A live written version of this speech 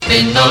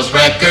spin those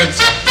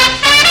records.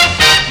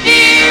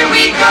 Here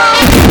we go.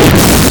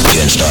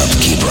 Can't stop,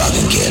 keep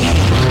rocking, kid.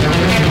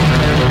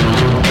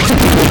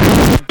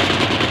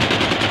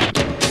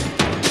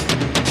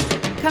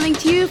 Coming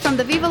to you from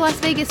the Viva Las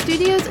Vegas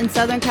studios in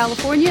Southern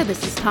California,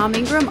 this is Tom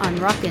Ingram on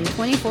Rockin'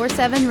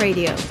 24/7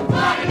 Radio.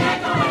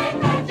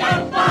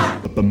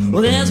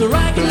 Well, there's a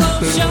rock and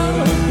roll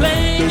show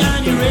playing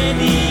on your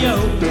radio.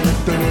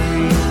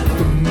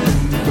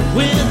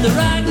 With the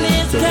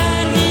rockin'est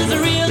kind, he's a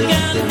real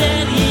gun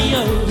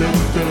daddy-o.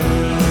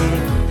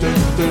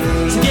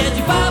 So get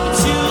your pop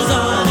shoes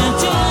on and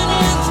tune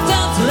in to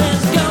town, so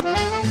let's go.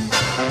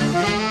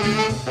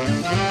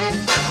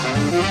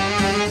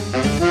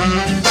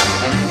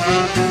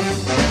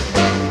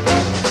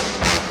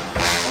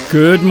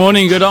 Good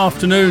morning, good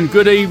afternoon,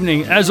 good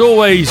evening. As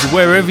always,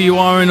 wherever you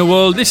are in the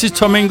world, this is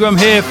Tom Ingram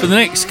here for the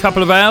next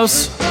couple of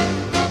hours.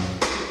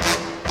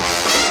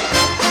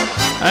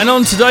 And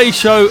on today's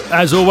show,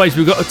 as always,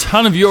 we've got a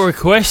ton of your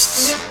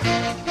requests.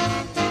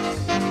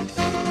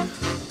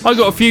 I've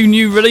got a few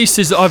new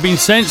releases that I've been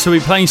sent, so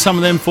we'll be playing some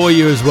of them for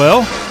you as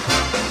well.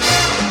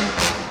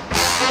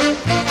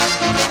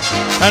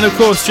 And of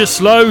course,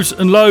 just loads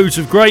and loads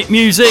of great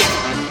music.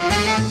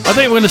 I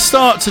think we're going to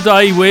start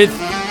today with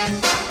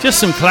just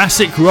some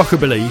classic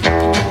rockabilly.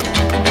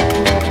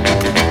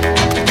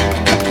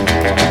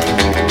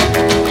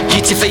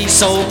 Get your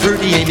face all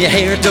pretty and your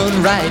hair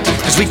done right,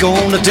 'cause we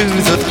gonna do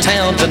the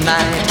town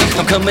tonight.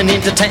 I'm coming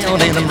into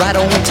town and I'm right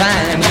on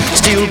time.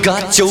 Still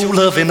got your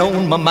loving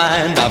on my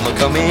mind. I'm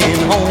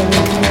a-coming home.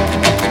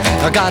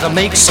 I gotta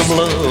make some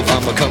love.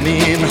 I'm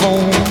a-coming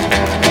home.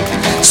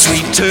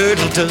 Sweet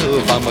turtle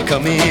dove, I'm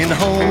a-coming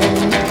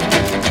home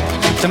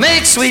to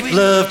make sweet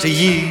love to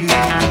you.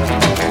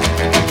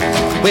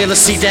 Well, I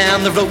see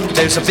down the road,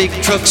 there's a big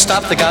truck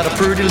stop. They got a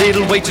pretty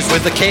little waitress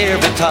with a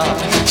carrot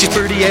top. She's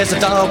pretty as a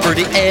doll,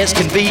 pretty as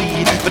can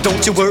be. But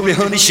don't you worry,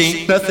 honey, she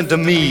ain't nothing to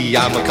me.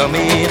 I'm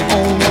a-coming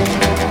home.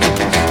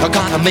 I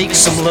gotta make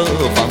some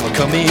love. I'm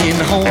a-coming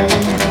home.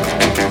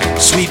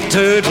 Sweet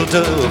turtle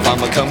dove,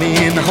 I'm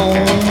a-coming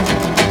home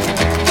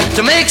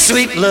to make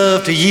sweet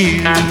love to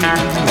you.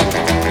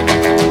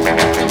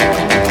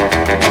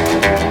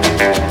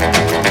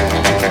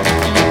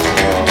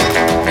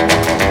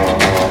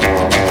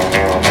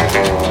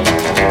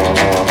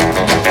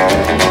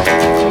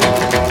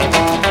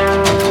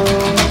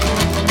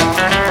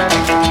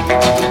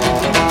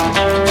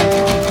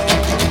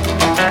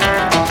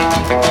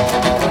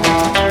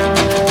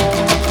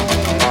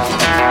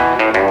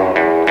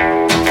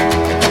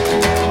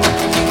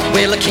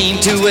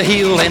 To a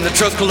hill and the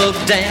truck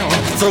looked down,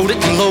 throwed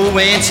it low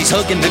and she's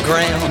hugging the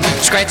ground,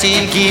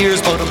 scratching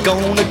gears, but I'm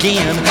gone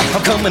again.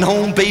 I'm coming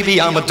home,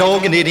 baby, I'm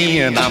a-dogging it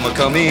in. I'm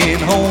a-coming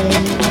home.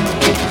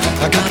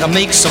 I gotta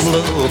make some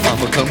love.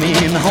 I'm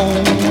a-coming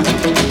home.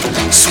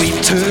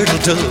 Sweet turtle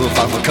dove,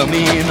 I'm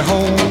a-coming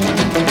home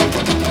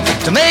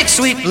to make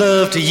sweet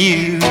love to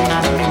you.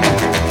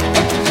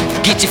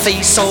 Get your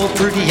face all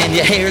pretty and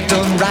your hair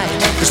done right,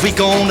 'cause we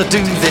gonna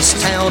do this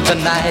town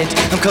tonight.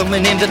 I'm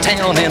coming into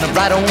town and I'm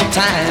right on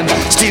time.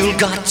 Still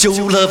got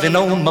your loving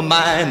on my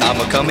mind.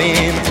 I'm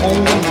a-coming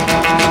home.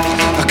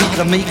 I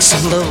gotta make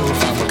some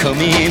love. I'm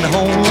a-coming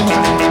home.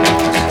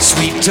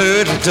 Sweet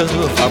turtle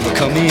dove, I'm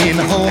a-coming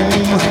home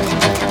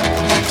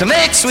to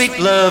make sweet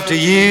love to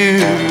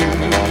you.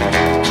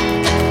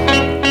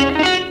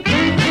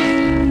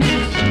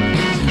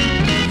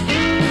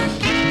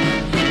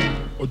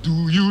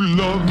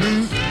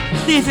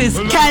 This is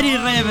Carrie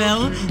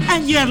Rebel,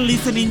 and you're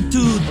listening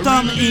to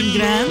Tom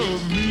Ingram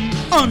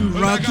on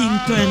Rockin'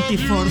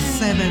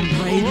 24/7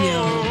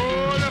 Radio.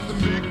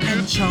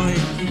 Enjoy.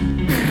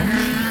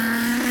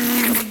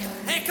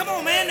 Hey, come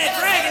on, man, they're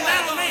dragging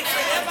down the main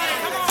street. Everybody,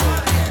 come on.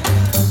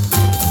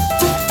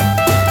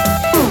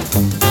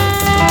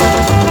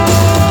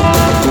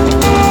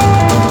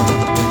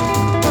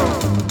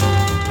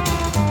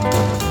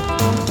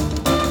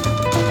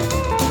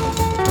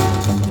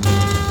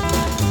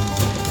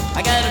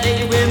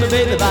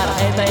 Baby, about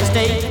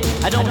 8:30.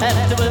 I don't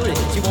have to worry,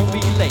 she won't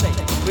be late.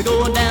 We're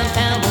going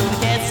downtown where the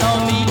cats saw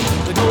me.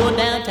 We're going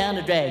downtown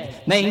to drag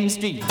Main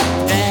Street.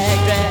 Drag,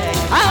 drag,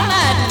 all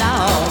night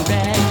long.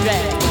 Drag,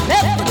 drag,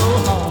 never go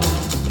home.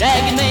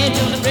 Dragging Main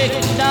till the break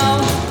of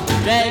dawn.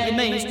 Dragging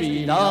Main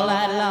Street all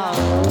night long.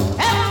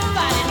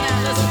 Everybody now,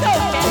 let's go,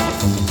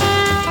 cats.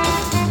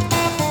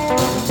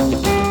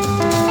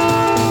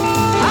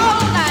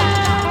 All night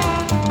long.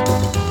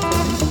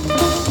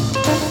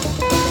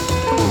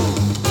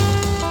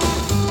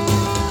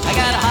 I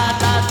got a hot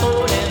rod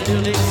Ford and a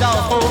dual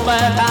exhaust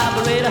 4x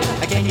carburetor.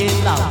 I can't get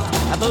lost.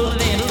 I pull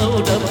it in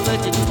low, double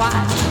clutch it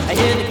twice. I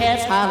hear the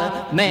cats holler,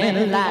 man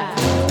alive.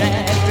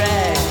 Drag,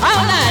 drag,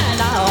 all night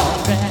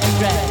long. Drag,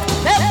 drag,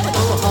 never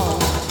go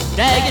home.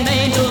 Dragging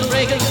Main till the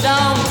break of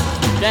dawn.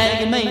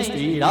 Dragging Main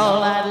Street all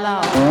night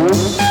long.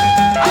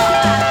 All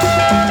night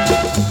long.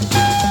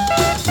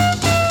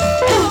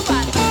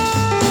 Everybody.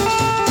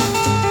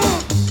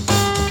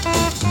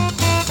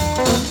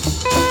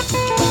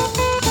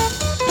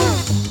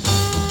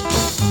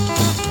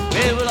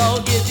 Well, we'll all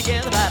get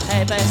together about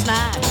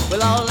 9:30.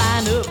 We'll all lie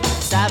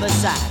side by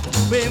side.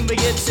 When we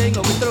get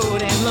single, we throw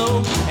it in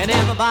low, and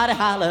everybody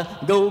holler,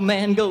 go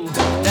man go.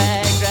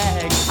 Drag,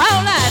 drag,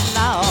 all night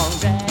long.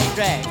 Drag,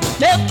 drag,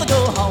 never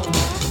go home.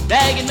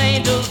 Dragging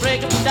Main till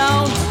break of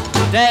dawn.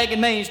 Dragging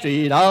Main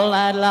Street all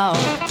night long.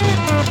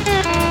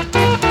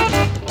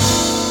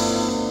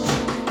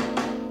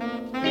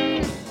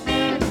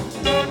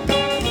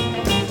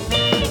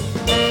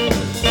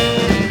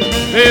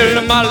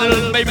 Well, my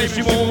little baby,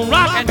 she won't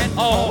rock it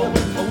all.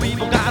 We've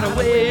got a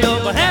way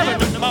of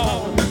having the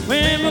ball.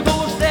 When we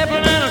go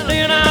stepping and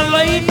staying out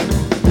late,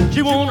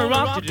 she wanna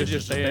rock it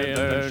just stand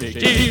there and shake.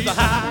 She's a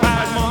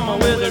high-priced mama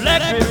with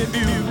electric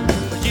view.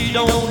 She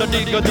don't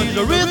dig these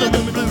rhythm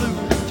and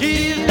blues.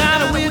 She's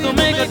got a wiggle,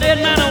 make a dead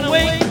man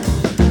awake.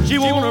 She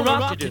wanna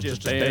rock it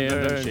just stand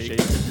there and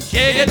shake.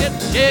 Shake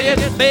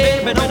it,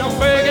 baby, don't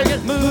break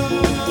it.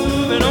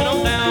 Move it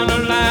on down the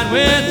line.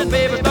 When the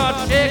baby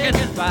starts shaking,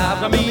 it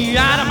drives me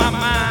out of my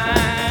mind.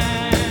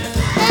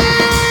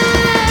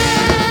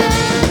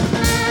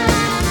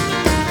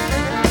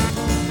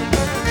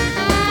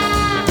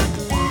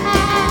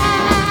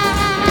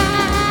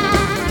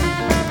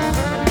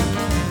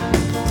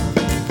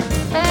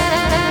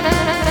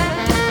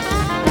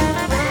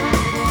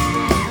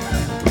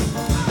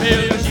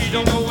 Well, she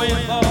don't go in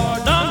for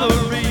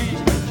dungarees.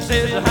 She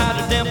says to hide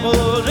the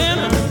dimples in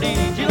her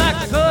knees. She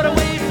likes to cut her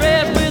waist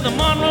dress with a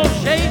Monroe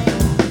shape.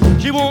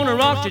 She wanna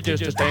rock you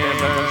just to stand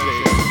there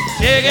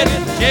and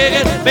shake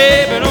it,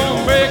 baby,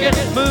 don't break it.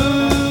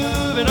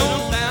 Move it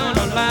on down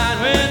the line.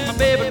 When my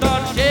baby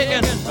starts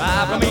shaking,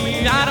 driving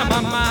me out of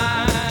my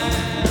mind.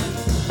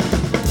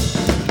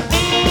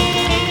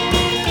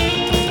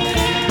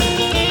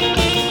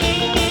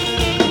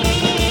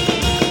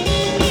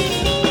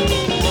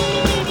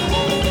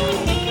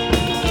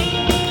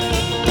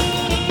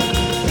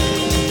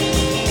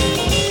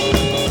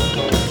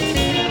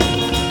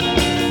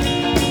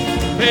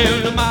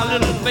 Well, my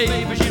little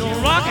baby, she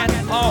don't rock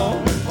it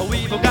all.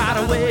 We've got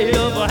a way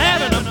of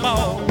having a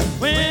ball.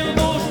 When we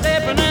go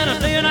stepping and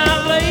staying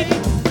out late,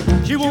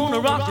 she wanna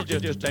rock it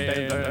just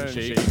stand there and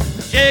shake.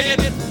 Shake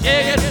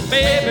it,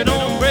 baby,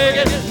 don't break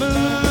it.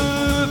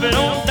 Move it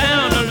on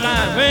down the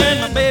line.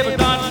 When my baby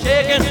starts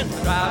shaking,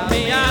 drive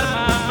me out of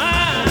my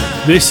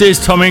mind. This is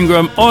Tom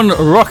Ingram on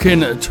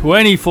Rockin'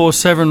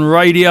 24/7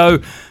 Radio.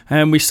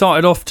 And we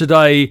started off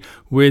today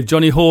with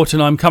Johnny Horton,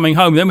 I'm Coming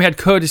Home. Then we had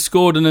Curtis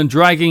Gordon and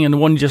Dragging, and the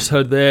one you just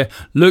heard there,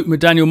 Luke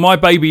McDaniel, My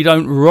Baby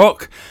Don't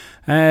Rock.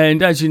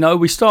 And as you know,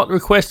 we start the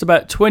request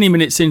about 20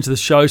 minutes into the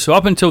show, so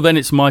up until then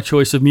it's my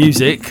choice of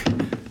music.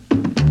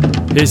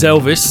 Here's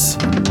Elvis.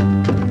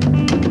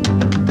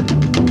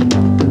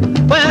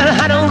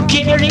 Well, I don't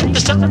care if the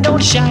sun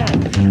don't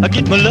shine. I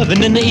get my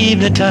loving in the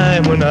evening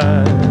time when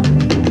I'm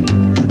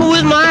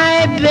with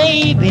my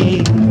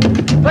baby.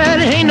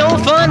 Well, it ain't no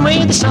fun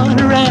with the sun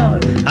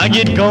around. I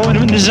get going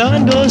when the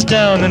sun goes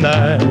down, and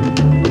I'm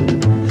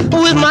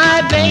with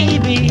my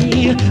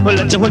baby. Well,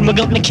 that's when we're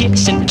gonna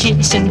kiss and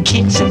kiss and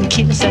kiss and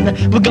kiss, and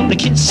we're gonna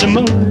kiss some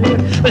more.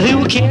 Well,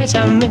 who cares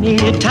how many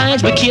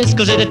times we kiss?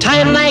 'Cause at a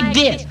time like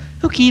this,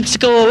 who keeps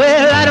score?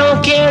 Well, I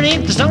don't care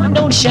if the sun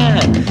don't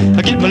shine.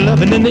 I get my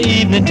loving in the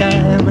evening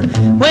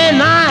time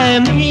when I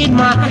meet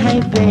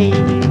my baby.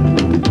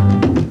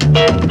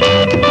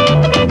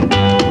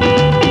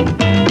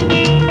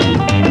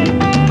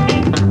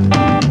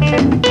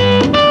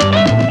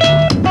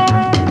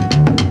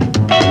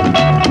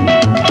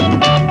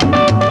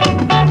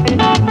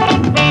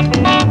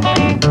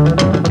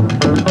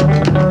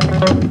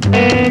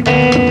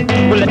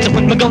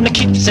 We're gonna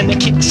kiss and a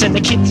kiss and a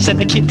kiss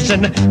and a kiss,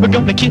 and we're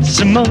gonna kiss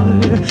some more.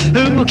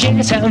 Who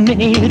cares how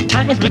many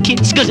times we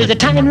kiss? 'Cause at a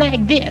time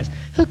like this,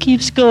 who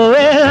keeps score?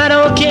 Well, I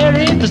don't care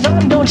if the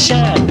sun don't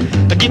shine.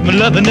 I get my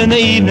loving in the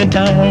evening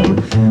time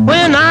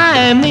when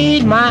I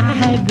meet my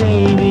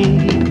baby.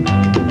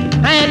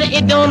 And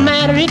it don't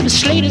matter if it's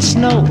sleet or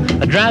snow.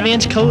 I drive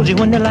in's cozy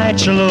when the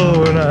lights are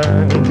low, and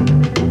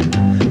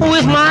I'm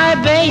with my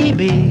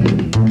baby.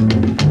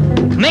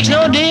 Makes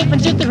no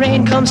difference if the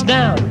rain comes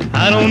down.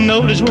 I don't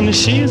notice when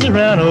she's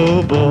around.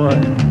 Oh boy,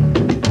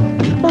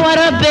 what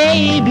a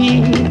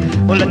baby.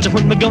 Well, that's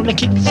when we're gonna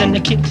kiss and a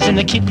kiss and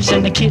a kiss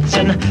and a kiss,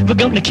 and we're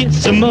gonna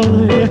kiss some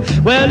more.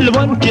 Well, the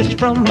one kiss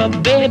from my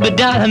baby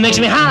doll makes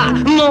me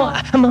holler more,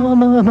 more,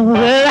 more, more.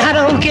 Well, I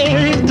don't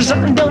care if the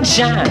sun don't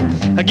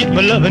shine. I get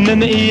my loving in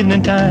the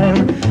evening time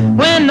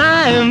when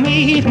I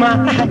meet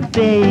my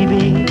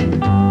baby.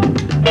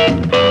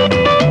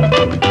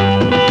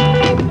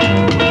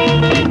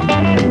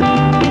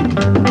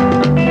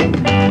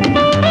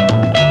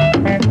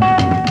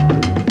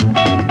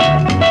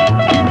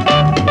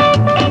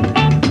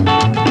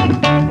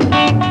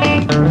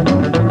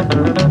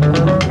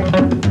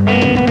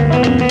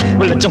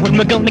 So when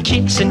we're gonna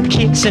kiss and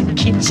kiss and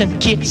kiss and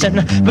kiss,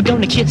 and we're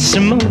gonna kiss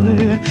some more.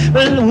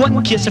 Well,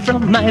 one kiss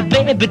from my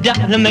baby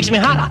doll makes me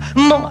holler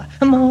more,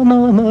 more,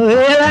 more, more.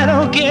 Well, I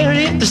don't care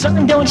if the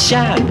sun don't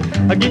shine.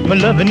 I get my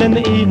loving in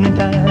the evening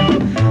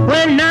time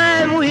when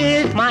I'm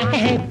with my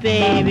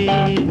baby. Well,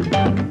 I don't care if the sun don't shine. I get my loving in the evening time when I'm with my baby. 'Cause at a time like this, who keeps score? Well, I don't care if the sun don't shine. I get my loving in the evening time when I'm with my baby. 'Cause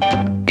at a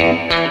time like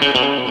this, who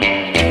keeps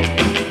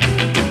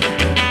score? Well, I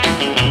don't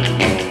care if the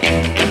sun don't shine. I get my loving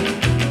in the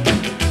evening time when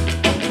I'm with my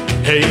baby.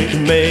 Hey,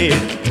 May.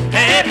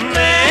 Hey,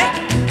 May.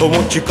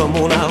 Won't you come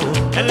on out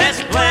And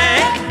let's play.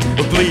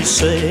 Please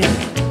say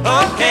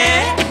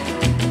Okay.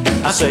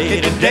 I say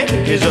today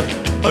is a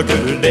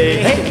good day.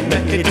 Hey,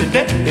 May,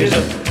 today is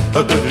a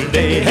good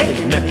day.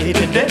 Hey, May,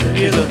 today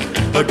is a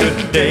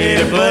good day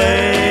to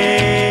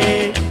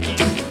play.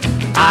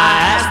 I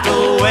asked the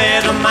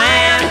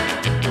weatherman,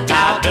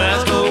 how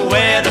does the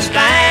weather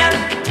stand?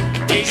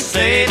 He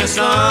say the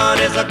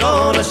sun is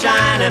gonna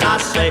shine, and I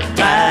say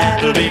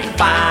that'll be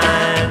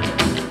fine.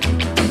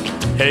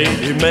 Hey,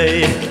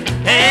 May.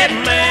 Hey,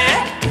 May.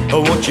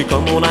 Won't you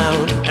come on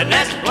out And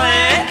let's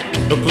play.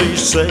 Please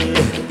say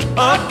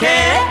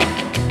Okay.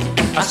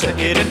 I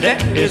say today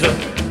is a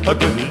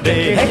good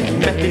day. Hey,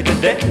 May,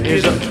 today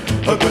is a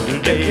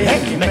good day.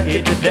 Hey,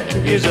 May, today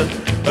is a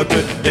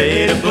good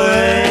day to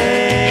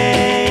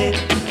play.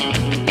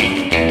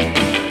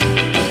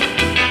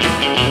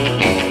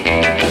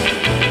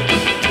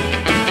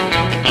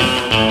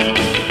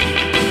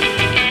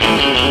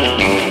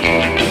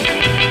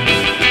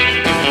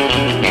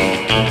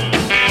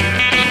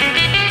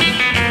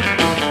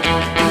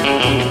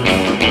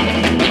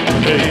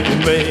 Hey,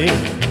 May.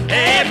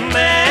 Hey,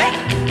 May.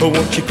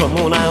 Won't you come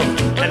on out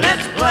And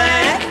let's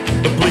play.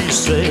 Please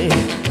say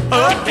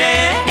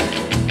Okay.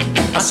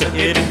 I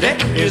say today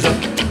is a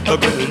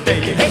good day.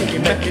 Hey,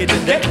 May,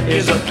 today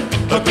is a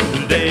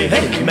good day.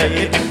 Hey,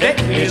 May, today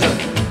is a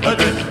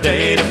good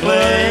day to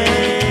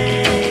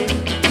play.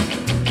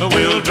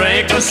 We'll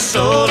drink a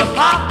soda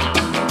pop,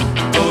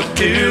 go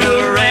to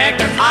a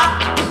record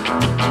hop,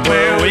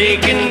 where we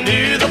can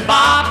do the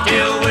bop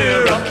till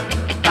we're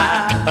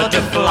about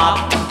to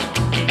flop.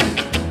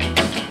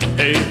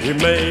 Hey,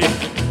 May.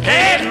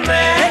 Hey,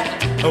 May.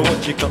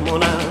 Won't you come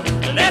on out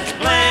Let's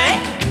play.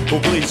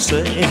 Please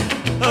say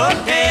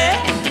Okay.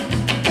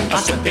 I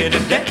said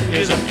today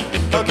is a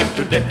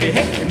good day.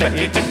 Hey,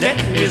 May, today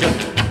is a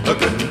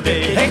good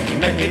day. Hey,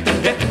 May,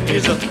 today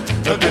is a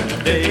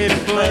good day to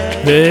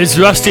play. There's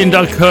Rusty and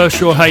Doug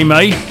Kershaw, Hey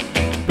May.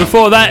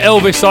 Before that,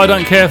 Elvis, I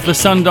Don't Care If the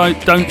Sun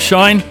Don't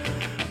Shine.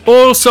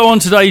 Also on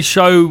today's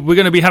show, we're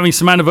going to be having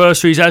some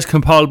anniversaries as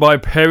compiled by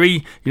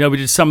Perry. You know, we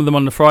did some of them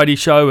on the Friday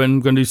show, and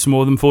we're going to do some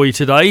more of them for you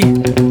today.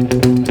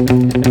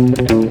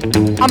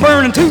 I'm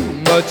burning too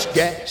much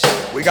gas.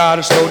 We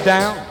gotta slow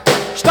down.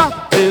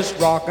 Stop this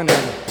rocking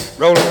and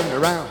rolling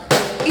around.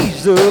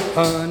 Ease up,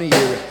 honey,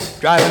 you're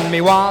driving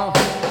me wild.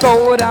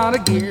 Throw it out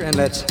of gear and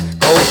let's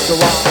coast a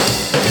while.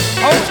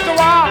 Coast a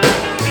while.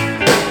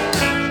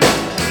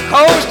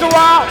 Coast a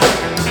while.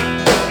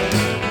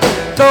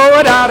 Throw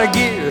it out of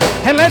gear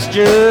and let's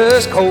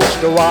just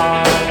coast a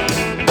while.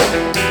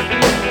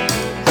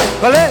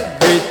 Well,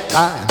 every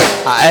time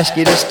I ask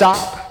you to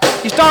stop,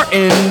 you're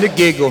starting to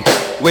giggle,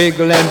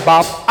 wiggle and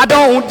bop. I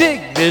don't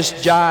dig this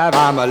jive,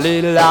 I'm a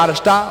little out of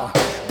style.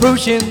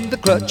 Pushing the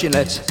clutch and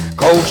let's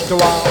coast a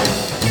while.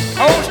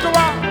 Coast a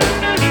while.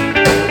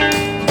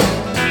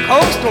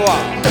 Coast a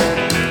while.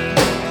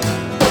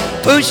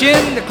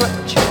 Pushing the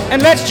clutch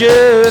and let's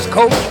just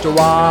coast a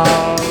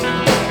while.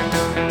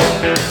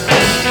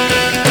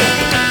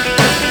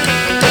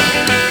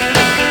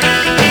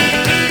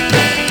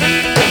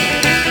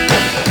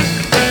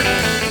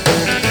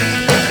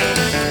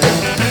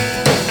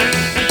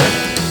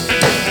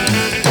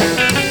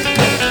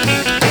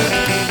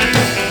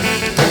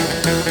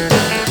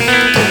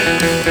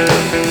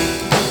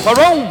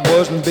 Rome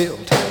wasn't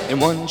built in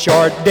one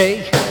short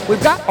day.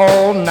 We've got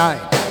all night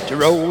to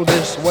roll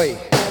this way.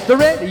 The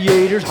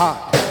radiator's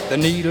hot, the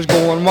needle's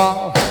going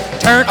wild.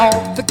 Turn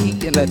off the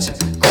key and let's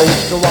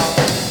coast a while.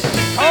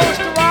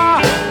 Coast a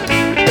while.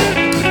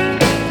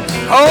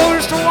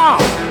 Coast a while.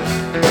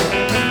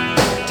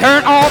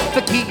 Turn off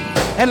the key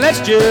and let's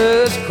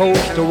just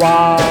coast a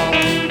while.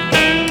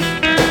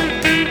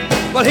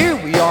 Well, here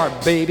we are,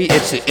 baby,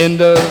 it's the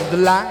end of the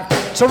line.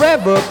 So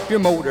rev up your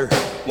motor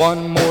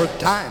one more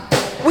time.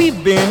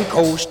 We've been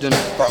coasting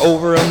for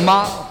over a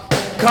mile.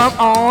 Come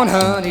on,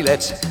 honey,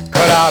 let's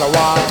cut out a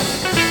while.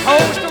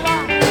 Coast a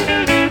while.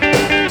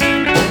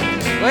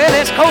 Well,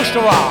 let's coast a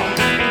while.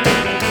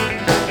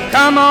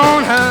 Come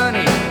on,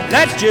 honey,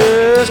 let's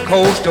just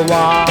coast a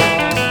while.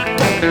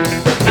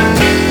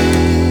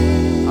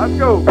 Let's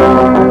go.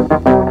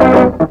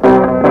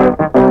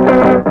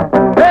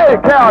 Hey,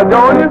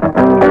 Caledonia.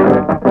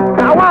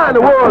 Now, why in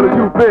the world have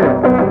you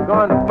been?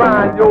 Gonna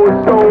find your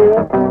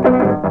soul.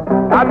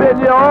 I've been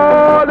here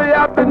all the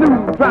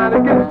afternoon trying to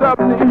get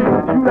something to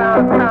eat. You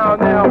downtown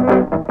now,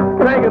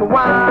 drinking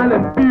wine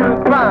and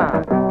feeling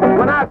fine.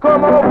 When I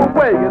come over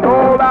Vegas,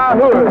 all I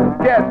heard,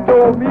 Gas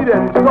told me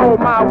that he saw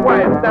my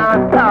wife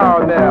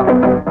downtown now,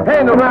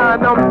 hanging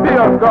around them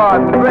beer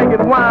gardens,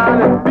 drinking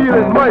wine and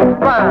feeling much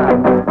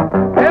fine.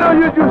 Ain't no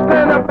use you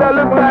stand up there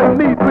looking like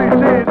me, 3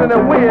 shades in the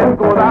wind,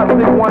 cause I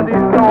see one of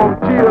these long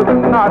chills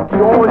and knock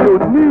you on your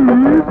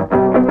knees.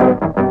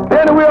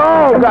 Then we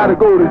all gotta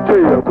go to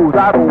jail, cause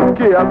I don't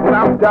care, cause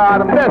I'm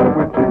tired of messing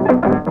with you.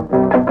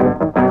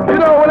 You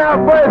know, when I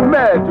first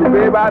met you,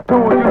 babe, I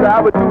told you that I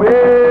would do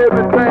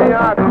everything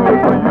I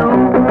could for you.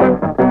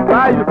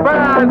 Buy you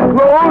fine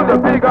clothes, a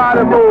big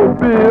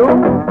automobile.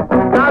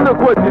 Now look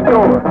what you're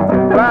doing.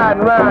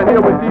 riding around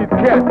here with these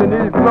cats in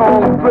these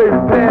long straight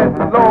pants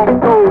and long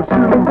toe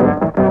shoes.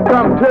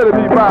 Come telling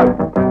me about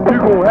you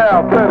gonna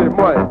have plenty of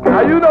money.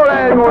 Now you know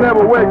that ain't gonna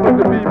ever work with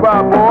the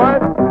bebop boy.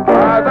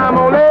 Cause I'm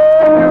gonna let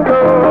you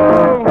go.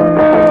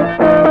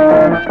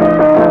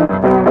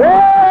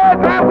 Yes,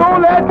 I'm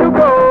gonna let you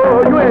go.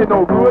 You ain't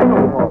no good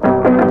no more.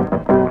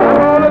 I'm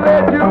gonna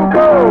let you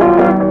go.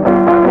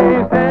 I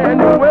can't stand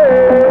your way.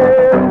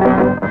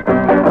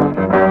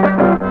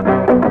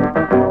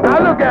 Now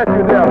look at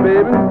you there,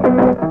 baby.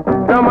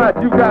 How much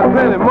you got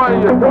plenty of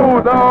money, your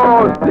toes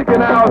all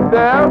sticking out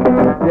there,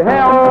 your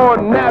hair all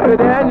nappy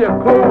there, and your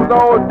clothes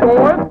all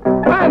torn.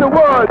 Where in the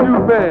world you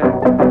been?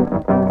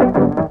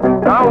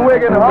 I'm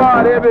working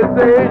hard every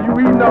day, you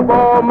eating up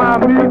all my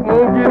meat,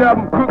 won't get up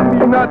and cook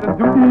me nothing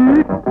to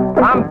eat.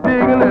 I'm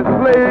digging and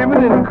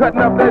slaving and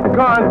cutting up that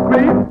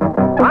concrete.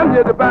 I'm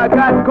just about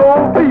got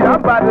cold feet,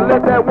 I'm about to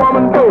let that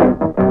woman go.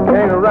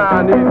 Hang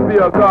around these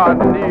beer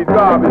gardens, these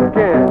garbage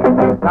cans.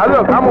 Now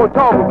look, I'm gonna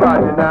talk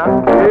about you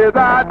now. Yes,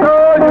 I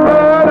told you,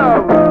 brother.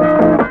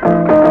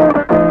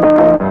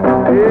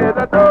 Yes,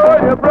 I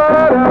told you,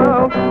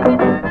 brother.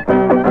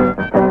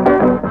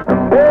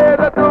 Yes,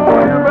 I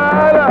told you,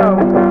 brother.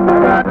 I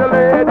got to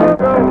let you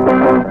go.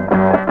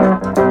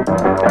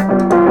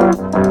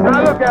 Now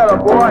look at her,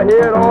 boy,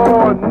 head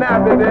all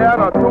nappy there,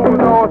 and her toes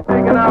all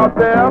sticking out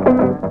there.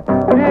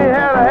 He ain't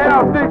had a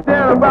hair fixed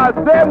in about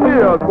 7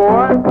 years,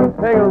 boy.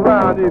 Hanging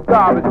around these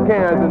garbage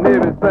cans and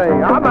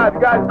everything. I might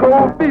have got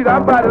cold feet.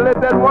 I'm about to let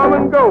that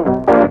woman go.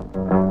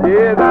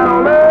 Yes, I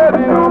don't love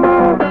you no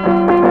more.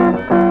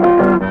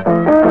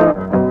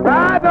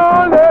 I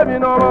don't love you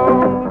no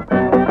more.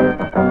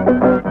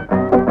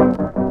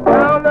 I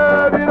don't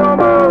love you no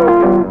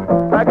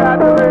more. I got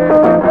to let you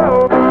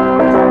go.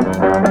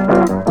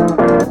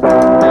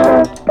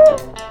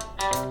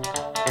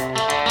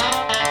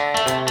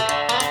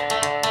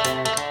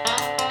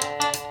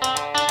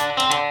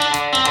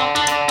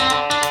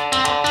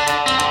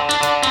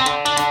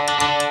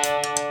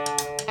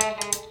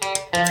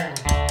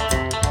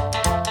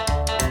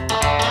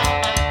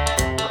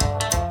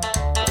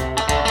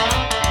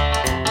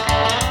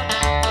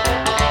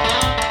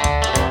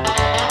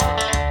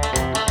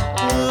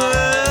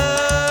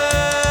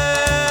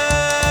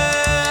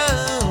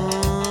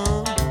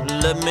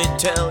 Let me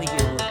tell you,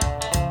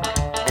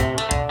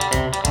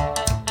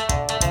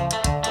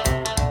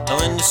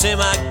 when you see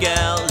my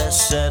gal that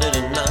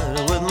Saturday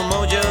night with my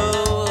mojo,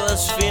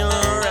 let's feel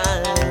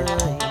alright.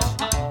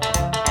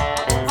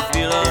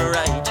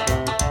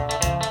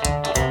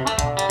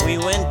 We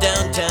went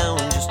downtown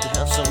just to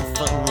have some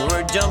fun. We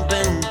were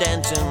jumping,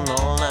 dancing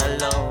all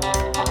night long.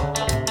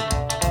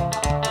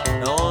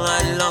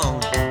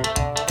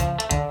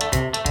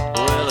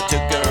 Well, I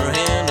took her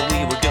hand and we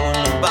were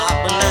going to bop,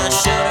 and I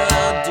showed her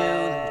how to do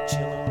the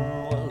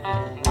chillin'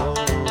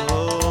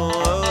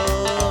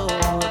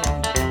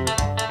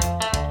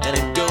 and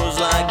it goes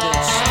like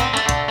this,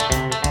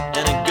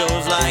 and it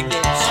goes like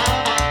this,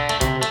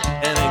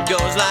 and it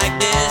goes like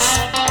this.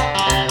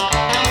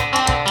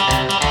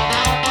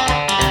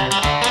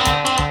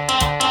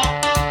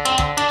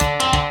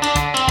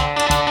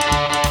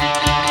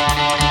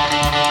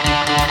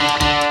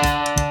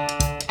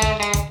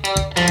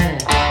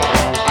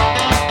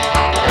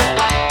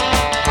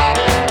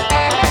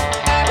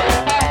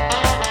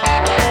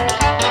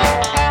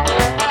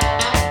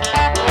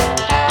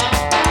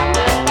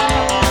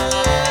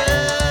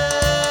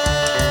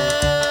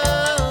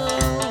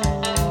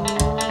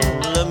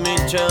 Let me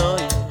tell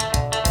you,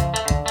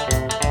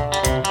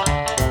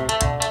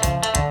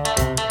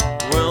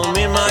 well,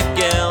 me and my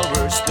gal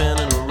were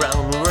spinning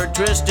around, we were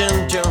twisting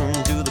and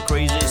turning to the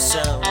crazy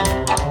sound,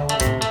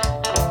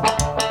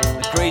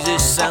 the crazy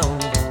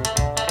sound.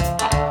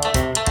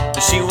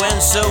 She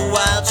went so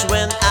wild, she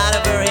went out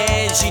of her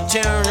head, she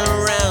turned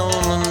around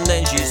and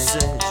then she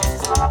said,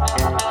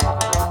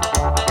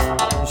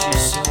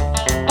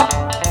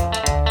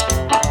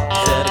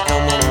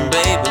 come on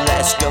baby,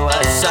 let's go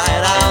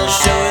outside, I'll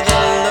show you the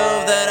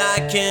love that I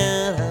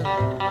can't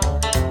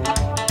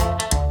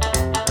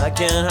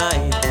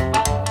hide.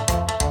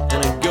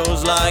 And it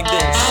goes like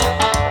this,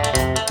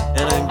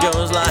 and it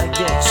goes like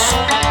this,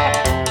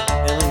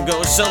 and it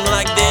goes something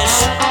like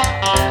this.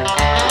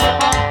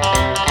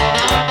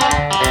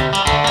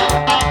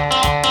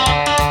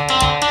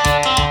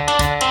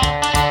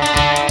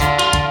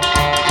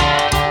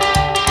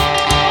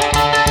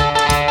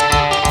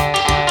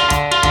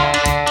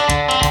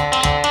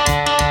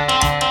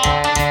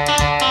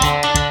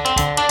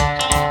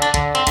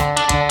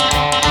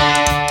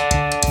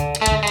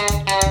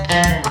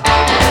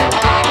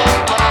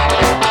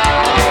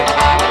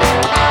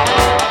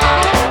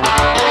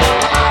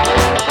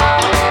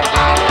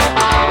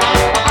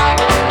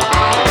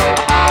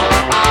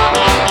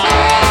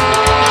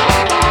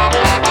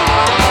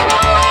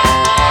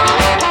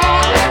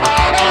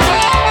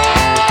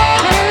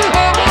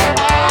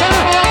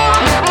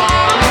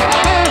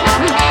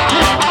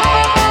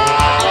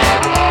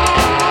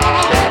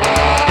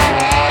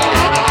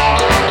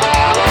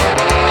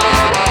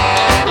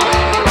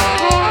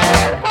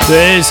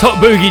 There's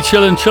Hot Boogie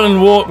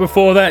Chillin' Walk.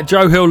 Before that,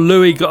 Joe Hill,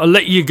 Louie, Gotta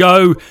Let You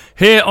Go.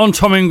 Here on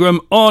Tom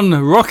Ingram on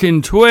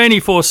Rockin'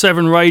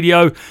 24/7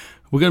 Radio.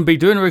 We're going to be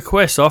doing a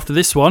request after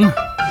this one.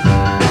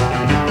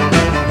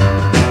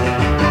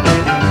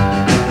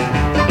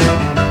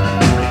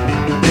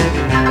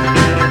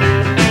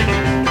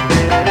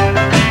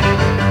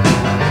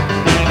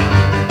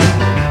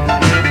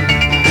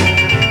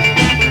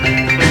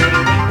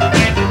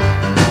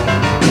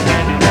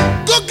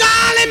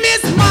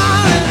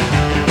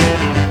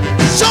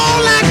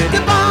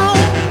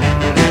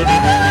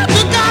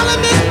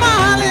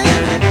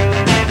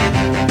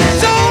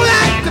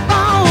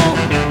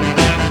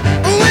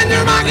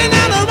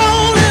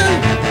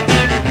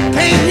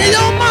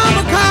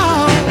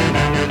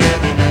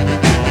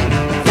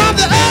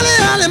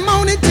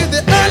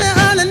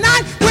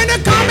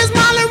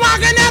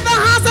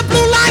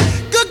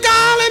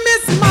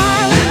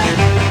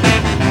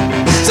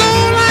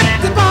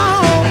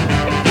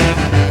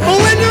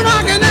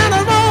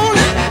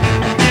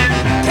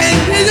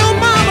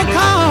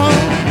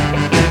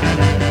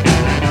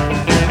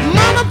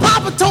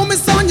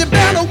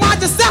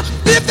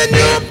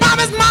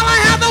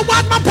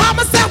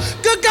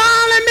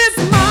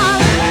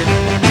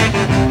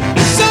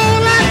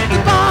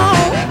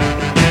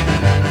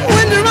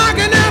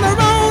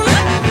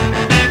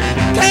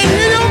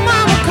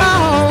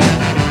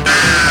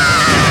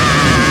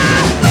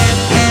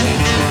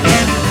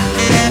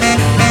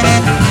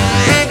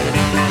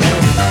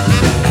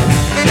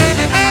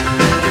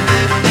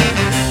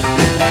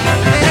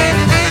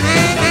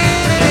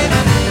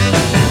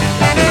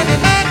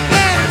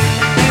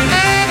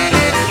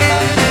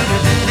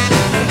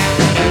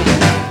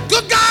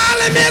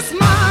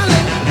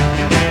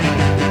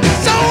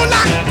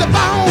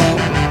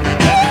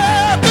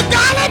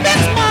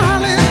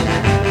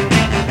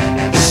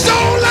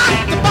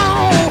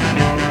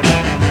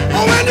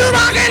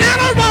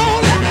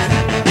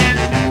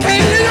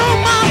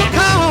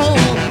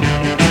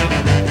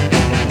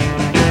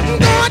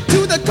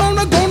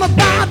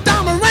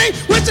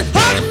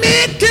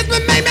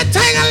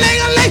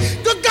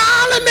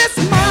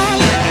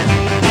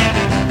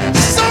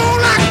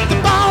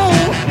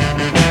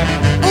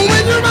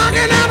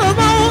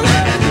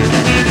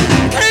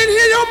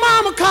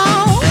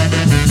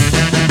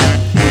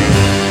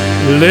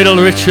 Little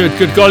Richard,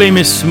 good golly,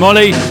 Miss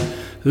Molly.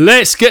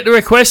 Let's get the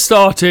request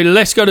started.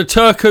 Let's go to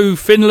Turku,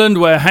 Finland,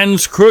 where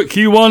Hans Crook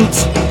you want.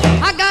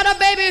 I got a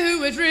baby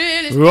who is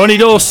really Ronnie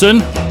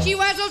Dawson. She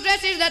wears those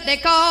dresses that they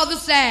call the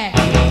sag.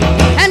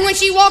 And when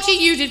she walks, she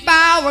uses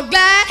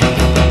hourglass.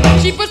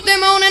 She puts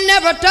them on and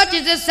never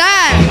touches the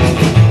side.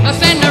 A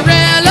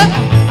Cinderella,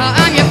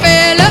 I'm your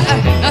fella.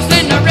 A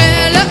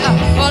Cinderella,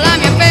 well, I'm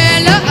your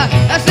fella.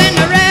 A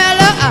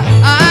Cinderella,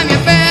 I'm your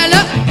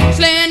fella.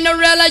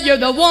 Cinderella, you're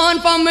the one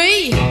for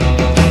me.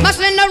 My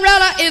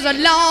Cinderella is a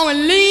long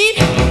and lean.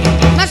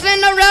 My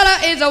Cinderella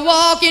is a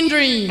walking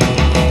dream.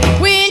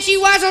 When she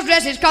wears those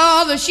dresses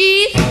called the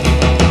sheath,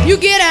 you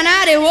get an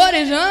idea what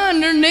is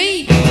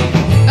underneath.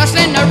 A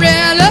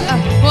Cinderella,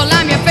 well,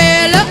 I'm your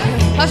fella.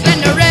 A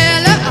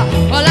Cinderella,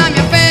 well, I'm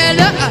your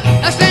fella.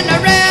 A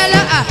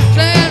Cinderella,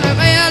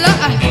 Cinderella,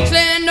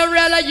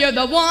 Cinderella, you're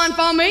the one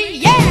for me,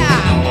 yeah!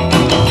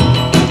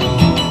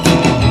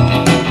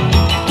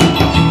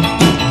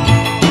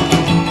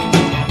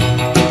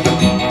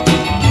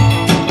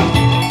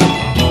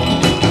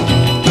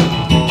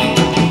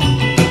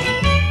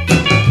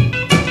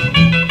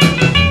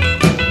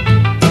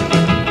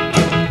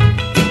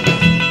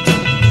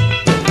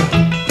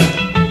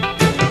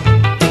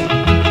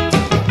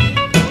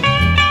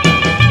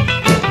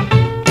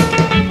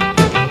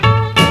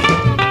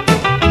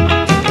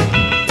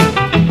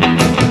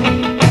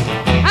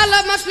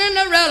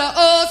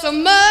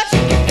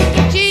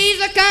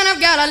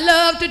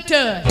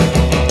 Touch.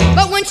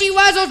 But when she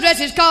wears those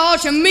dresses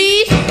called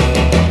chemise,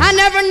 I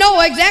never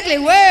know exactly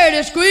where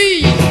to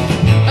squeeze.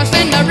 A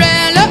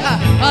Cinderella,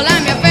 well,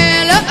 I'm your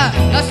fella.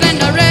 A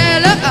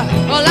Cinderella,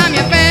 well, I'm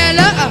your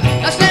fella.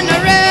 A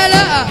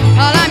Cinderella,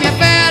 well, I'm your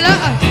fella.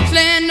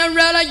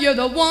 Cinderella, you're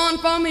the one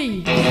for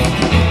me.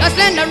 A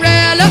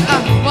Cinderella,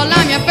 well,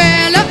 I'm your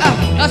fella.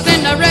 A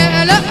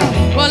Cinderella,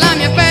 well, I'm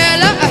your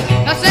fella.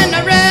 A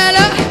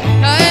Cinderella,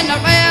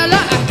 Cinderella,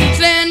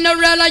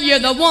 Cinderella, you're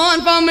the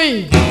one for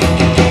me.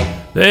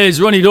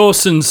 There's Ronnie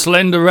Dawson,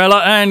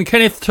 Slenderella, and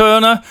Kenneth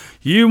Turner.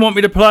 You want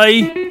me to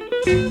play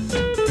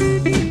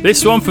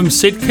this one from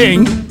Sid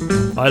King?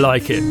 I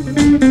like it.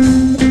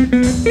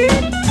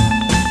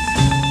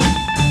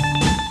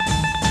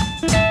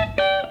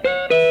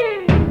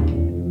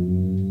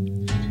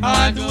 I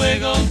like the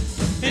wiggle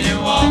in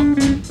your walk.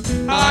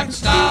 I like the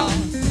style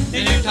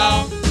in your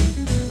talk.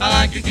 I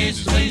like your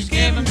kisses, please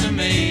give them to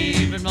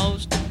me. But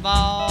most of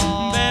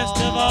all, best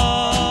of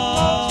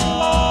all,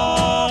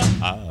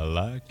 I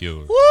like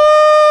yours. Woo!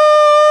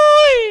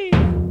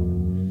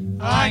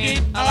 I like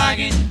it, I like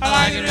it, I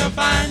like it real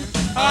fine.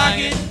 I like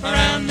it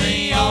around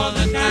me all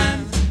the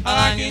time.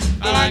 I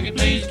like it,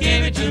 please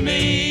give it to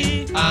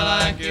me. I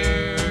like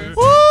yours.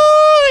 Woo!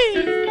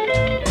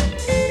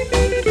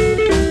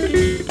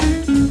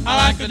 I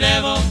like the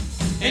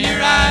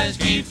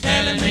keep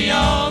telling me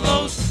all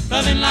those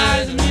loving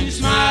lies, and when you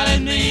smile at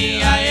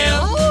me, I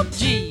yell, oh,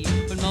 gee,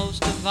 but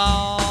most of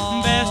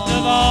all, best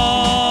of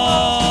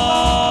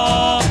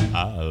all,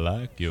 I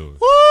like yours.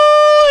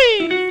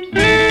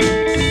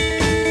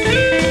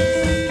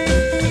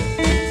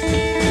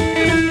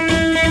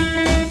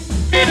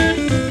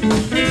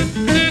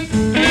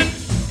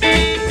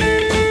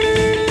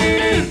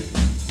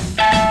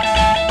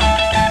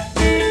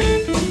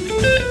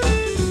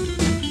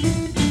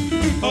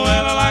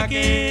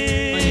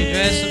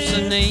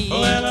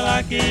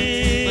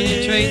 when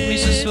you treat me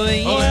so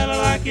sweet. Oh, well, I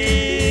like it.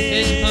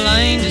 It's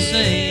plain to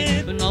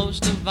see, but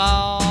most of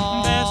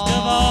all, best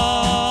of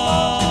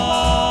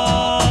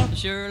all, I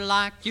sure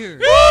like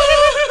yours.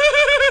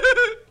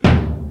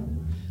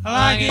 I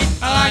like it,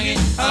 I like it,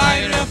 I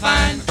like it real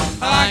fine.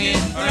 I like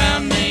it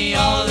around me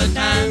all the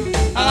time.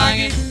 I like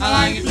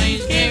it,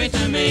 please give it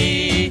to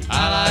me.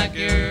 I like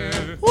yours.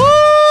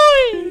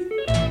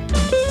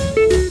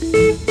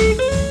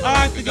 I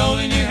like the gold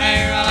in your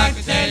hair, I like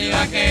to tell you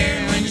I care.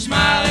 And when you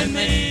smile at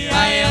me,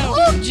 I yell,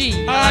 oh,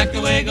 gee. I like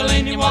the wiggle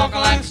in your walk, I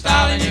like the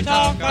style in your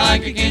talk. I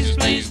like your kisses,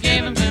 please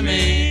give them to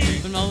me.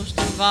 But most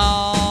of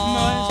all,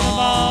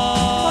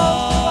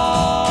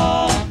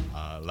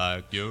 I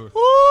like yours.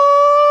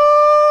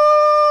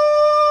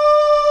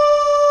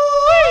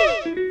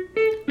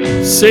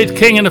 Sid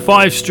King and the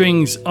Five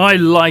Strings, I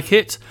like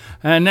it.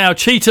 And now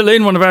Cheetah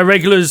Lynn, one of our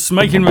regulars,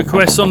 making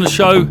requests on the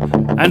show,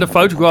 and a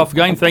photograph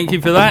again. Thank you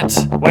for that.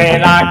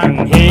 Well, I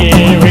can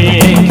hear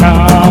it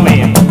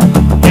coming.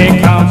 Here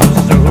comes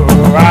the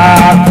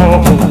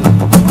Sirocco.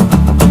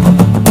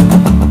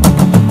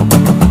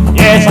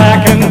 Yes,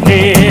 I can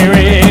hear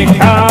it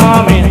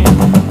coming.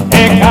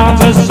 Here comes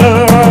the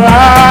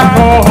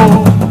Sirocco.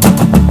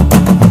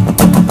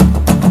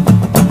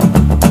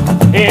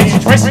 It's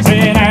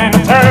twisting and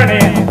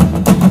turning.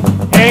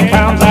 Here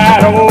comes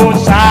that old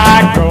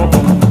cycle.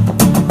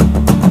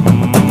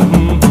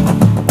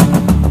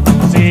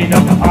 See the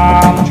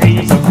palm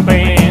trees are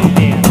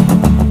bending.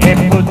 It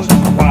puts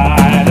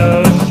quite a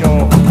show.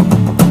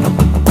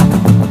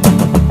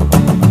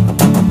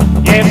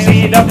 Yeah,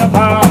 see the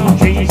palm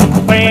trees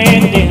are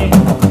bending.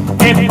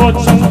 It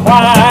puts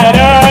quite a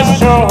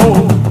show.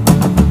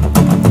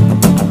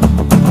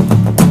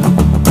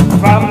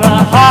 From the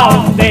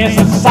house there's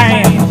a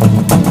sand.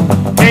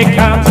 Here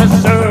comes a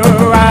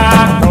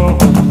Sirocco.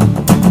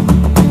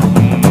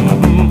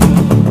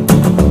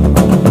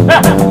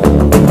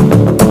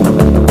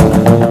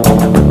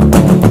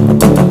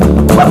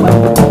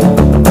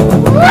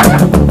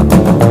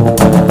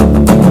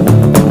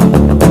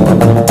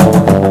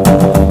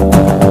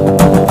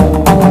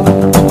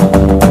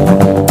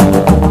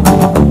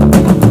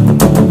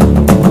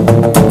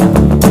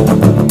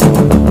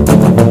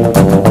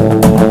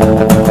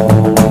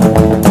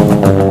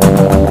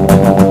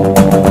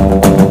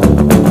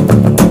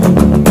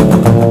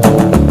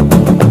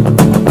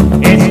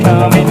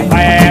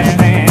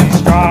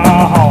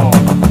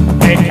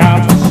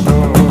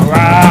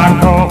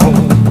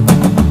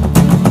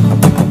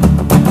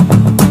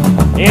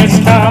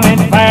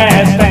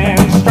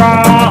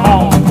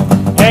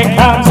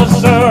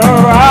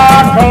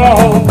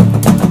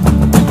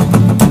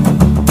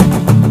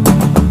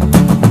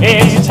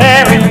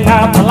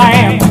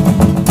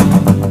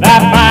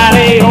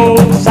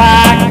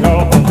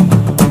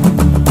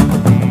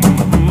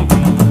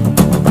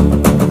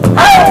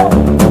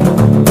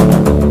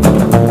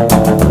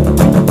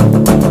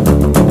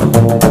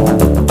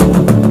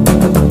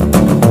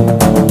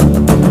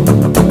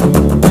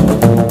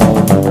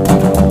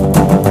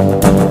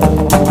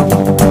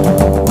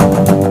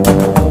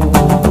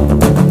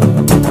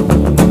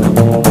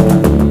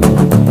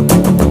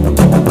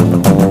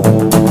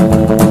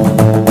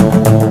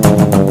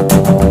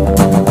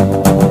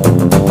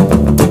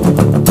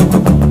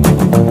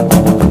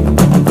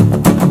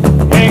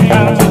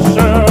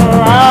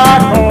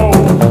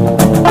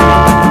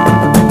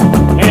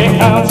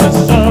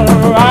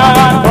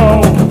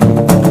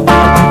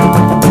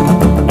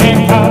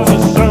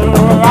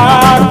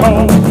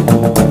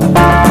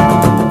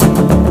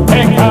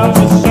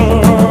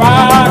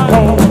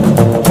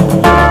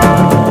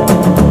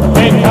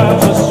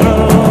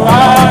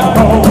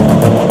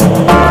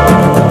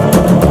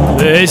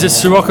 The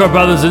Sirocco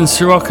Brothers in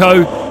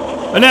Sirocco,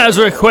 and that was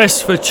a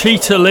request for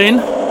Cheetah Lynn.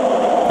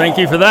 Thank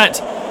you for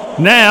that.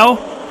 Now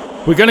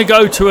we're going to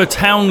go to a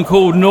town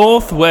called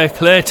North, where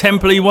Claire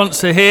Templey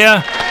wants to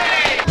hear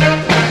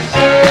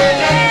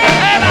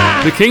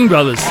the King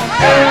Brothers.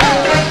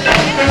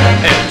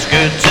 It's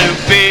good to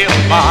be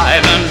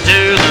alive and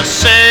do the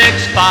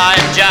 6-5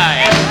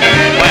 jive.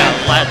 Well,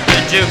 let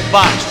the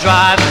jukebox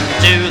drive,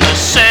 do the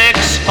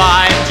 6-5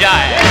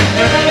 jive.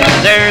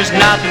 There's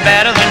nothing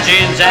better than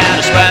jeans and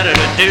a sweater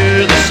to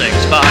do the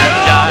 6-5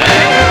 jive.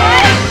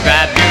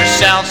 Grab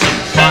yourself some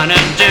fun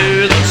and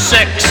do the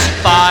 6-5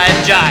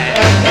 jive.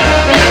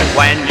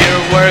 When your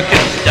work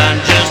is done,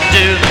 just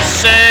do the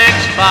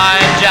 6-5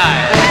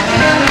 jive.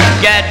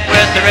 Get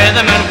with the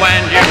rhythm, and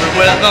when you're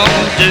with them,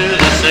 do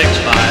the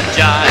 6-5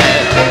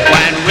 jive.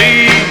 When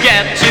we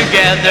get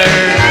together,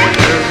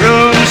 the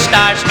room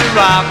starts to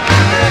rock.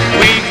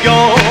 We go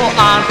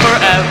on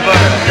forever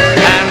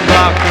and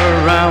rock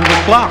around the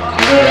clock.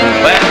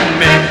 Well,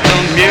 make the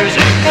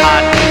music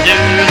hot and do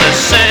the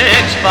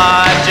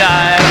 6-5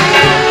 jive.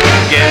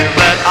 Give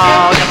it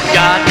all you've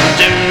got to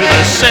do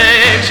the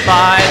 6-5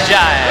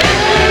 jive.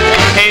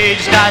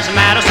 Age doesn't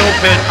matter, so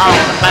put on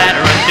the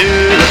platter and do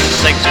the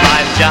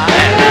 6-5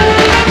 jive.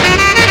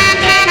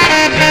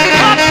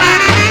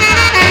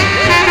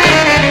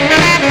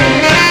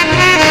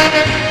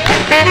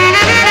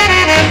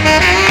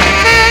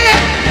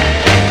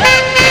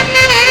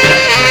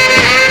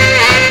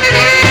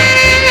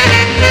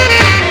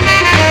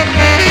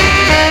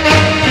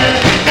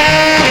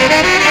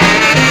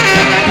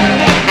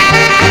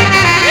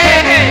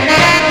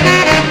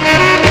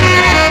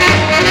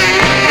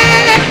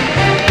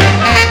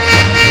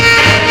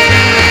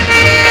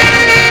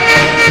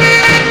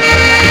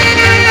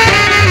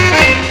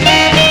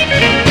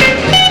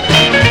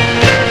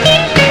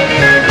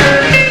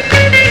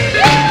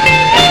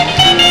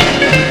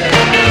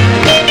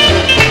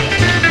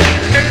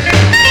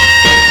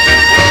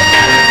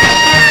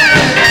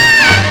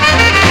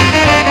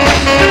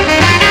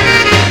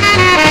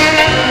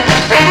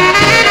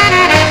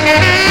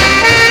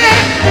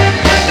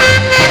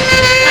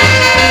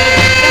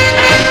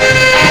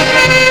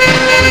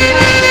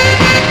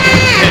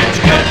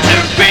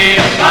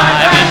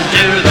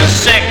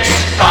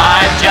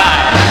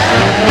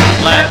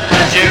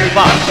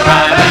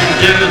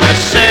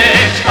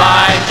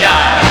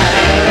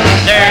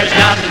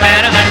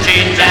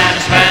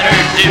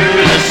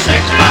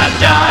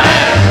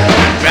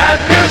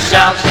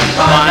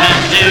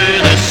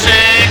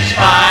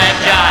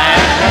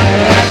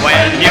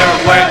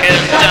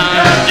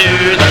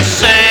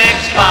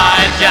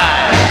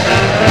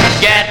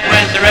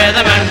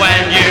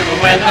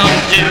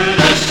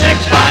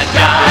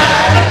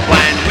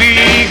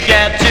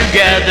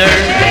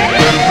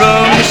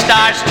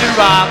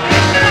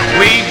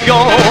 We go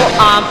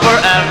on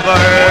forever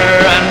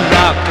and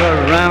rock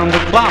around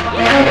the clock.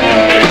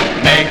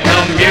 Make the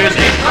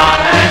music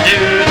hot and do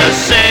the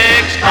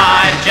 6-5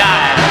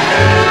 jive.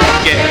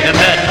 Give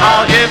it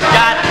all you've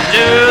got to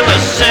do the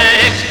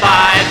 6-5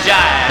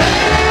 jive.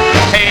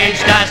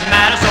 Age doesn't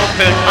matter, so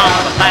put on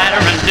the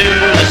platter and do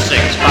the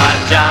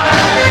 6-5 jive.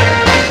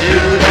 Do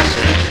the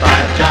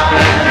 6-5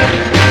 jive.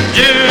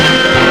 Do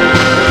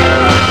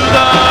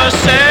the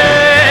 6-5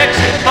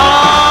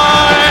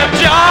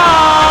 jive.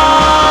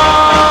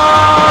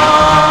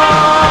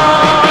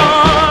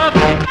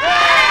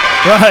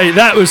 Right,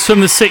 that was from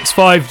the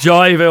 6-5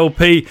 Jive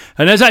LP,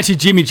 and there's actually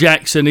Jimmy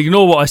Jackson.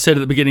 Ignore what I said at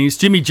the beginning. It's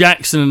Jimmy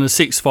Jackson and the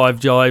 6-5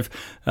 Jive.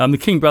 The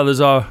King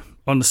Brothers are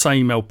on the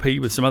same LP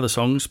with some other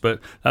songs, but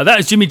that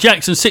is Jimmy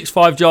Jackson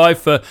 6-5 Jive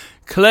for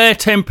Claire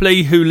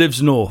Templey, who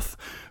lives north.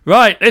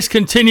 Right, let's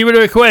continue with a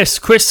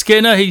request. Chris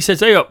Skinner, he says,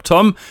 "Hey up,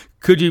 Tom,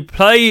 could you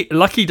play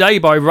Lucky Day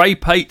by Ray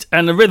Pate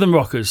and the Rhythm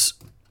Rockers?"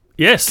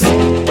 Yes,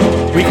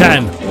 we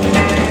can.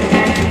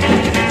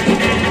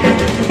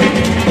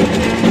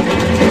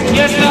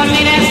 You're so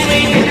neat and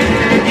sweet,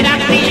 you knock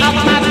me off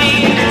my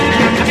feet.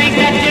 I think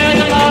that you're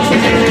the most.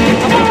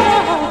 I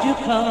wanna hold you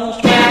close.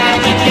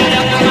 Well, when you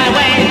look my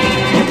way,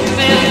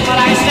 this is what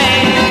I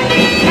say.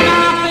 Come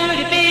on,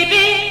 pretty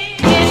baby,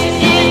 this is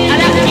a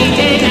lucky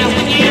day. Now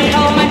when you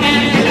hold my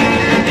hand,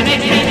 you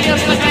make me feel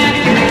so grand.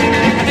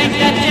 I think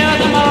that you're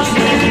the most.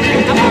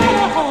 I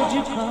wanna hold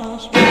you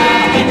close.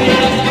 Well, when you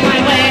look my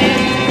way,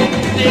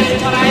 this is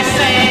what I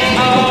say.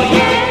 Oh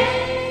yeah.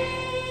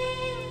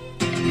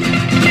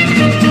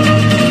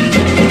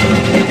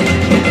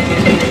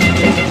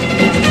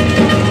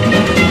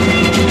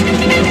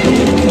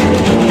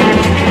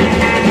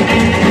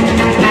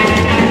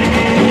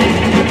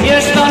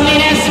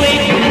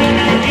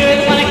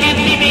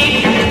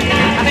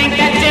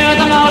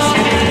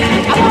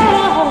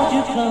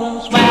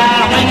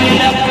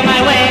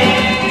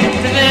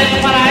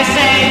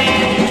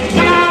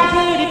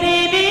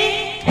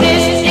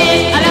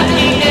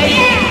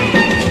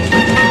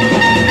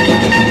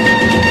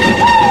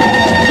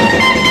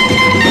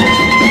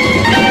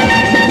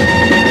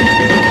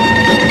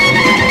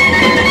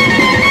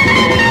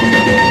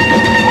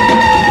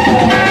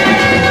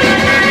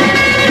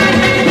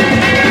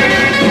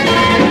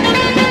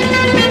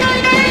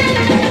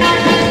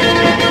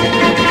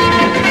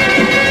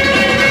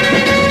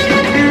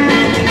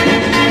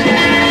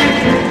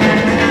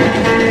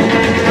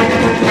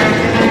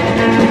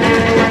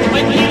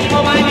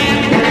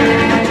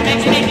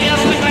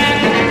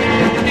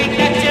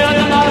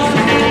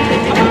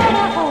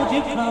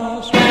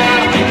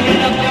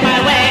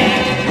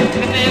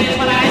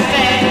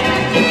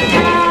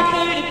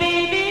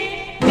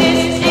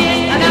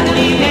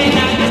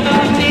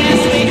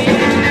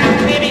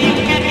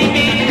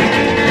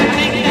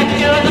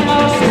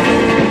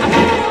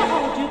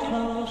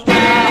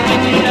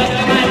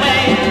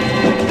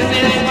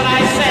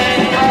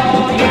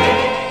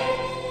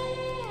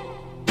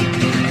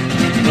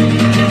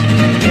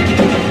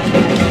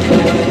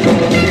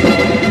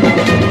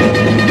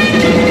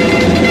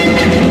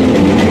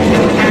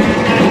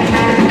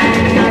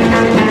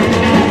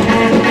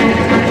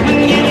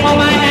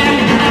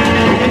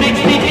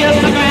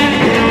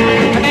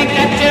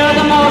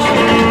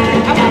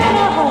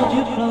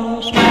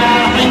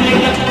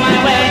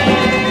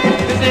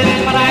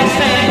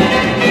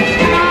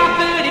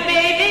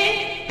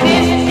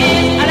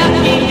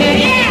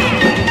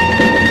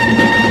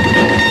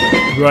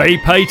 Ray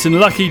Payton,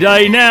 Lucky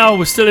Day. Now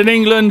we're still in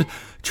England.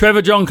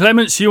 Trevor John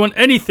Clements, You Want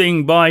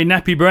Anything by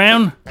Nappy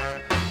Brown.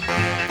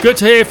 Good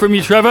to hear from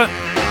you, Trevor.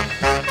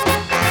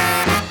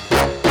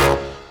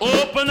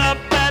 Open up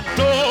that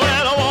door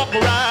and I walk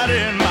right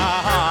in my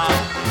heart.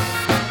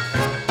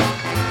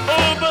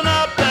 Open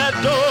up that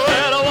door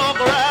and I walk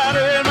right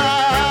in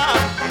my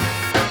heart.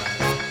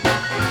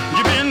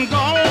 You've been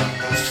gone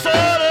so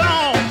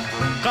long,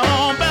 come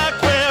on back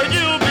where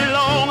you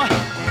belong.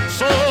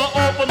 So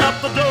open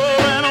up the door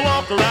and I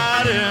walk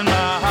right in my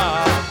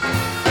heart.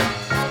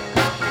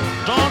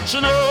 Don't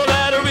you know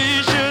that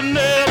we should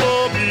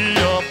never be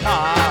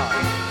apart?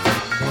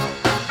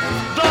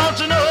 Don't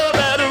you know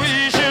that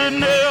we should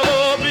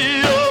never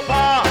be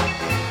apart?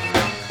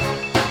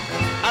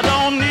 I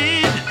don't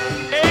need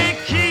a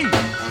key,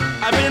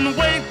 I've been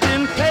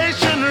waiting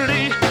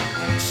patiently.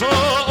 So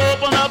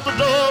open up the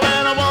door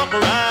and I walk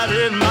right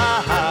in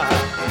my heart.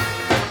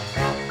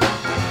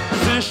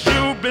 Since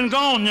you've been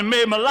gone, you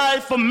made my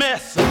life a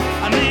mess.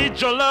 I need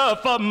your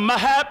love for my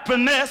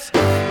happiness.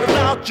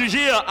 Without you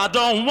here, I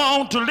don't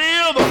want to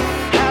live.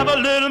 Have a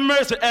little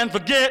mercy and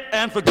forget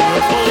and forgive.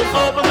 So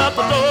open up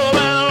the door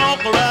and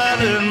walk right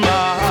in my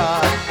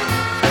heart.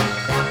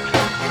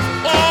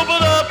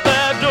 Open up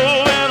that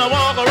door and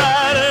walk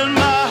right in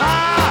my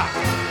heart.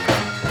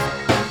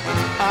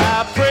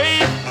 I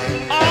prayed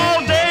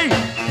all day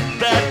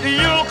that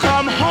you'll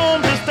come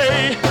home to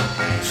stay.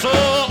 So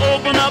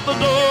open up the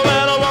door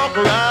and walk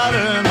right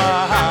in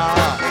my heart.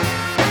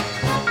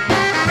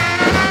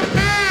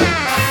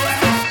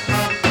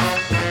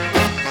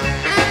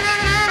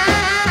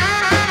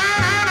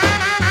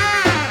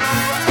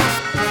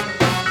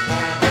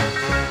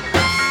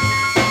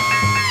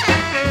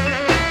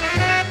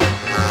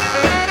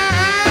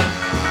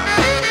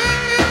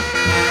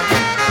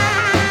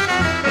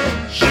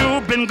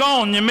 Been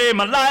gone, you made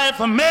my life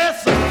a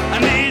mess. I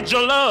need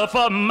your love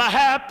for my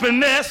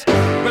happiness.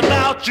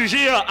 Without you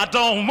here, I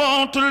don't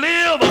want to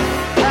live.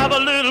 Have a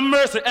little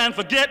mercy and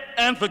forget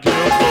and forgive. So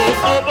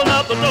open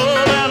up the door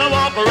and I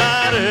walk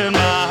right in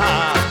my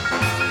heart.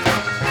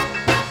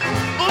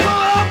 Open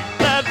up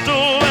that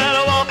door and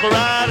I walk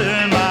right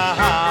in my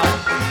heart.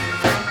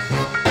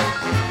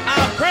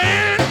 I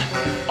prayed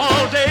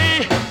all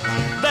day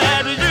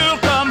that you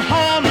come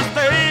home to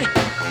stay.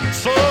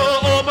 So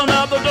open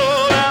up the door.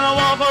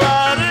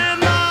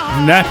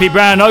 Nappy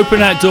Brown, Open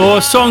That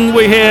Door, song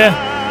we hear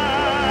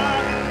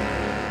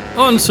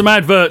on some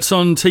adverts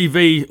on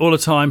TV all the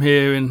time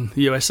here in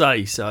the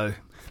USA, so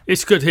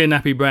it's good to hear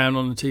Nappy Brown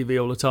on the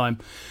TV all the time.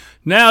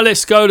 Now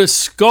let's go to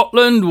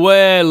Scotland,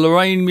 where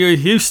Lorraine Muir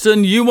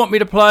Houston, You Want Me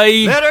to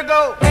Play? Let her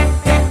go,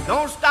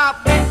 don't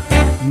stop.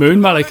 Moon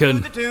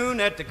Mullican. The tune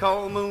at the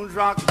cold moon's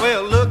rock.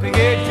 Well, look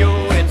here,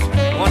 Joe, it's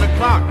 1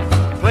 o'clock.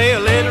 Play a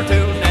little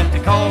tune at the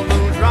cold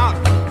moon's rock.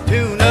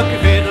 Tune up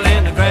your fiddle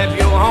and grab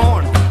your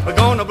horn. We're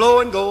gonna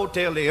blow and go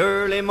till the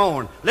early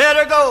morn. Let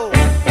her go,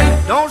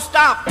 don't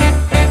stop.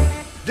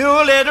 Do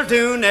a little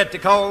tune at the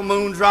cold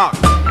moon's rock.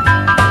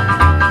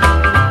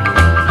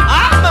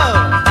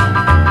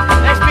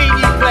 Let's be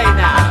you play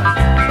now.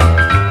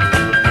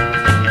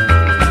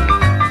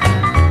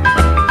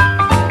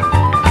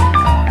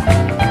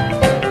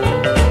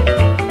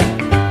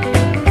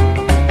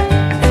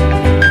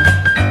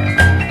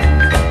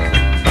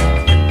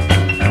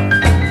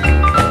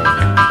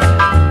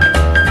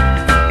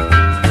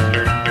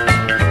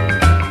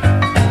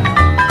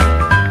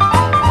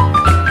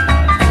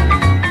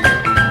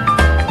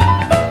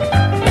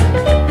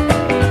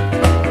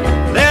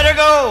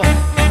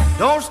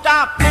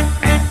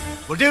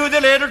 We'll do the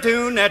little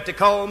tune at the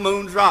cold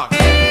moon's rock. Well,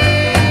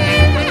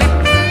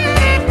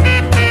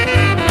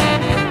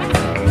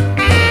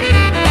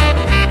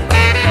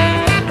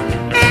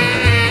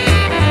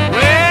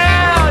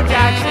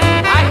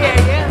 Jackson, I hear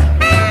you.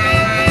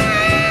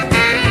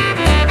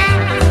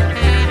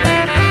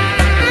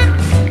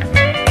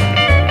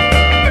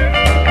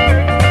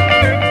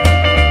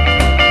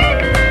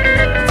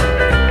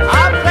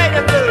 I'll play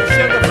the blues,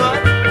 Sugarfoot.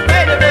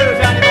 Play the blues,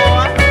 honey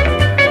boy.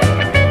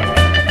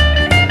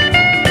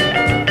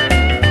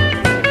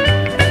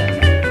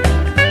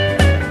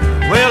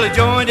 Well, the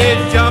joint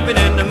is jumping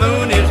and the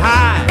moon is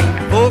high.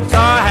 Folks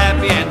are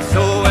happy and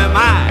so am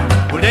I.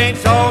 We'll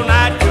dance all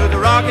night to the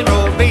rock and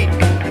roll beat.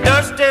 The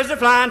dust is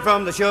flying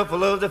from the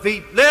shuffle of the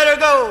feet. Let her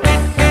go,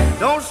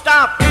 don't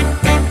stop.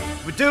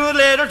 We do a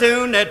little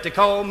tune at the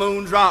cold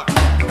moon's rock.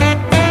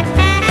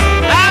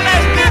 Now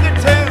let's do the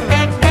tune.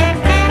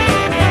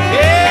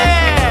 Yeah.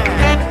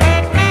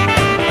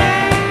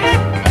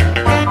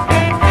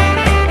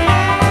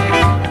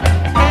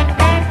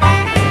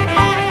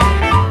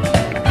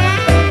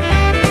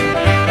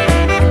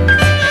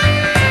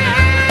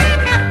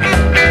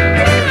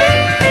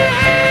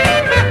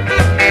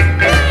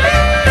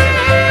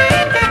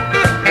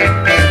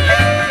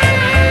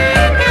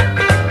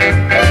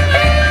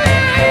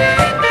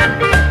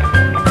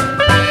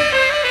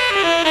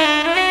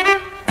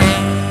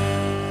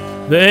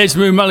 There's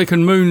Moon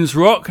Mullican, Moon's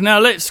Rock. Now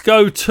let's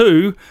go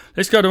to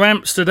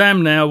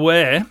Amsterdam now,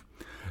 where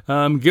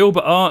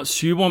Gilbert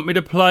Arts, You Want Me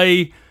to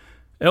Play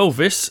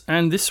Elvis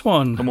and this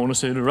one. I'm gonna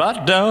sit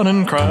right down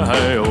and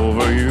cry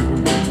over you.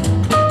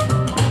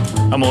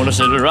 I'm gonna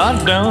sit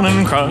right down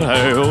and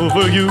cry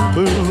over you.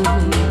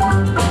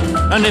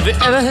 And if you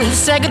ever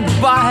say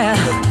goodbye,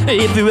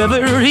 if you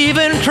ever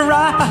even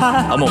try,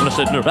 I'm gonna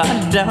sit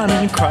right down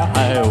and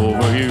cry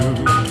over you.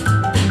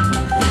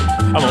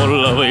 I'm gonna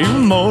love you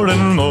more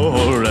and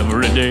more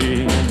every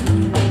day.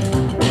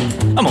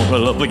 I'm gonna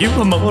love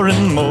you more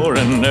and more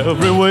in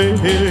every way.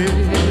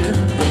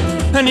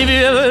 And if you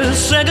ever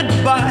say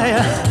goodbye,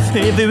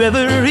 if you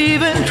ever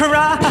even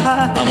try,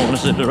 I'm gonna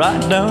sit right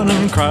down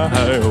and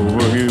cry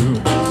over you.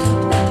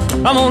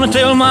 I'm gonna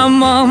tell my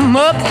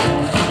mama,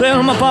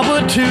 tell my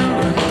papa too,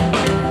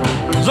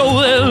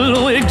 so they'll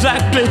know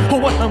exactly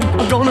what I'm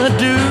gonna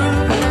do.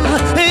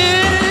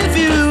 If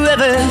you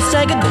ever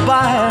say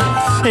goodbye,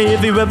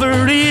 if you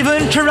ever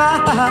even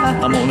try,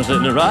 I'm gonna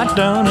sit right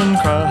down and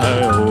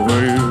cry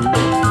over you.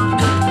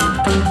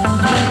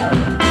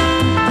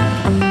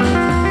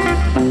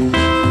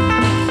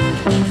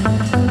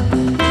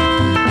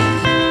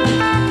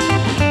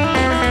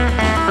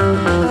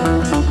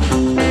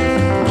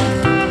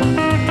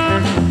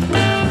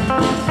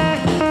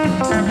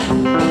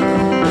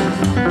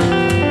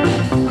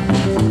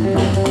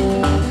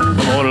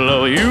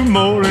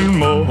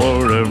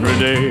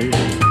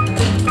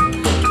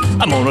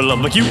 I'm gonna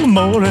love you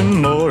more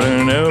and more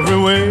in every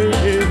way.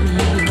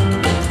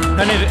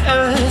 And if you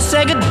ever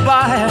say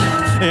goodbye,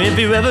 if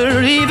you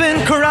ever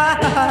even cry,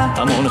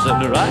 I'm gonna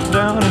sit right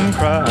down and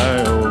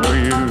cry over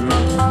you.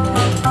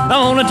 I'm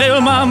gonna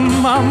tell my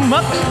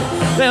mama,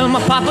 tell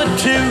my papa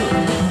too,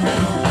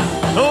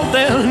 oh,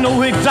 they'll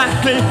know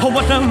exactly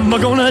what I'm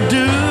gonna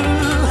do.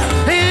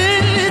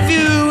 If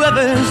you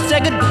ever say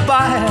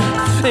goodbye,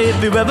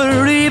 if you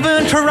ever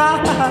even try,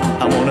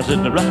 I wanna sit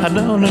right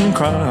down and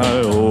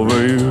cry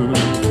over you.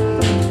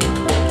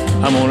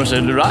 I wanna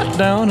sit right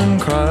down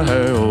and cry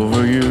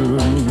over you.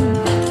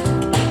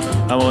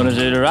 I wanna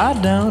sit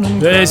right down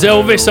and cry. There's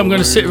Elvis, I'm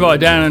gonna sit right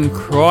down and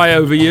cry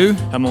over you.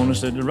 I'm gonna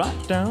sit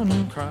right down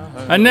and cry.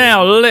 And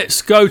now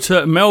let's go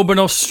to Melbourne,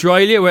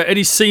 Australia, where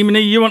Eddie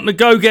Seamany, you want the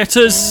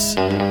Go-Getters?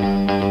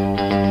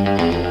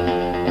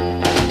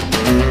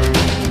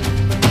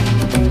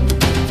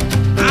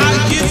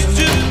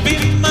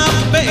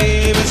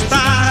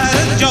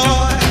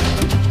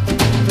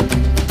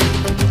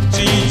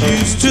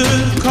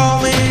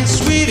 Call me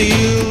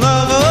sweetie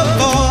lover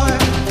boy,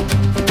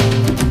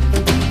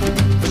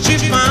 but she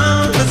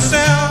found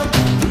herself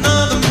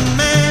another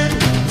man,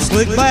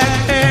 slick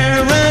black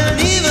hair and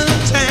even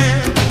tan.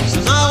 So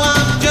now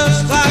I'm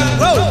just like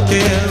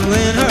roadkill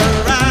in her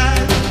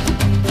ride.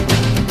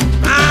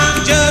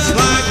 I'm just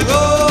like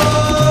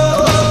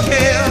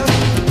roadkill.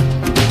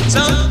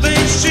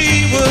 Something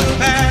she would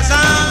pass.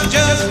 I'm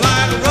just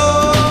like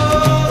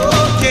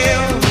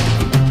roadkill.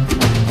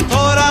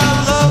 Thought our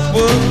love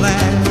would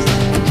last.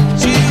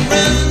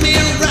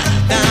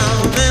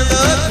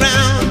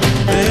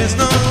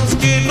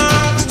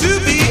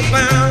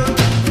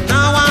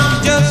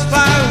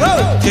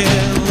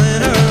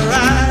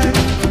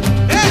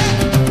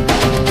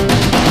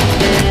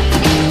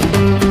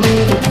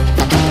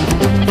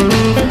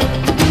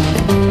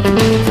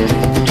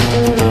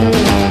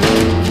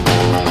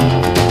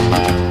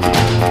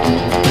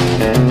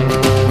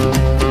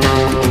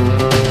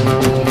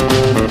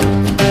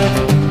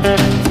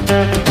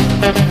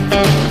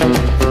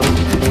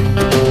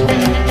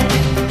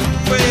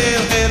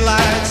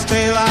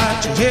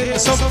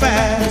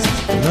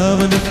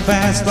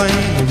 Fast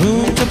lane,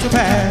 room to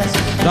pass.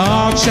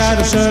 Dark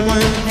shadow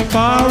circling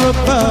far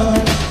above.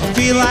 I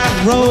feel like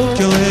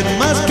roadkill, it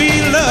must be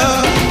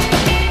love.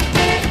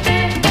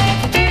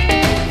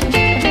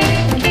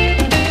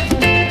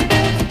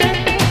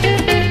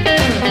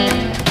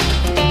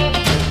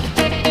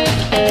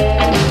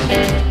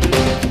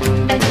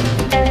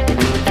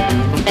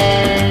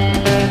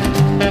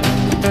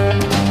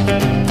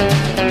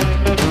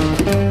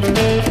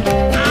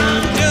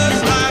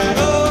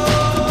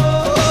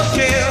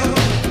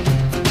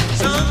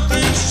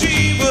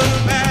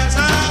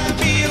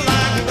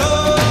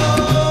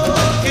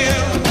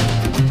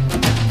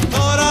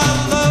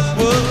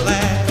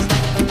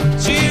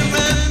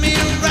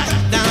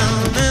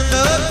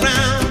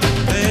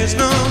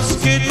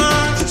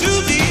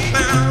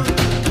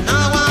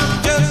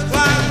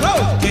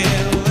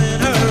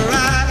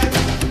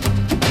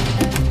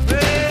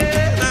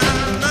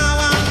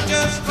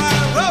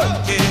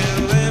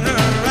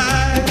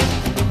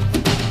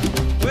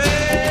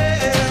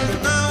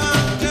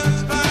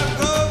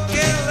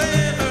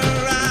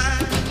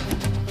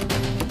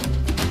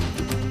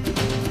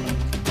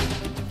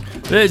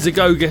 There's the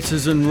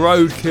Go-Getters and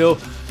Roadkill.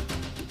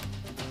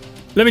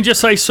 Let me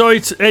just say sorry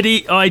to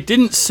Eddie. I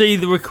didn't see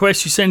the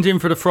request you sent in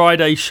for the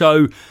Friday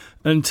show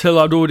until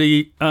I'd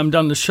already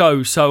done the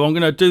show. So I'm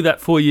going to do that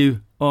for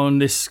you on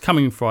this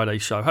coming Friday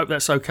show. Hope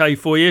that's okay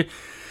for you.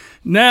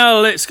 Now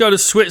let's go to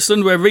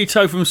Switzerland, where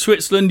Rito from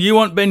Switzerland, you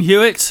want Ben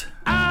Hewitt?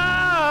 I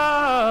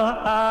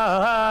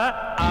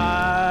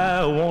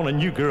want a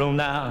new girl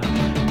now.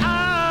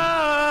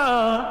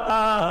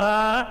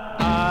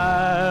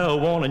 I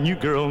want want a new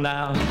girl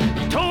now.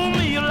 You told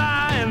me you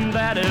lie, and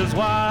that is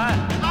why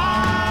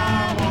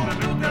I want a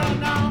new girl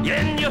now.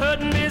 Yeah, and you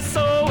hurt me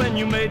so, and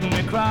you made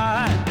me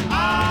cry.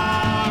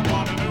 I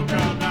want a new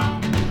girl now.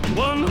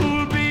 One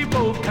who'll be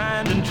both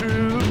kind and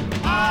true.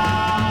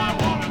 I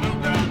want a new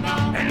girl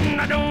now.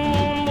 And I don't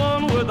want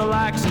one with the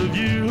likes of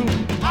you.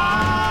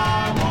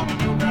 I want a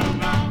new girl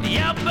now.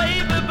 Yeah,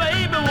 baby,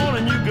 baby, want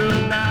a new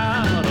girl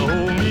now to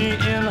hold me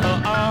in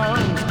her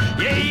arms.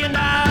 Yeah, and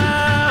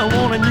I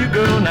want a new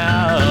girl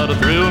now to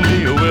thrill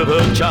me with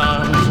her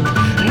charms.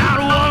 Not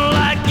one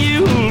like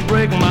you who'll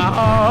break my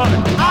heart.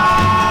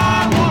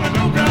 I want a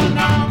new girl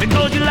now.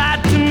 Because you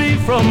lied to me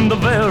from the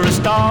very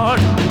start.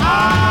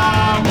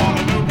 I want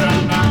a new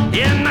girl now.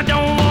 Yeah, and I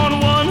don't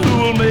want one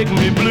who'll make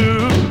me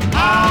blue.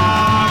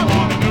 I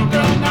want a new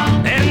girl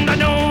now. And I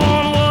don't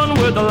want one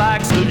with the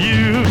likes of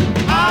you.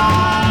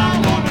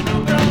 I want a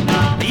new girl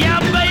now. Yeah,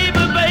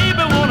 baby,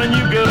 baby, want a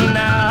new girl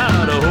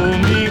now to hold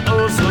me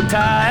oh so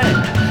tight.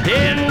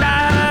 And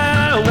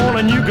I want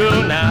a new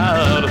girl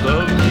now to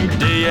love me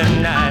day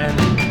and night.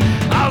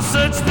 I'll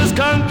search this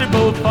country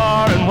both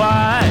far and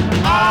wide.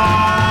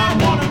 I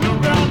want a new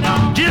girl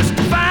now. Just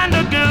to find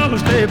a girl who'll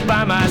stay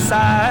by my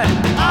side.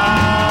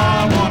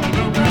 I want a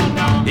new girl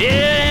now.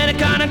 Yeah, any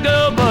kind of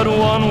girl but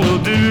one will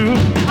do.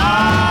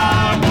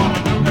 I want a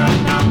new girl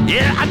now.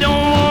 Yeah, I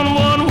don't want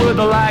one with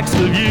the likes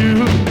of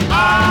you.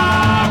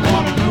 I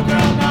want a new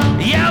girl now.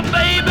 Yeah,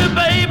 baby,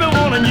 baby,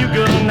 want a new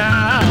girl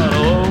now to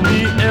hold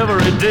me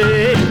every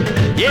day.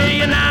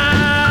 Yeah, and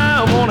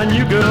I want a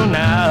new girl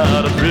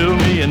now to thrill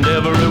me in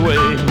every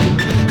way.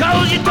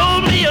 Cause you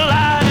told me a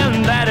lie,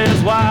 and that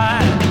is why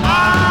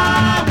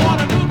I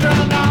want a new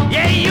girl now.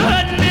 Yeah, you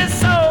hurt me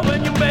so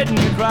when you made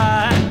me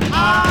cry.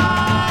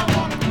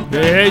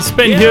 Yeah, it's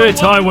Ben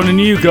Hewitt, I Want a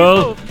New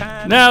Girl.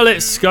 Now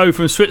let's go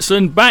from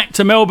Switzerland back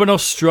to Melbourne,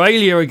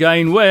 Australia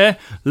again, where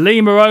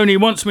Lee Maroney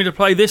wants me to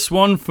play this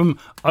one from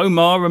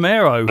Omar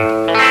Romero.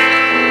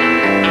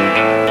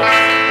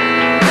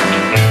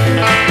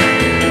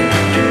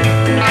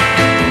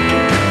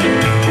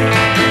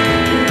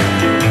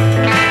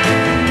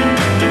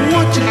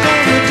 What you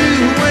gonna do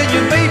when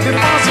your baby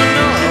falls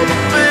another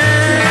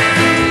man?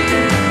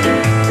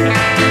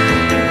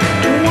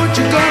 What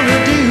you gonna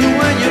do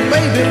when your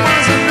baby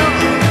falls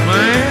another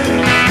man?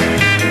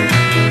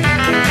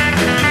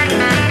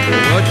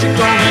 What you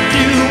gonna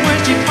do when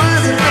she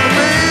finds another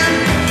man?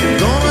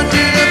 Gonna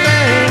do the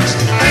best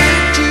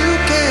that you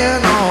can,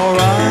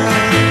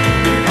 alright,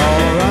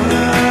 alright,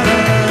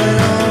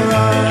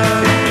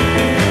 alright.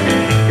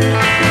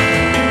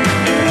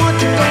 What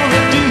you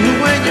gonna do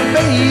when your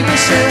baby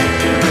said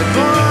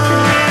goodbye?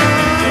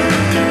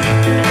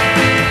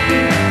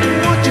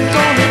 What you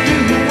gonna do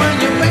when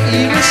your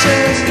baby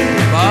says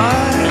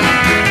goodbye?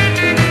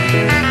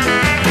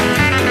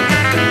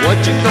 What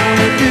you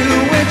gonna do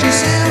when she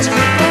says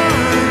goodbye?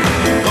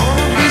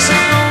 Gonna be so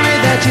lonely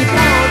that you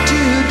want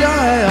to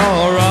die.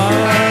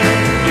 Alright,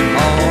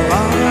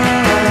 alright,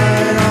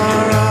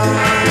 alright.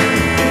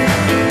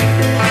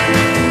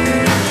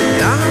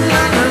 La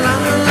la la la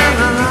la la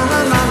la la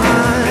la la.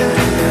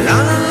 La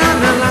la la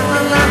la la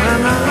la la la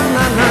la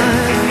la la.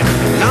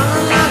 La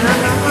la la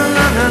la la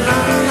la la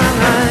la la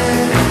la.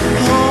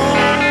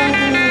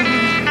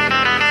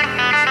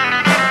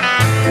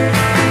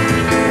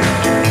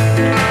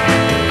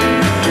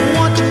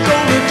 What you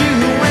gonna do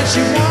when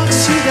she walks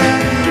through that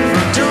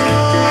front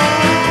door?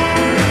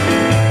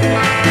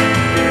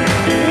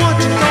 What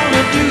you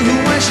gonna do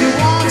when she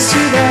walks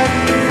through that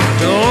front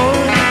door?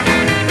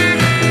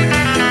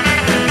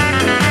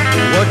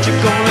 What you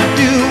gonna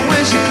do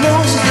when she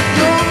closes the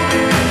door?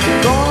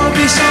 Gonna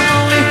be so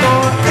lonely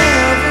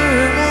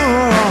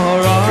forevermore.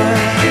 Alright,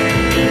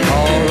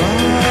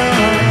 alright,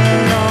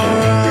 alright.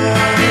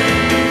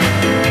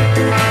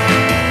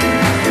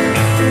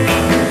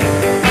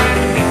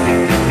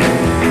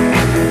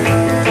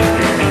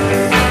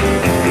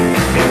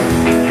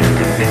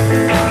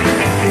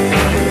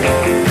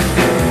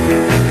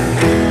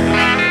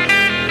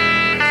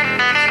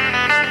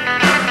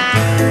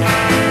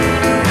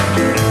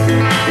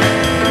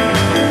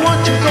 What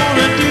you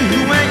gonna do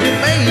when your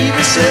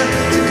baby says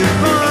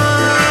goodbye?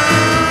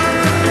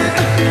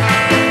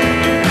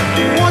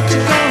 What you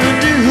gonna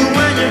do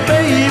when your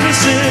baby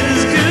says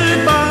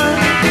goodbye?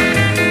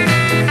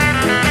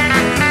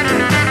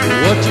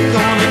 What you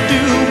gonna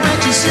do when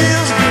she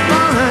says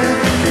goodbye?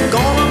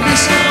 Gonna be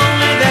so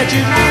lonely that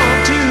you want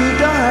to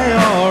die.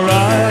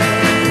 Alright,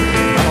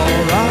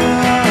 alright,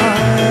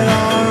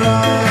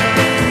 alright.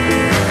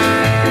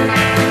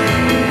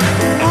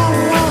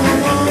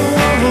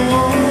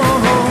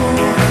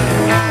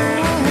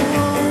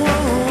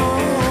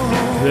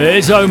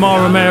 There's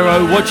Omar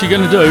Romero. What you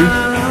gonna do?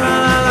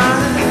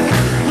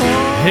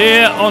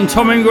 Here on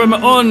Tom Ingram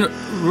on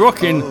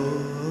Rockin'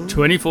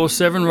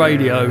 24/7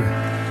 Radio.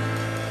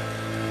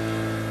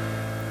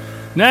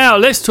 Now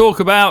let's talk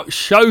about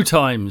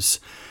showtimes.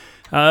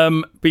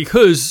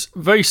 Because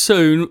very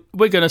soon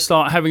we're going to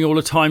start having all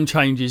the time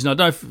changes. And I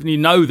don't know if you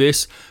know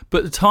this,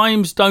 but the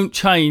times don't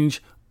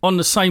change on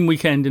the same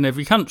weekend in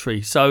every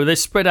country. So they're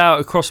spread out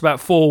across about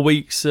 4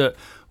 weeks.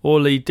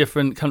 All the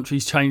different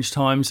countries change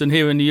times. And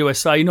here in the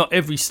USA, not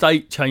every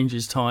state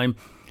changes time.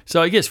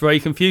 So it gets very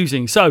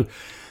confusing. So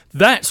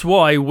that's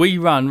why we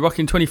run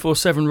Rockin'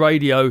 24/7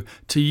 Radio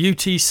to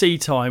UTC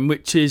time,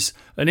 which is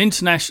an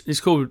international, it's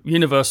called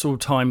Universal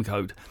Time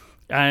Code.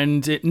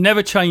 And it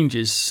never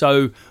changes.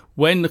 So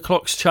when the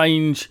clocks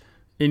change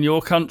in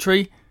your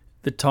country,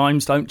 the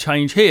times don't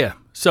change here.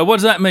 So what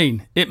does that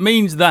mean? It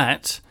means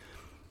that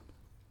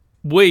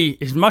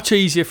it's much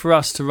easier for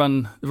us to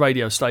run the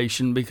radio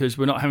station because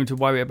we're not having to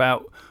worry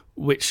about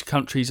which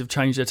countries have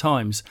changed their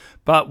times.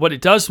 But what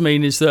it does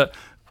mean is that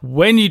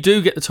when you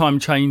do get the time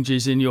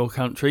changes in your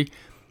country,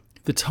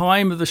 the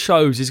time of the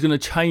shows is going to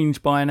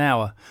change by an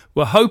hour.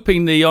 We're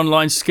hoping the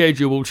online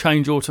schedule will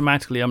change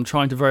automatically. I'm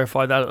trying to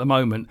verify that at the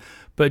moment.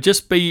 But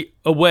just be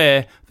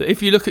aware that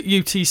if you look at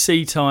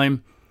UTC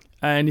time,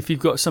 and if you've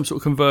got some sort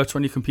of converter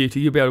on your computer,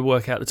 you'll be able to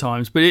work out the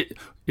times. But it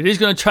is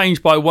going to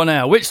change by 1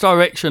 hour. Which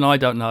direction, I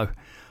don't know.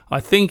 I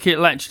think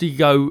it'll actually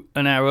go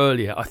an hour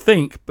earlier. I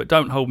think, but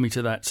don't hold me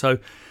to that. So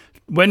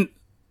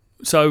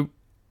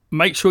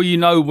make sure you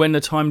know when the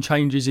time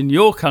changes in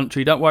your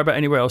country. Don't worry about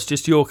anywhere else,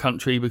 just your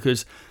country,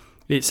 because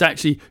it's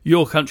actually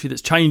your country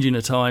that's changing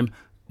the time,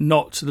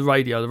 not the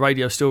radio. The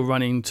radio's still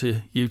running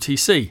to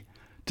UTC.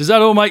 Does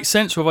that all make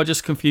sense, or have I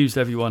just confused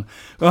everyone?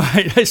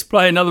 Right, let's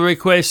play another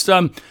request.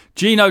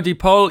 Gino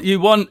DePaul, you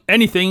want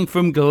anything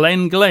from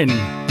Glenn Glenn?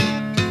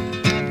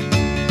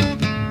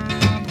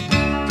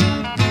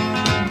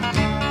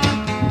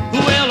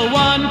 Well,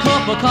 1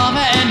 cup of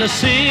coffee and a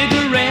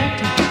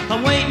cigarette.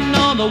 I'm waiting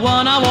on the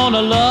one I want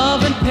to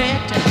love and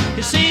pet.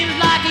 It seems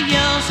like a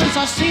year since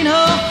I've seen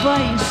her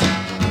face.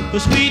 Her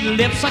sweet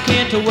lips I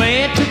can't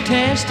wait to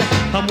test.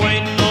 I'm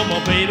waiting on my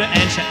baby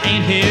and she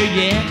ain't here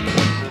yet.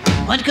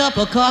 1 cup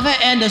of coffee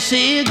and a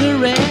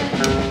cigarette.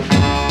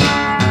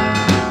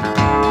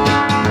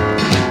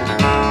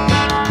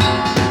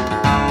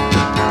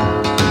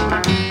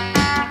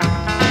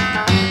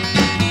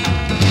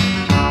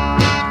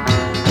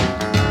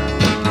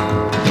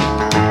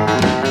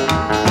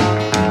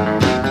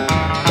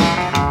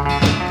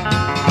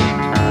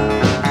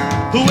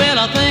 Well,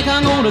 I think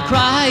I'm gonna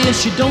cry if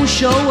she don't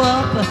show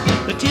up.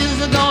 The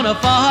tears are gonna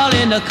fall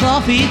in the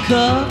coffee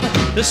cup.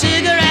 The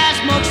cigarette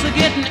smokes are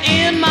getting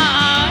in my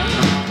eye.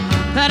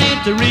 That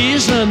ain't the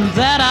reason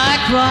that I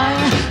cry.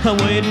 I'm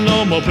waiting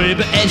on my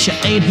baby and she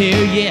ain't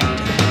here yet.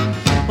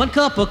 1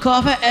 cup of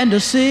coffee and a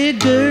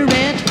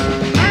cigarette.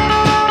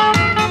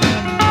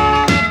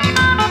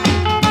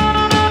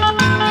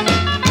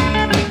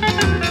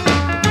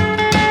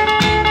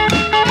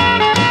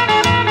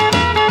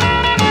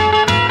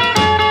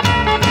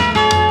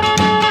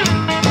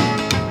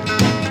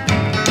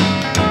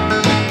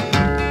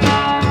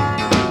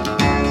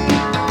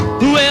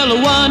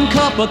 Well, 1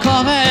 cup of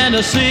coffee and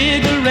a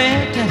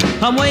cigarette.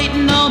 I'm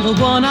waiting on the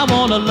one I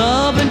want to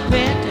love and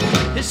pet.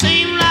 It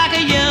seemed like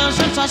a year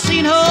since I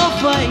seen her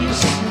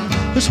face.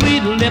 Her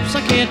sweet lips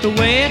I can't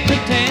wait to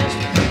taste.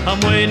 I'm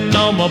waiting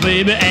on my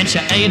baby and she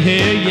ain't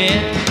here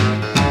yet.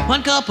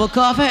 1 cup of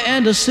coffee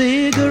and a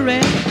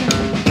cigarette.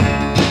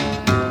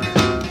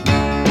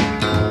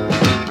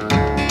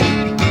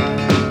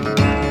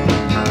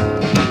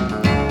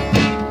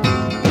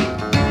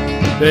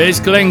 There's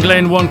Glenn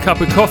Glenn, 1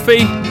 cup of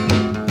coffee.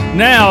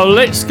 Now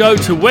let's go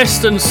to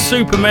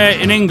Weston-super-Mare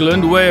in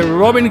England, where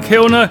Robin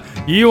Kilner,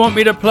 you want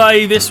me to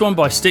play this one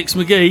by Styx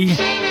McGee.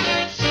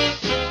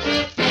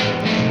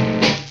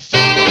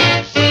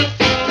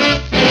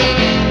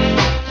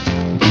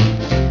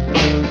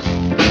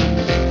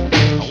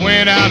 I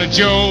went out to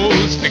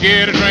Joe's to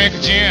get a drink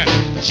of gin.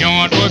 The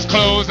joint was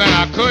closed and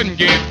I couldn't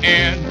get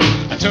in.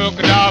 I took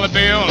a dollar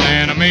bill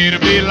and I made a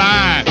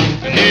beeline.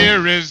 The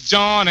nearest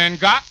John and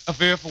got a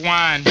fifth of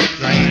wine.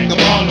 Drank up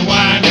all the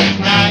wine that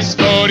night.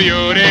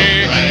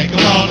 Scotty-o-day. Drank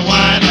up all the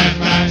wine that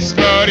night.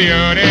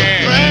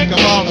 Scotty-o-day. Drank up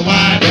all the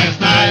wine that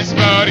night.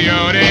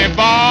 Scotty-o-day.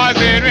 Boys,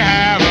 did we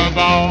have a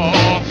ball.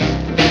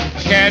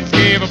 The cats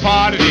gave a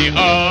party the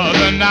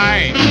other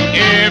night.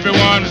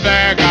 Everyone was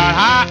there, got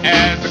high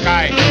as a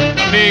kite.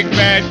 A big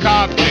bad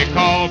cop they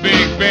called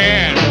Big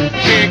Ben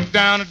kicked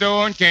down the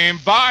door and came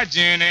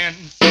barging in.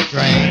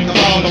 Drank up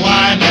all the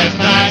wine last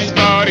night.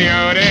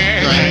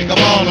 Scotty-o-day. Drank up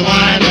all the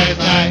wine last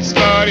night.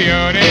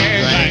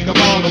 Scotty-o-day. Drank up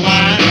all the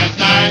wine last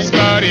night.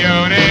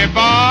 Scotty-o-day.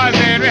 Boys,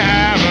 did we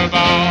have a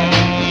ball.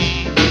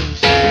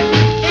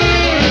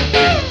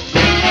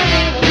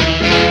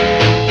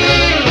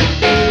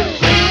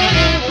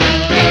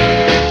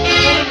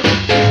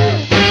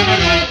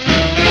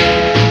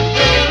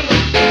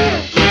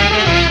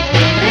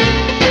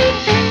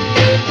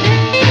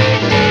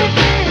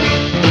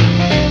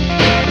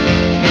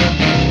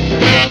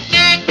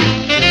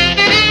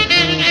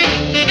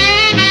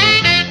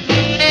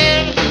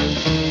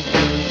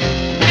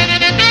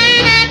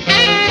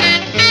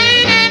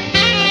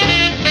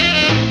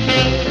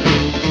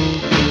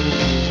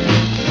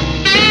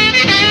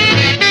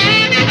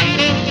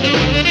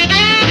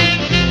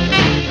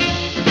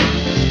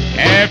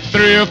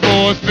 Three or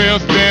four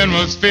spills, Ben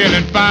was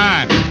feeling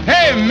fine.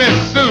 Hey,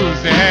 Miss Sue,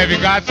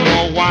 got some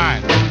more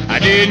wine. I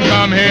didn't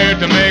come here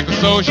to make a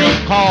social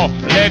call.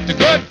 Let the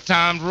good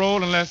times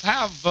roll and let's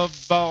have a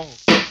ball.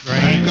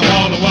 Drink of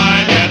all the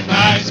wine that's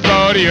nice.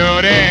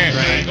 Spody-o-dee.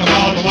 Drink of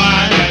all the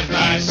wine that's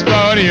nice.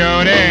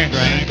 Spody-o-dee.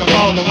 Drink of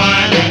all the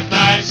wine that's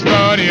nice.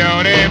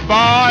 Spody-o-dee.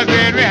 Boys,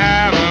 did we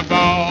have a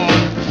ball?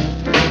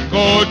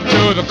 Go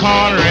to the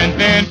corner and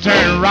then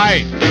turn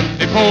right.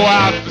 They pour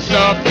out the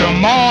stuff till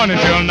morning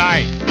till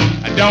night.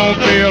 I don't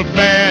feel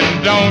bad and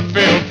don't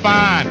feel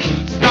fine.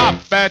 Stop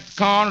at the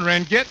corner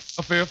and get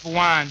a fifth of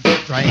wine.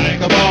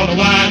 Drink of all the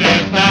wine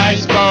that's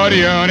nice.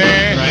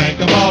 Spody-o-dee.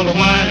 Drink of all the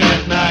wine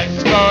that's nice.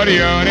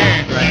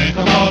 Spody-o-dee. Drink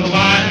of all the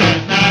wine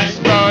that's nice.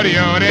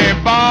 Spody-o-dee.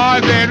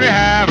 Boys, did we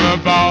have a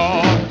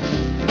ball?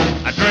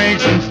 I drink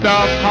some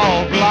stuff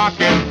called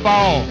Block and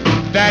Fall.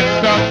 That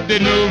stuff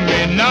didn't move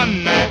me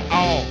none at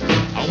all.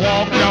 I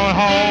walked on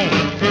home,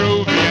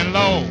 groovy and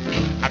low.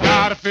 I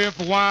got a fifth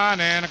of wine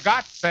and I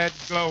got that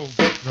glow.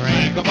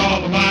 Drink of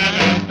all the wine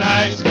that's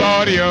nice.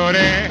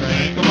 Spody-o-dee.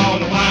 Drink of all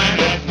the wine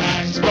that's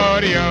nice.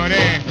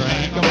 Spody-o-dee.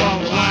 Drink of all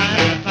the wine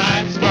that's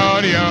nice.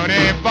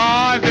 Spody-o-dee.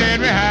 Boys, did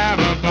we have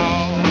a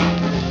ball?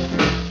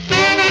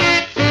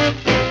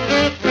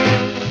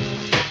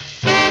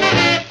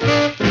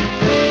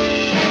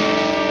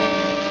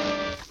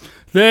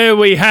 There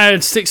we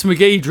had Sticks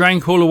McGee,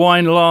 Drank All the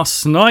Wine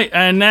last night.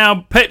 And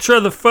now, Petra,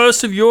 the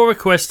first of your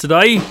requests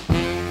today.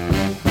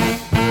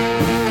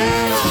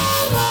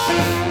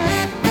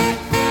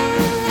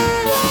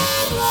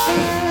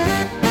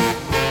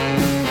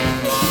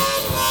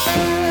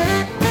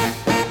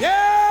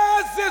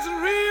 Yes, it's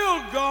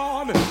real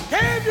gone.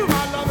 Gave you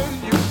my loving,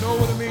 you know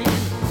what I mean.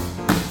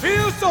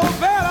 Feel so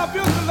bad, I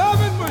built a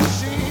loving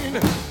machine.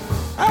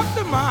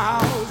 After my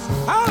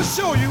house, I'll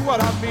show you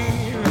what I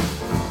mean.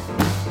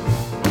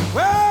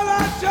 Well,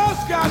 I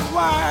just got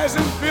wise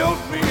and built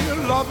me a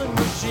loving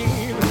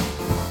machine.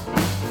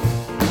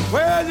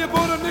 Well, you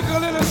put a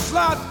nickel in a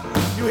slot,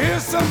 you hear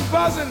some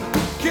buzzing,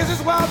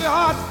 kisses while they're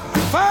hot,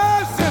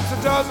 5 cents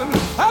a dozen.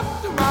 Up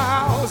to my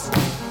house,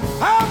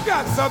 I've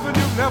got something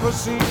you've never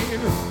seen.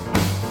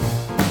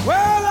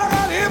 Well, I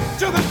got hip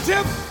to the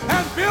tip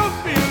and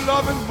built me a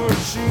loving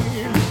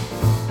machine.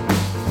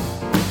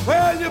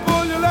 Well, you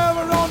pull your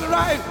lever on the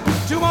right,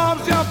 2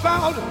 arms jump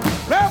out,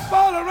 left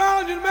all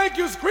around you, make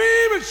you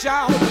scream and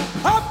shout.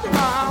 Up to my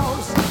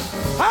house,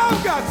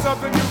 I've got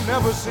something you've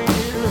never seen.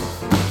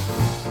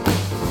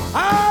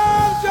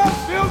 I've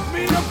just built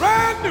me a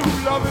brand new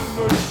loving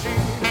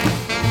machine.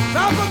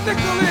 Drop a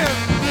nickel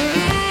in.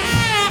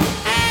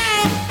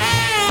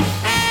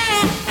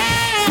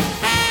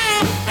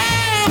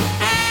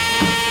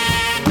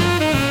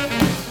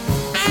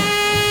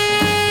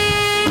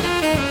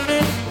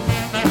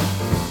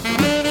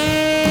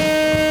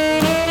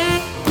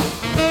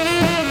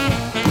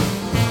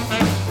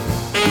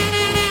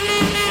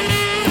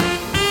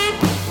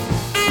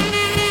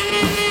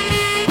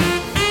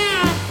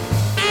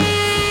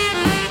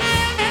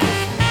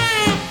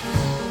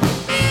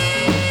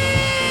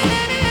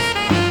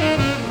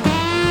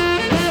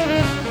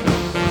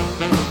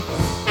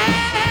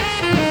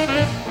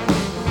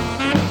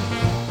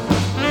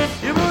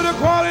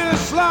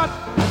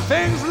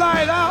 Things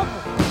light up,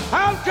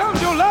 out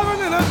comes your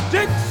loving in a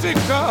Dixie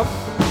cup.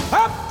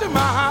 Up to my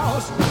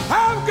house,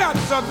 I've got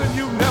something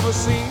you've never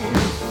seen.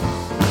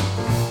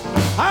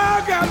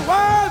 I got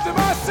wise to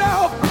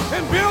myself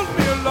and built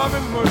me a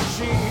loving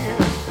machine.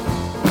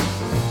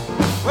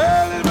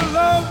 Well, it'll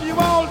love you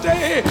all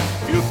day.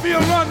 If you feel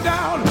run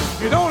down,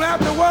 you don't have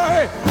to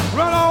worry,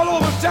 run all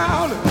over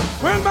town.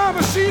 When my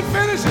machine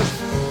finishes,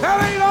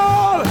 that ain't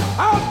all.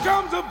 Out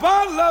comes a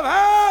bottle of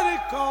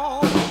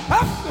Honeycomb.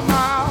 Up to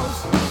my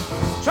house,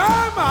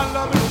 try my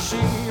loving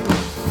machine.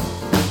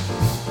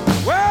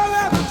 Well,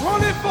 after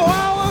 24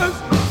 hours,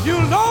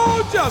 you'll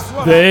know just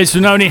what. There's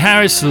Renoni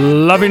Harris,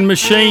 Loving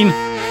Machine.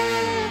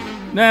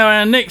 Now,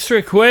 our next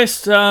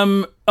request,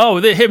 here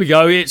we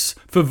go. It's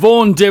for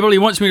Vaughan Dibble. He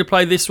wants me to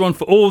play this one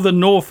for all the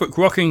Norfolk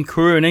rocking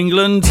crew in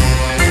England.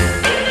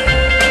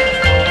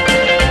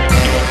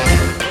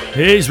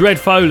 Here's Red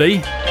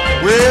Foley.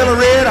 Well, a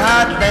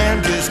red-hot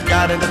band just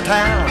got into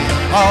town.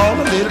 All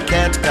the little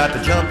cats got to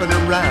jumping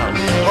around.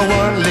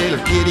 One little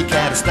kitty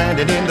cat is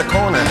standing in the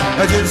corner.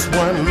 Just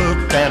one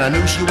look and I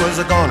knew she was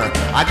a goner.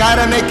 I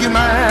gotta make you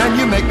mine,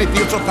 you make me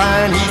feel so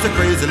fine. He's a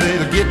crazy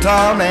little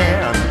guitar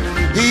man.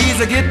 He's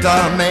a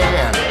guitar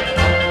man,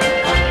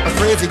 a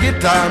crazy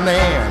guitar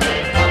man,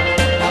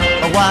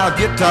 a wild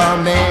guitar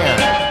man,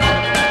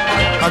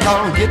 a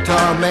gone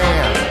guitar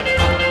man.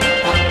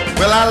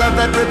 Well, I love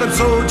that rhythm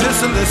so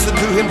just to listen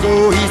to him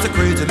go. He's a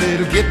crazy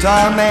little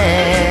guitar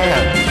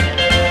man.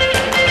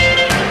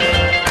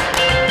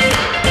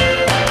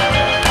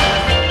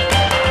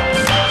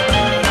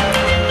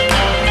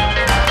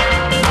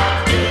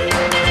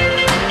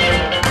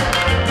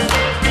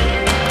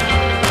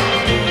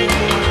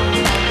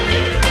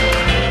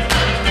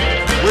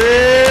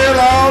 Well,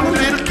 all the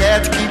little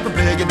cats keep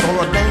begging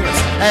for a dance.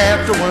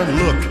 After one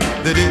look,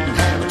 they didn't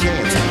have a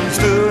chance.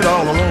 Stood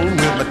all alone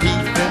with my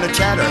teeth in a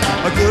chatter.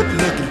 A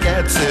good-looking cat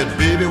cat said,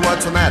 baby,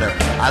 what's the matter?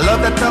 I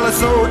love that fella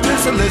so,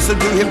 just listen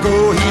to him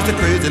go. He's a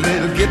crazy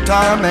little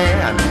guitar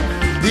man.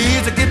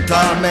 He's a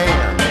guitar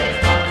man,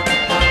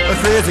 a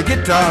crazy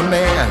guitar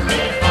man,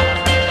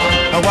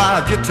 a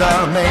wild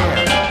guitar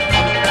man,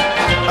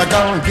 a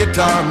gone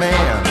guitar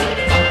man.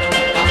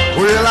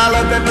 Well, I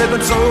love that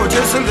rhythm so,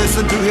 just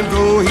listen to him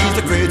go. He's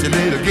a crazy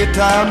little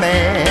guitar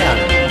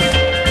man.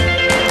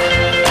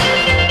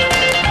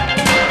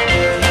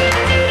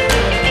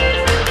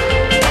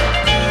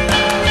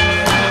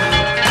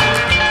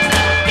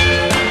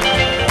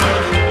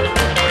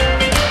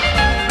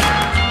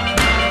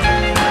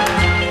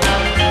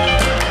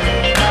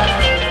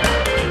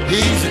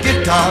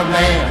 Guitar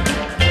man,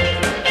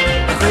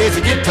 a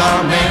crazy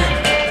guitar man,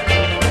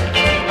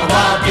 a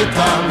wild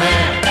guitar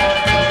man,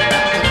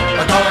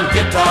 a gone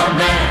guitar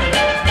man.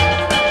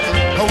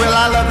 Oh, well,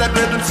 I love that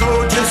rhythm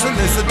so, just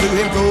listen to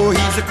him go.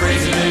 He's a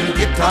crazy little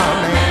guitar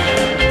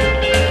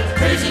man,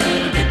 crazy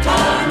little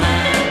guitar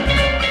man,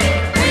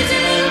 crazy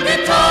little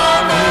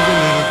guitar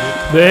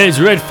man. There's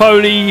Red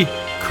Foley,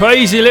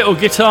 crazy little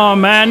guitar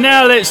man.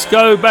 Now let's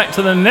go back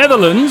to the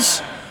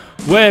Netherlands,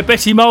 where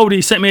Betty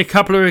Mouldy sent me a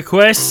couple of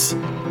requests.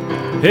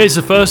 Here's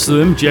the first of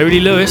them, Jerry Lee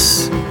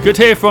Lewis. Good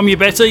to hear from you,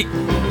 Betty.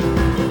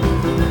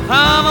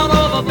 Come on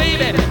over,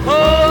 baby,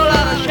 whole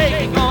lot of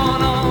shaking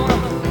going on.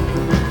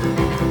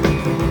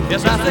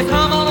 Yes, I say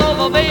come on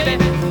over, baby,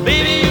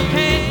 baby, you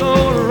can't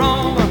go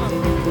wrong.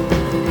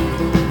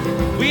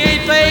 We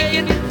ain't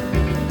faking,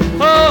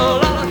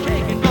 whole lot of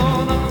shaking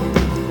going on.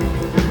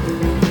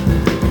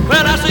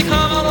 Well, I say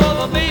come on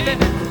over, baby,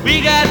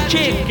 we got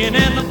chicken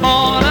in the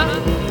corner.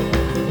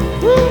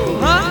 Woo,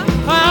 huh?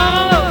 Come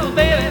on over,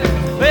 baby.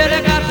 Well,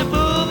 they got the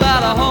bull by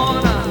the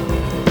horn.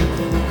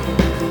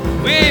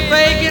 We ain't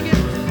faking,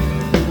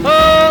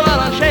 whole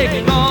lot of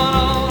shaking going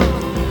on.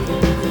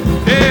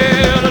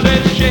 Yeah, I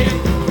said shake,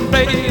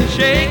 baby,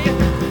 shake.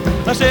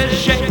 I said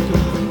shake,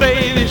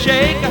 baby,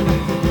 shake.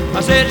 I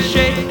said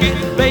shake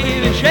it,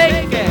 baby,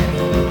 shake it.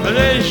 I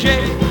said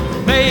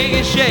shake,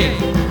 baby, shake.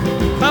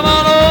 Come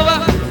on over,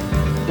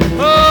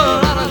 whole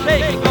lot of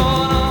shaking going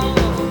on.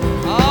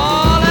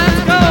 Oh,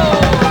 let's go.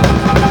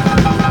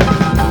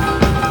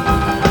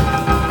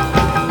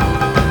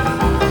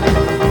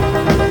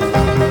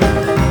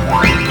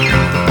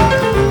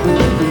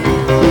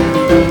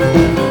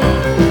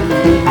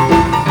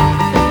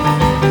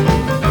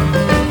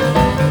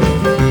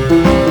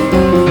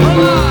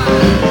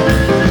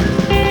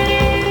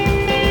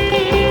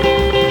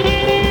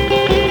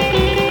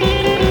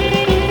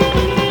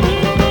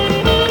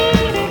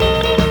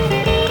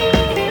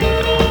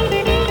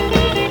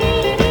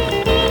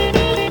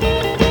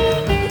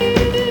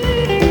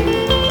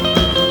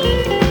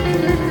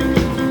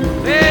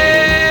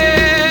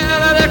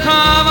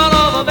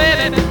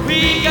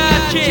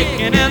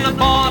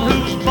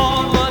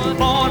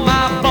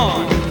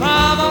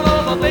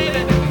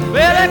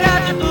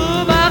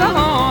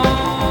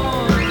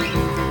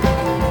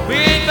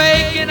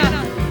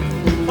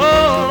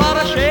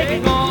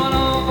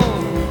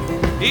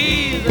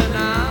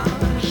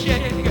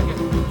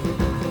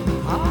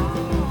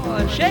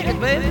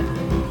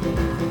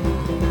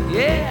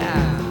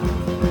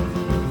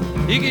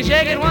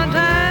 Shake it one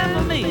time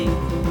for me.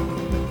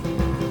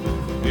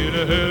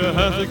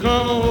 Has to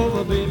come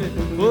over, baby.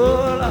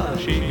 Whoa, I'll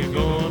shake it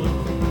going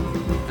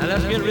on. Now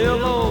let's get real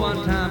low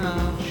one time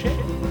now. Shake,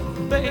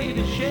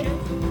 baby, shake.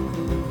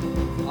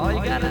 All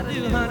you gotta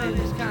do, honey,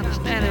 is kind of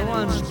stand in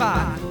one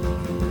spot.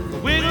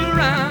 Wiggle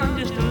around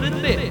just a little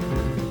bit.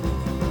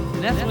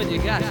 And that's what you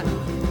got.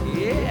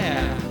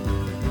 Yeah.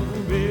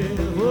 Oh, baby,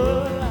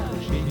 whoa,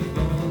 I'll shake it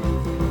going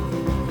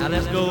on. Now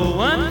let's go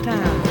one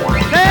time.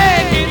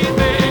 Shake it,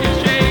 baby.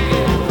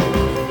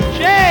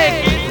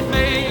 Shake it,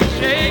 baby,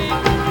 shake.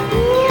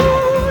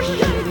 Ooh,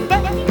 shake it,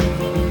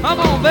 baby. Come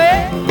on,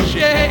 baby,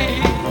 shake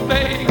it,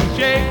 baby,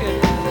 shake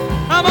it.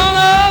 Come on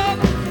up,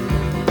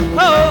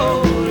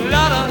 whole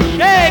lot of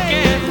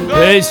shaking.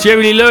 There's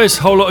Jerry Lee Lewis,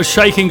 whole lot of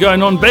shaking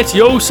going on.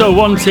 Betty also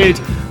wanted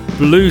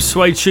Blue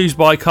Suede Shoes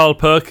by Carl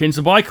Perkins.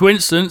 And by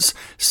coincidence,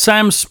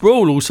 Sam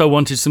Sproul also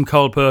wanted some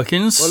Carl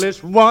Perkins. Well,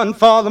 it's 1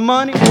 for the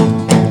money,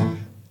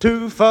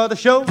 2 for the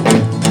show,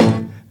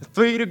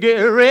 3 to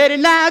get ready.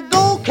 Now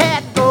go,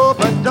 cat, go,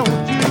 but don't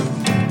you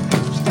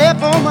step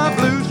on my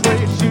blue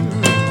suede shoe.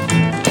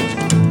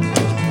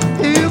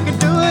 You can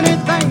do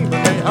anything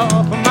but lay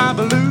off of my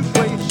blue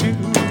suede shoe.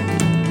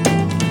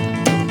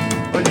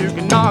 Well, you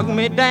can knock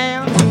me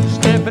down,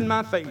 step in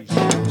my face,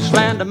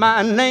 slander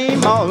my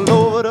name all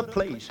over the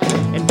place,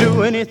 and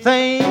do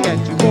anything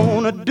that you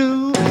wanna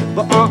do.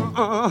 But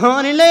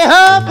honey, lay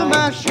off of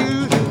my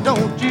shoes and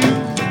don't you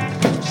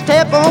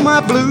step on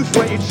my blue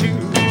suede shoe.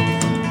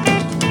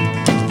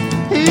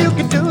 You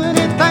can do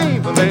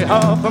anything but lay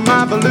off of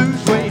my blue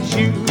suede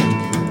shoe.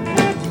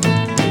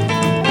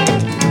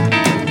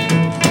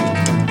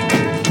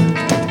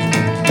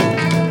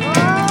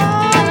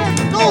 Oh,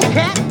 let's go,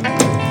 cat.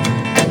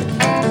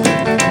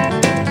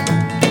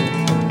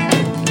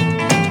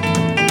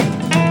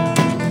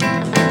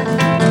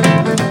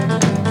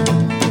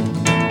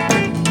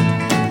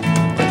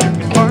 You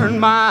can burn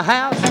my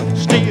house,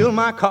 fill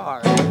my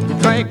car,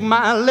 drink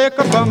my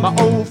liquor from my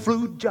old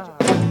fruit jar,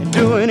 and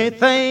do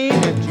anything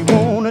that you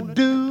wanna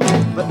do.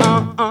 But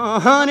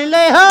honey,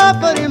 lay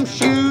off of them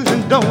shoes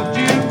and don't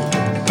you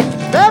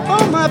step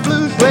on my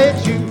blue suede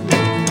shoes.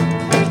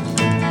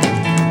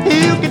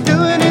 You can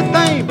do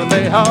anything but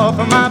lay off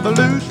of my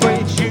blue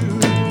suede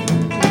shoes.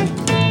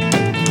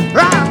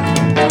 Right.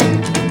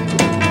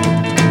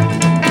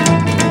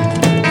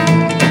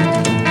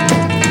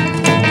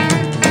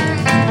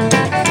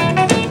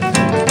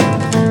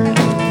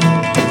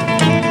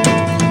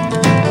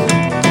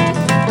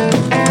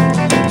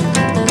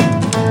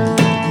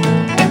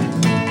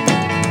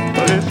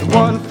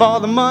 One for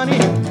the money,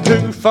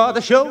 two for the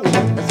show,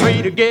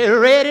 three to get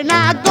ready.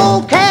 Now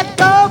go, cat,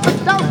 go, but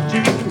don't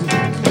you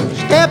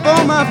step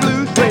on my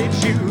blue suede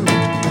shoe.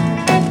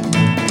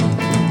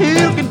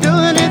 You can do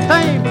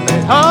anything but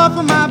lay off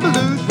of my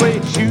blue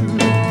suede shoe.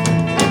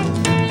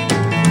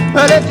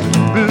 But it's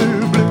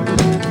blue,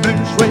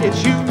 blue suede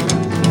shoe.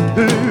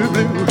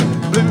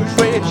 Blue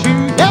suede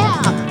shoe. Yeah,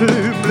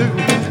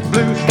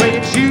 blue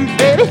suede shoe,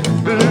 baby.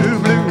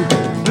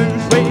 Blue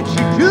suede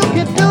shoe. You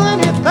can do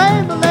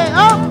anything but lay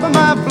off of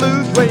my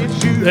blue suede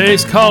shoe.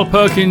 There's Carl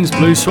Perkins'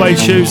 Blue Suede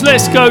Shoes.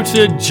 Let's go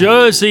to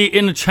Jersey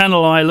in the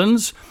Channel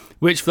Islands,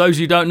 which, for those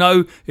who don't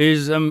know,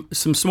 is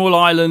some small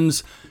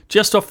islands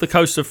just off the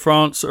coast of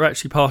France that are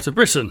actually part of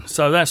Britain.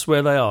 So that's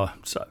where they are.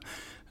 So,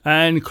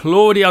 and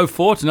Claudio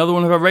Fort, another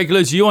one of our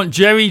regulars. You want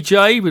Jerry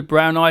J with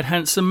Brown Eyed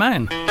Handsome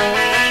Man.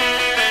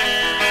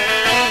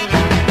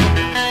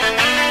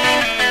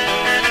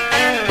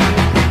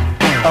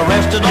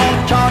 Arrested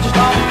on charges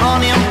of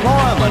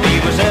unemployment, he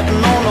was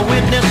sitting on the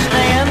witness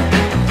stand.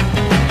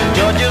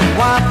 Judge's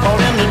wife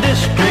called in the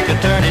district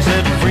attorney,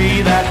 said,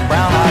 free that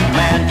brown-eyed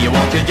man. You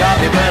want your job,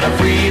 you better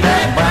free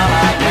that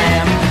brown-eyed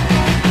man.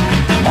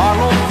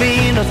 Marlo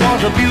Venus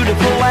was a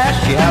beautiful lass,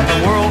 she had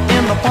the world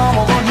in the palm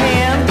of her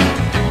hand.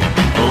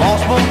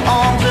 Lost both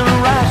arms in a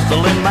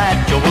wrestling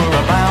match over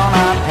a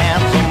brown-eyed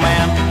handsome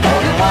man.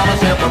 Morgan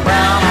Wallace said the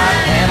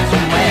brown-eyed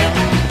handsome man.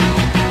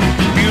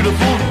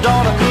 Beautiful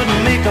daughter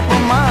couldn't make up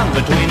her mind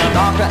between a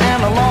doctor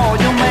and a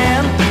lawyer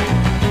man.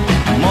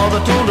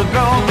 Mother told the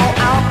girl, go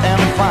out and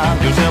find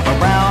yourself a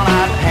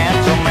brown-eyed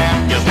handsome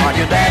man. Just like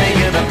your daddy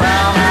is a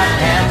brown-eyed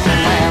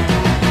handsome man.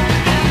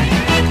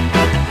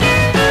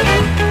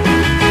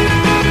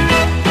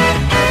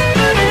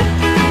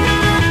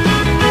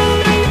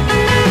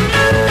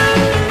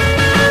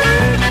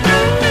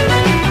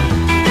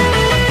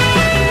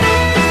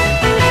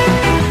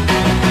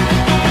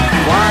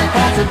 Flying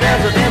across the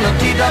desert in a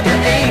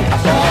TWA, I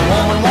saw a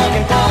woman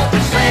walking across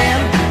the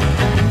sand.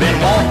 Been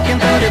walking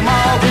 30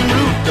 miles en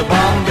route to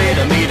Bombay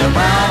to meet a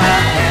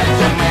brown-eyed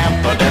handsome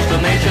man. Her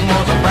destination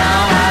was a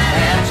brown-eyed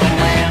handsome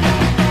man.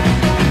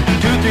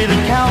 2-3 to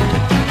count,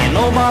 and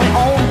nobody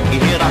home.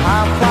 He hit a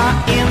high fly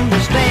in the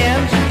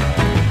stands.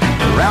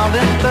 Round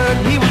in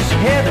third, he was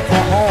headed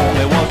for home.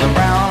 It was a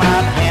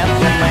brown-eyed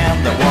handsome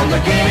man that won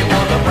the game. It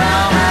was a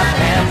brown-eyed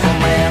handsome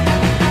man.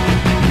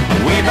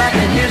 Way back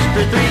in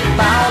history,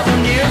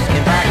 3,000 years.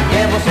 In fact,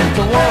 ever since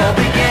the world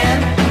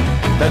began,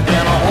 there's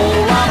been a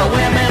whole lot of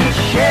women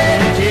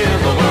shedding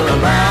tears over a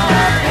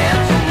brown-eyed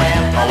handsome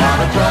man. A lot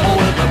of trouble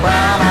with the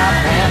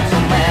brown-eyed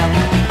handsome man.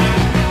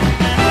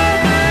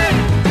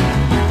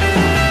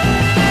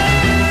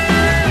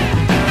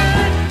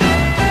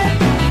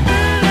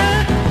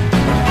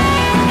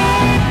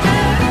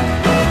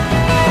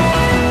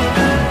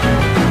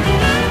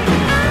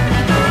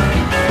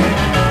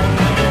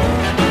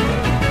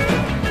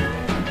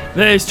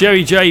 There's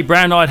Jerry J,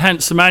 Brown Eyed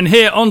Handsome Man,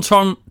 here on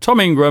Tom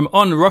Ingram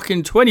on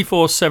Rockin'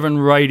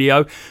 24/7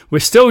 Radio. We're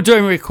still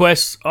doing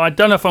requests. I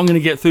don't know if I'm going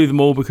to get through them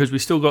all because we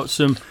still got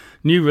some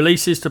new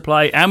releases to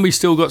play and we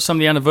still got some of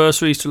the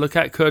anniversaries to look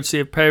at,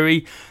 courtesy of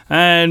Perry,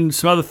 and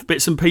some other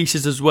bits and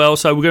pieces as well.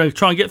 So we're going to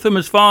try and get through them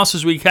as fast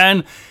as we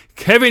can.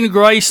 Kevin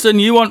Grayston,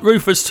 You Want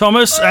Rufus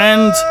Thomas,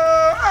 and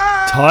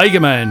Tiger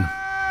Man.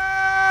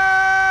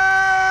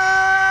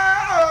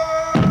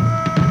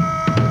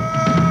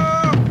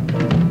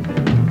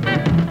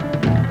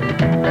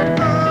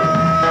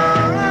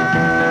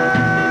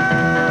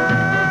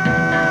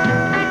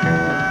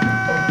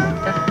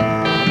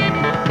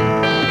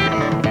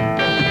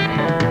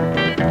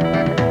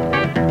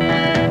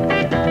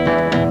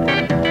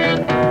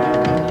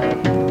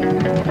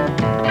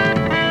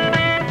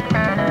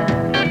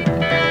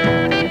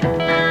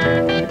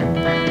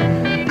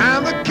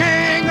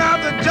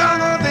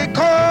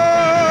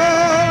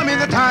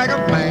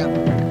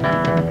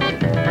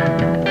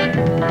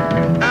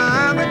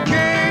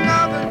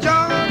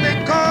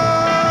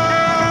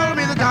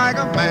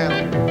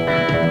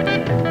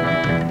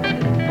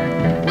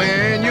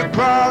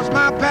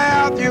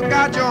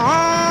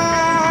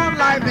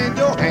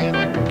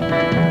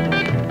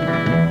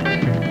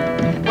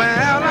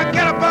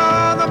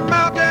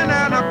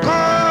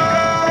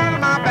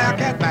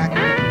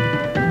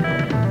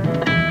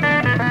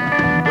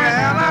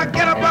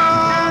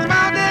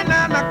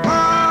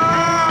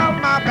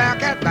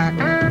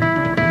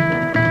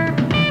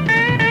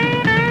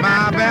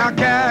 My bear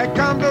cat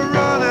comes a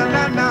running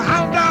and the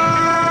hound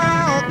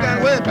dog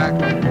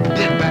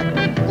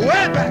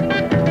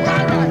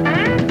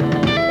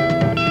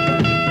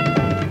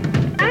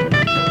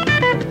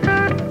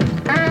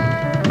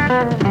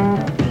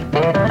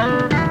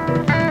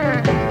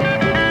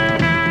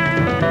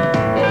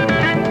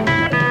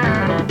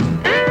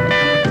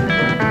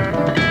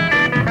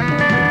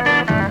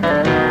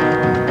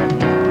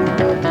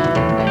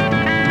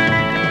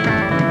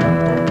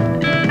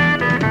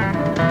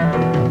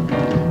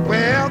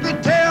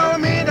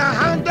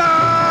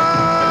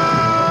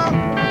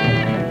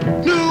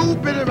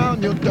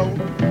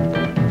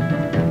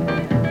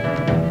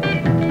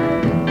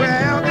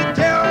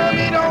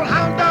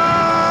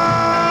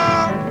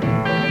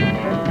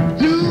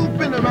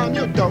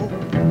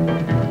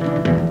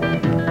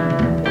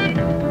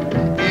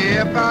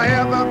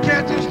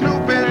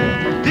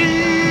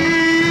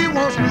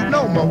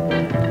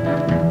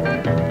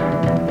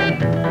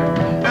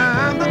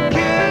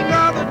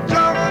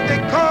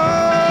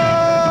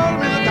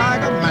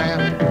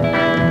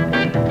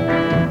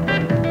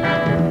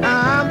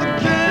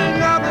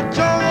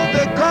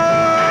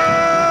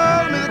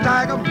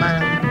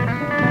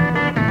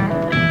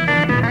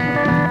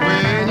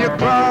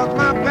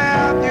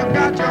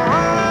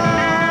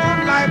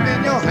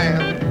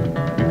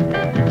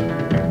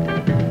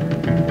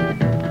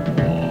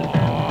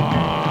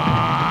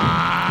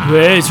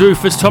There's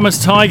Rufus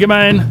Thomas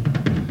Tigerman.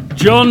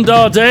 John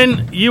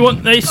Dardenne, you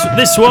want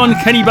this one,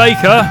 Kenny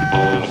Baker.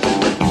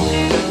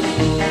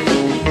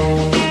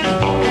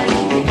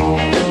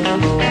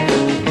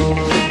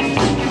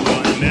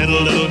 I met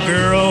a little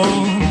girl,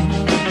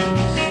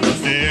 a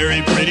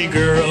very pretty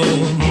girl.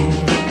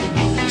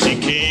 She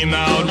came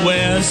out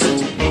west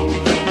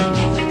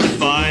to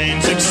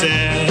find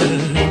success.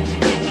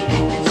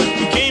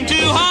 Came to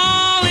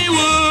Hollywood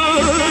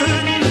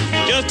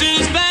just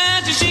as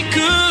fast as she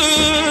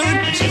could,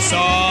 and she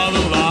saw the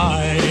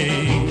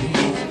light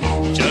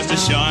just a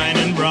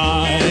shining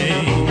bright.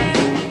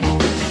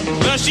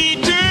 Well, she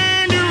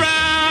turned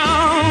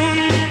around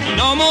and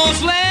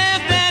almost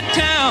left that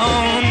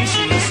town.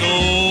 She was so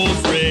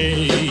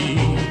afraid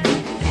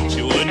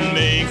she wouldn't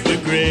make the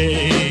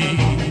grade,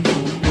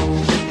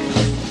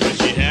 but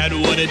she had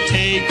what it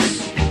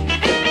takes.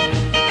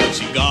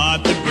 She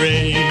got the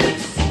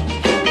breaks.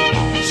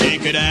 She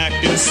could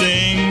act and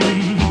sing.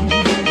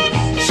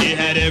 She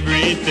had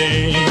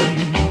everything.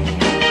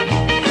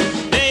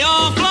 They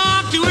all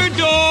flocked to her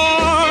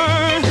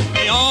door.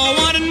 They all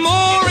wanted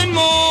more and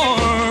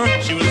more.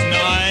 She was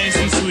nice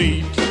and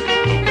sweet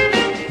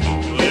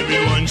to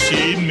everyone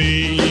she'd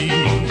meet.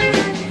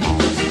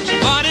 She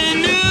bought a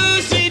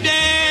new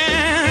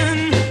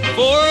sedan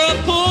for a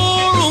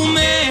poor old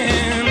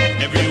man.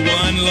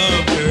 Everyone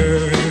loved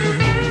her,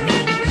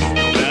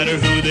 no matter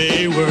who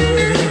they were.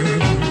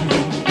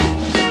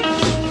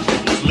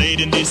 It was late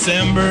in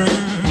December,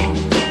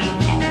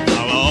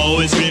 I'll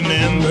always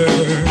remember.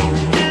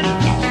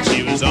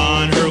 She was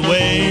on her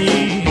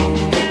way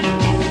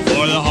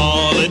for the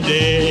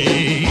holiday.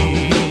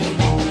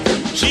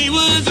 She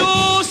was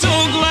oh so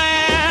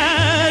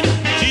glad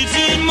she'd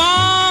seen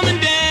Mom and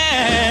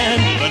Dad,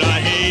 but I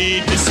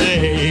hate to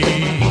say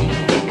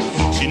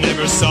she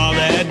never saw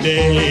that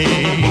day.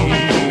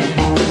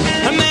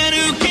 A man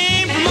who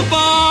came from a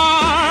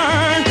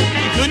bar,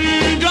 he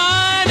couldn't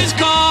drive his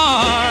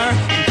car,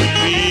 he could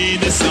read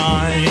the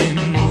signs,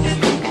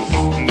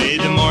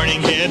 made the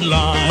morning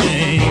headline.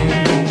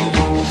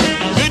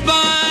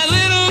 Goodbye,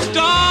 little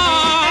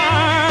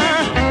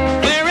star,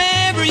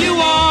 wherever you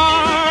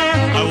are,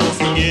 I will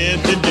forget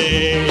the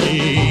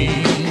day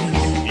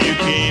you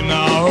came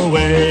our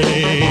way.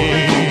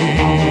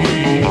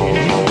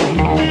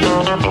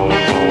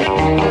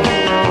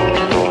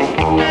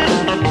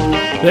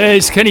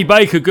 There's Kenny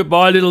Baker,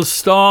 Goodbye Little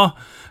Star.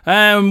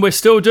 And we're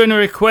still doing a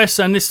request,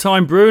 and this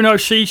time Bruno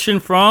Chiche in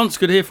France.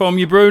 Good to hear from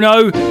you,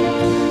 Bruno.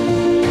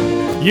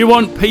 You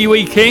want Pee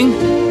Wee King?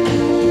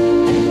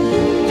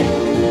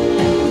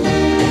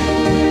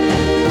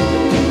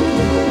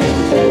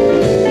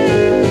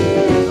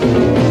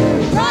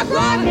 Rock,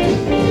 rock,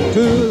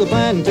 to the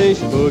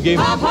plantation boogie.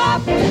 Hop,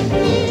 hop,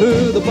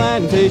 to the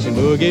plantation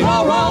boogie.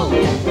 Roll, roll,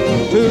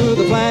 to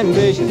the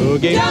plantation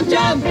boogie. Jump,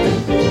 jump,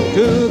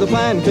 to the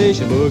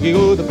plantation boogie.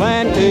 Oh, the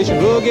plantation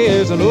boogie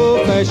is an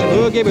old-fashioned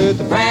boogie with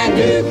a brand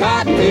new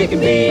cotton picking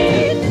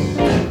beat.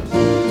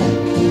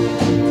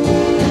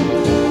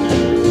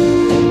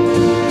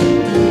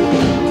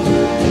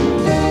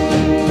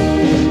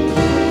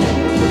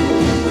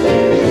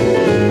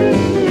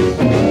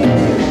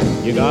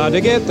 You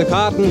gotta get the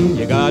cotton,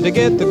 you gotta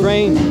get the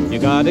grain, you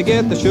gotta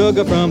get the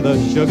sugar from the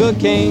sugar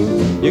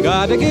cane. You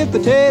gotta get the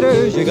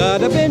taters, you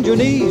gotta bend your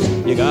knees,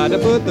 you gotta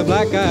put the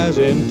black eyes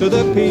into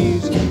the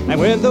peas. And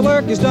when the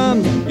work is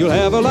done, you'll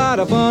have a lot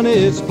of fun.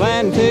 It's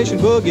plantation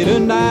boogie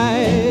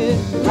tonight.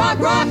 Rock,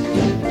 rock,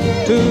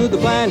 to the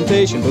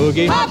plantation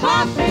boogie. Hop,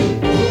 hop,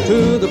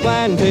 to the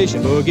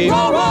plantation boogie.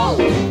 Roll, roll,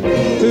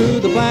 to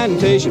the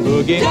plantation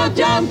boogie. Jump,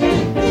 jump,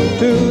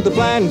 to the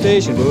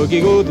plantation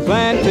boogie. Oh, the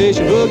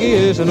plantation boogie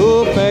is an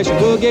old-fashioned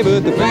boogie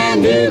with the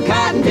brand new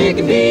cotton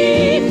picking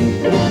beat.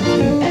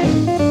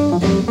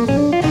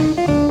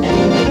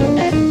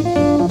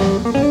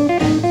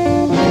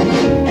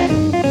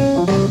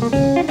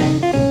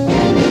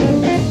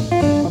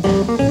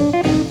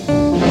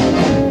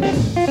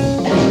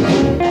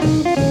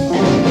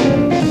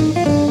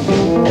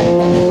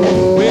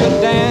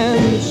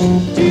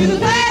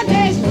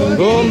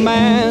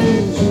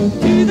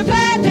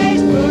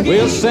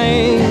 We'll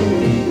sing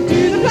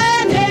to the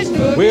plantation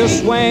boogie. We'll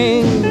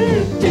swing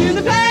to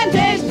the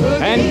plantation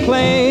boogie. And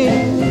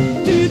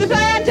cling to the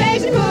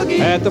plantation boogie.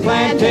 At the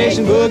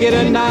plantation boogie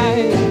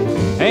tonight.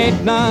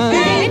 Ain't none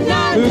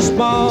too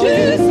small.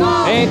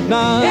 Ain't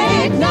none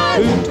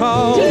too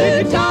tall.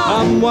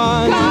 Come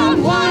one,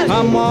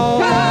 come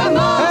all.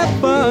 Have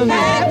fun.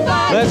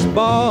 Let's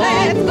ball.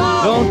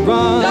 Don't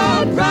run.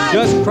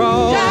 Just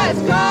crawl.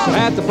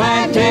 At the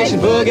plantation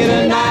boogie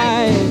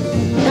tonight.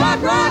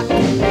 Rock, rock,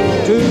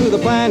 to the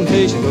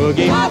plantation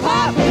boogie. Hop,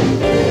 hop,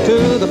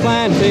 to the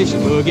plantation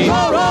boogie.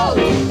 Roll, roll,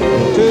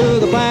 to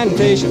the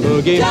plantation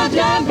boogie. Jump,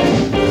 jump,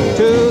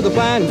 to the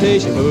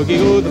plantation boogie.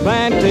 Oh, the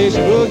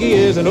plantation boogie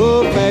is an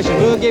old-fashioned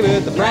boogie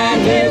with a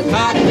brand new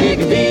cotton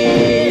picking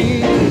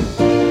beat.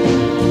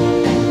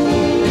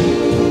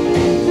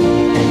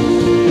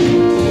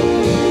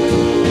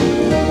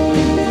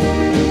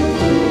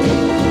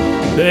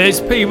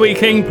 There's Pee Wee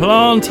King,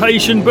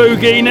 Plantation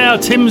Boogie. Now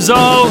Tim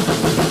Zahl,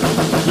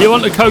 You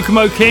want the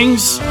Kokomo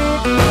Kings?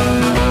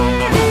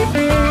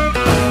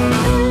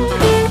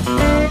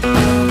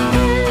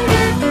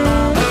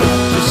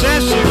 She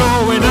says she's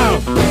going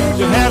out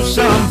to have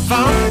some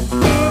fun.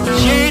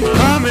 She ain't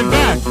coming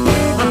back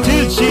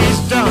until she's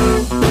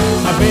done.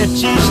 I bet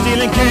she's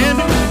stealing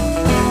candy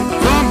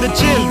from the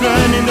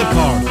children in the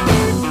park.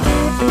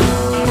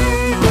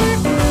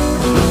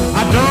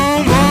 I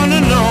don't wanna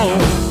know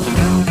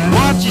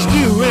what she's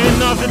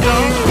doing off the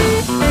door.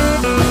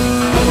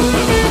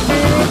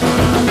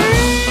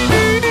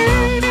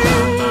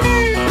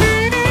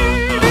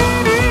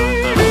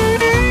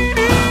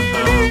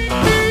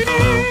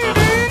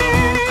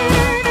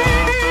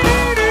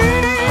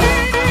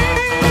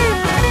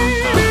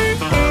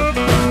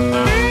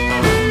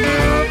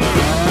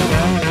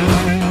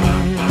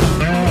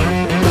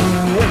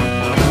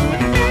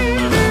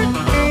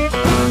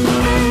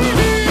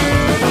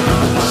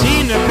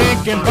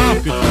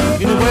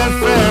 In the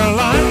welfare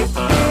line,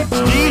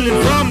 stealing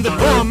from the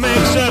poor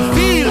makes her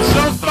feel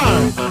so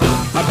fine.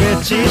 I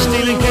bet she's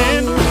stealing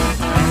candy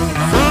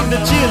from the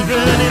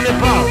children in the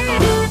park.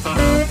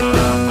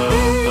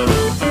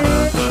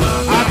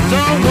 I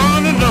don't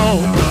wanna know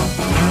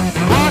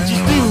what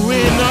she's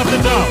doing off the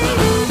door.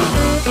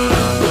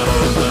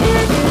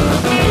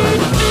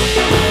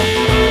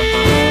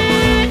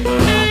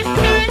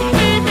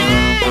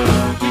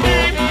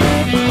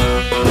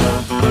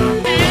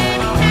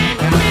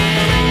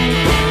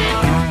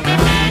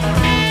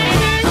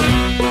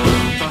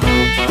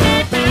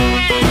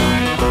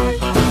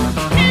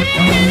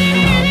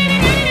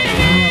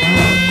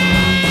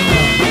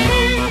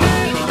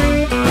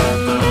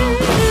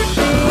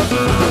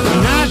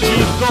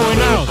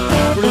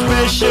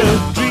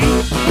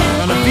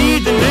 Gonna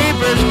feed the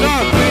neighbor's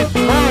dog with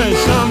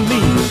boys on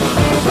me.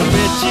 I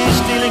bet she's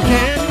stealing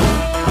candy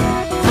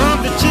from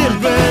the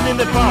children in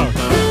the park.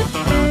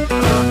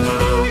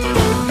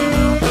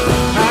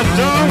 I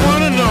don't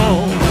wanna know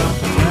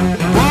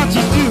what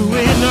she's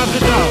doing off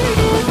the door.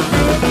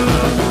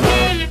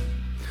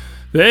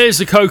 There's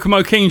the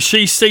Kokomo King.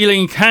 She's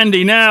stealing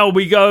candy. Now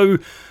we go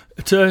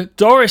to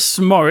Doris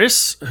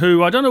Morris,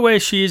 who I don't know where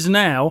she is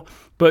now,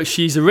 but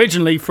she's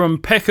originally from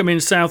Peckham in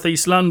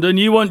southeast London.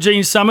 You want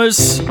Gene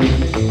Summers?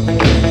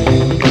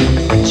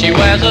 She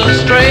wears a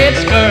straight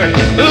skirt,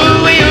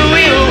 ooh-wee,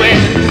 ooh-wee, ooh-wee,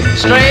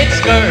 straight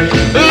skirt,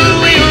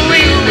 ooh-wee,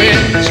 ooh-wee, ooh-wee,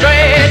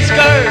 straight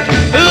skirt,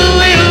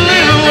 ooh-wee,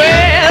 ooh-wee,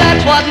 ooh-wee,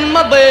 that's what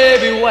my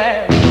baby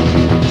wears.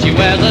 She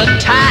wears a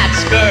tight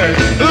skirt,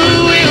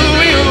 ooh-wee,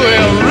 ooh-wee, ooh-wee,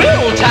 a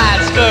real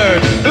tight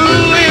skirt,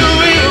 ooh-wee,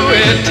 ooh-wee,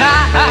 ooh-wee,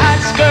 tight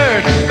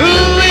skirt,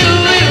 ooh-wee,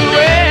 ooh-wee,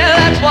 ooh-wee,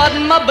 that's what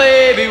my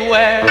baby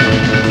wears.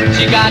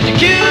 She got the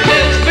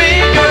cutest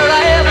figure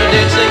I ever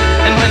did see,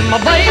 and when my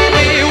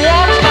baby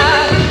walks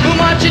by,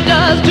 what she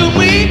does to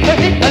me,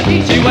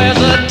 she wears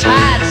a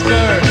tight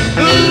skirt,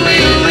 ooh-wee,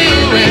 ooh-wee,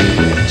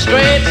 ooh-wee,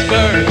 straight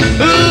skirt,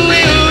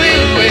 ooh-wee, ooh-wee,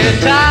 ooh-wee,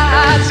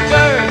 tight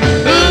skirt,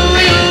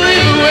 ooh-wee, ooh-wee,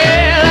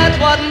 ooh-wee, that's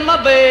what my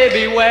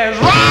baby wears.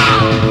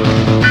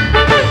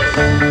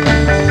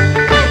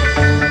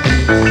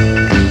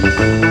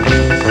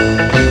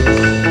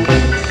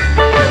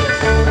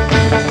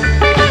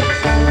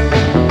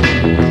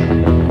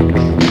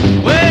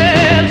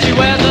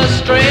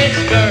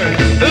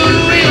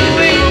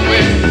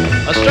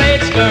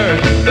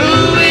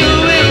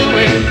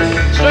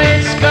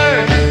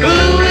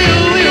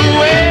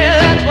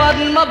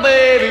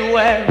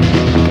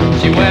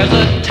 She wears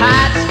a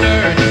tight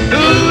skirt,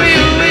 ooh-wee,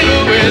 ooh-wee,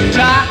 ooh-wee,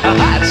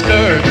 tight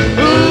skirt,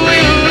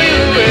 ooh-wee, ooh-wee,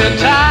 ooh-wee,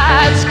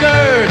 tight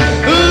skirt,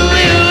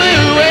 ooh-wee, ooh-wee,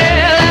 ooh-wee,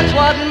 that's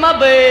what my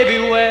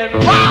baby wears.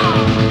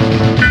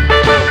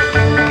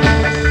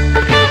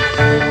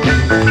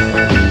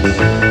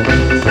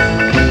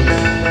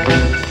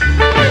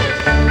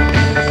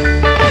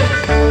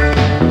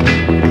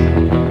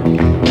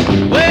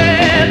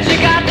 Well, she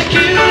got the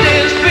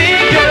cutest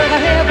figure I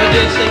ever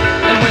did see,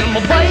 and when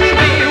my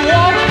baby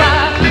walks by,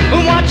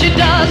 what she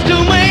does to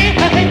me,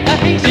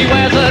 she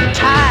wears a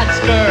tight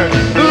skirt,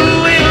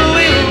 ooh-wee,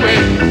 ooh-wee,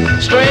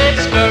 ooh-wee, straight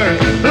skirt,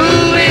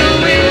 ooh-wee,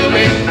 ooh-wee,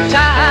 ooh-wee,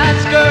 tight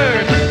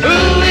skirt,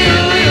 ooh-wee,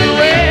 ooh-wee,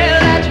 ooh-wee,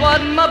 that's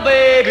what my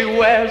baby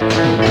wears.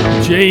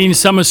 Gene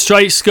Summers,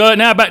 straight skirt.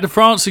 Now back to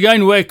France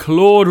again, where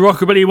Claude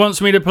Rockabilly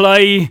wants me to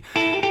play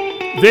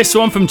this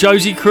one from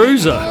Josie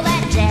Cruiser.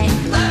 Yeah.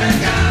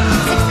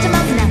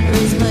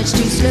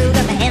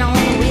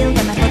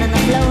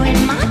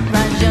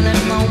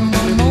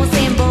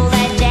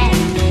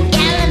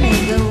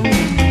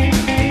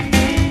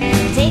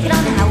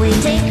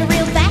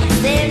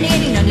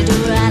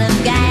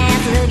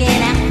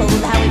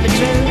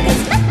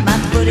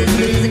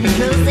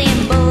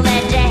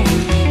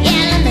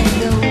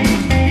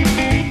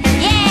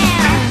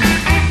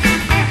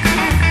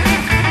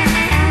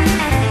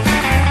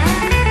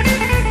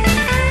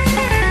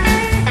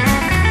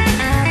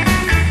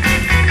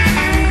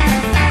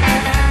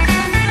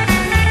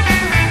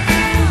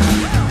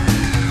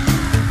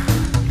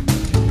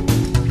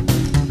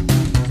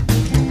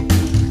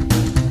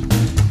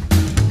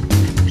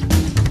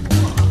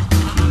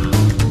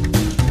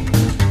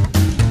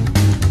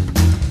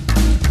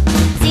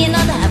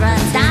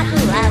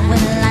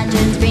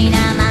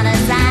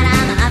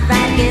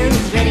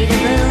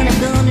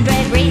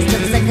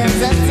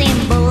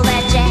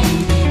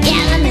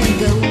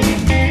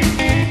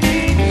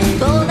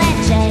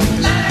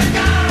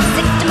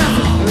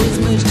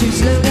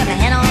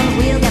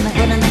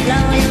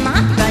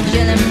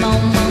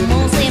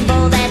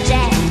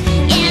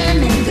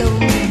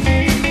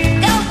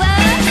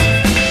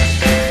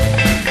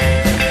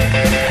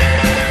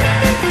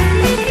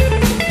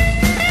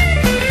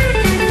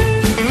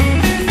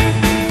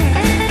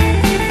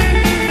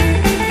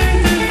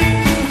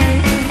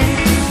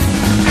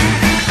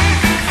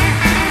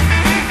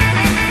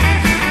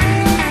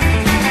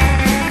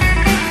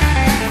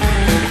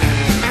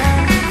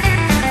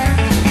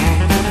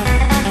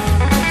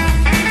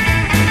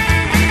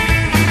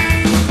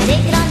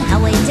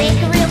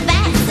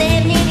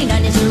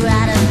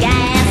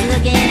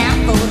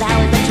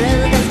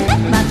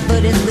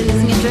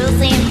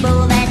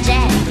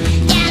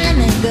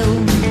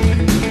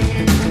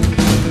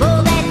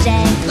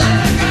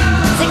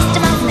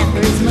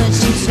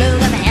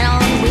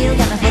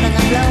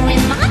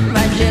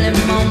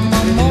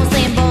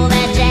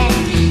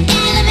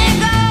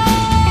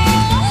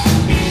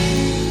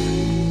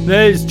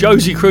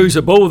 Josie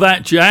Cruiser, Ball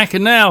That Jack.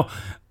 And now,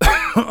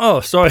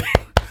 oh, sorry.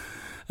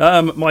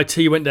 My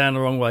tea went down the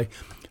wrong way.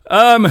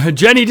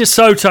 Jenny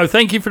DeSoto,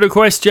 thank you for the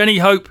request, Jenny.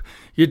 Hope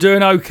you're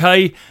doing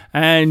okay.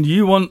 And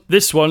you want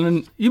this one.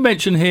 And you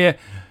mentioned here,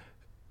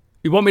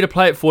 you want me to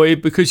play it for you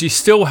because you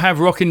still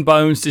have rocking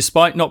bones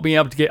despite not being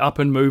able to get up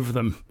and move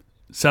them.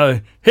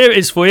 So here it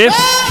is for you.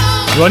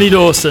 Ronnie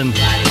Dawson.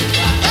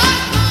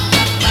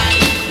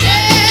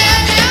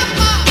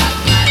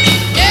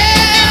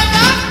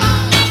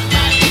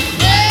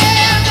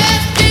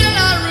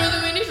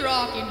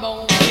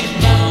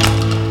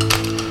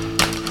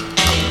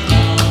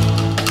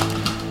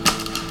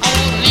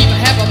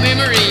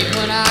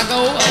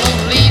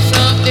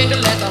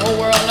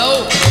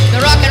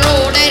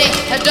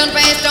 Has done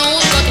passed on,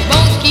 but the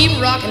bones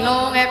keep rocking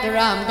long after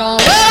I'm gone.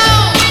 Roll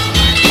on!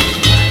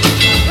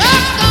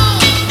 Rock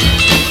on!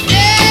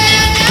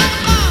 Yeah,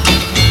 now on!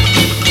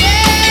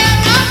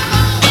 Yeah, rock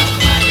on!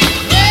 Well,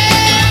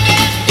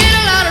 there's still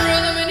a lot of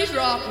rhythm in these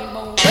rocking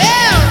bones.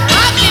 Well,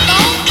 rock me,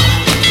 bones!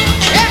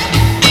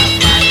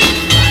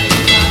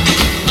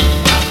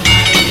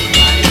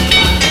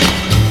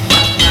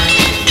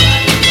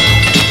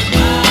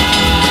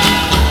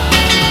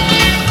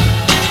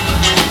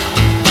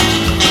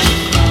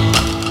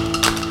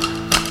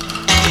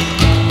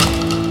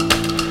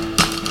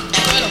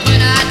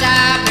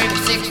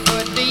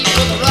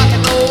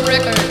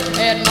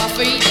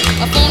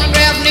 A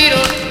phonograph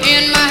needle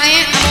in my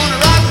hand. I'm gonna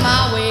rock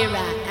my way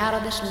right out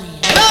of this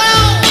land. Roll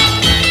on!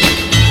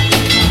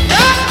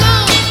 Rock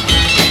on!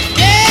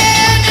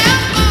 Yeah,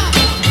 now on!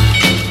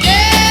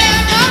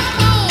 Yeah,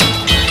 rock on!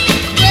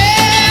 Well,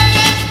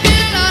 there's still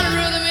a lot of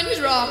rhythm in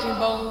these rocking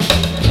bones.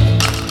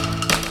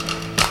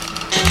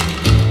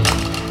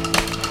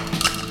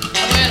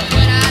 Well,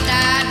 when I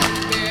die,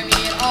 don't bury me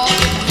at all.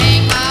 Just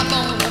hang my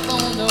bones up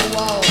on the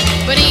wall.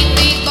 But ain't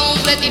these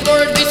bones let these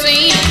birds be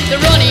seen? They're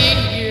running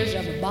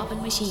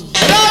bopping machine.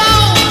 Roll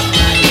on!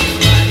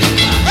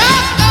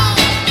 Rock on!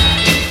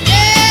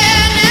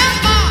 Yeah, now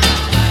on!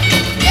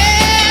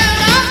 Yeah,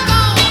 rock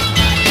on!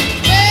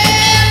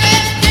 Well,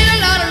 there's still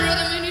a lot of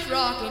rhythm in these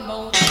rocking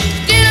bones.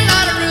 Still a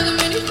lot of rhythm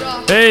in these rocking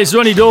bones. There's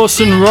Ronnie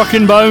Dawson,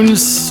 Rockin'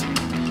 Bones.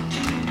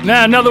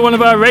 Now another one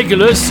of our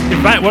regulars,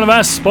 in fact one of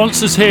our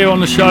sponsors here on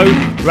the show,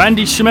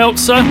 Randy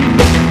Schmelzer,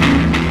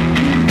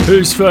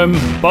 who's from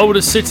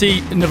Boulder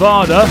City,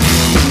 Nevada.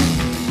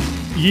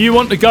 You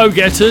Want the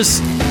Go-Getters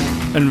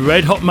and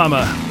Red Hot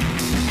Mama.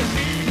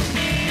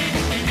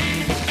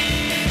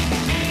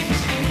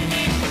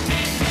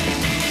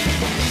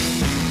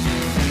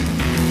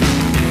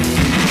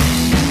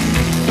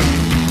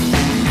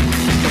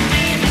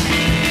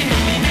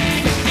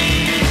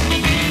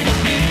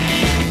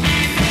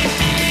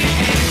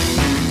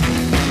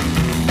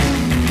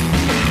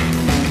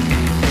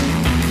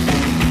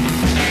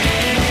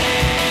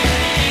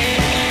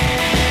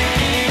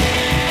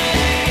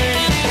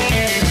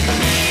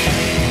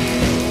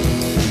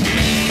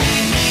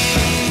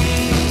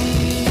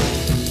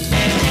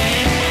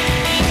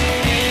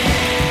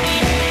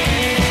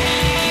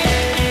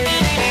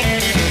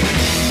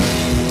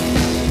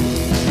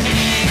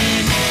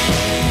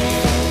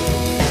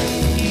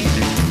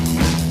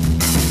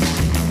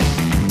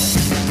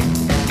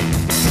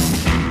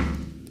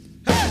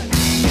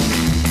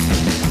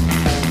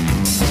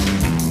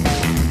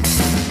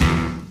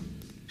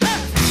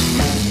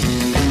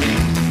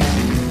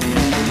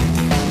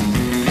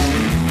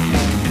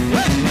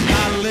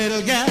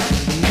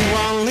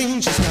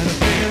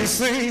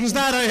 things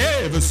that I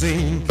ever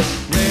seen.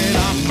 Red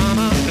hot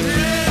mama,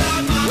 red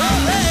hot mama, well,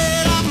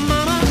 red hot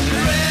mama,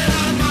 red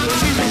hot mama.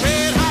 She's a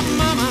red hot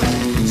mama,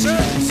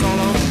 serving all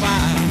on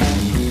fire.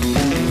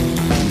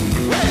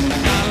 Well,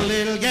 got a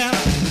little gal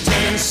in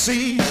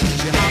Tennessee.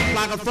 She hops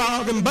like a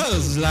frog and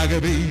buzzes like a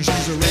bee.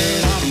 She's a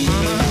red hot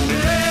mama,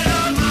 red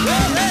hot mama,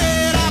 well,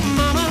 red hot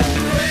mama,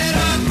 red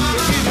hot mama.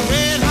 She's a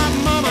red hot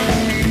mama,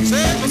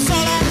 serving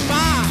all on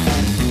fire.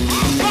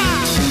 On fire.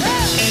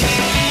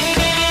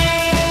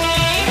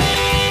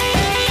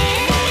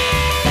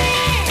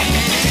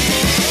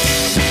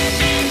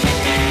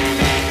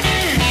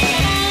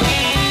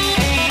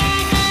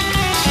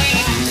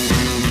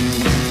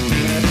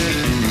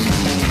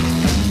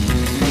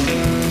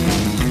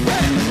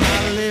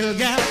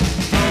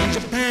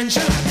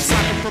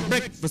 For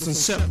breakfast and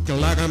sucking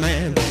like a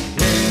man.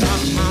 Red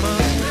hot mama,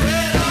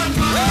 red hot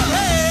mama,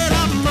 red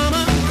hot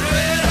mama,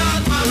 red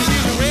hot mama.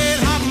 She's a red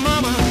hot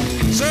mama,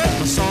 set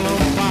us all on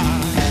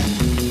fire.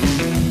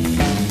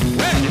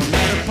 Well,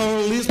 got a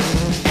policeman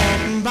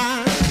walking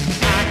by.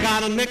 I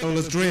got a nickel,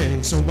 let's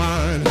drink some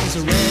wine. He's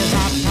a red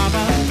hot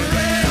papa,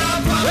 red hot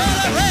papa, well,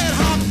 a red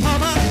hot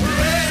papa,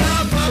 red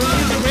hot papa.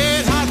 He's a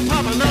red hot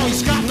papa, now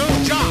he's got no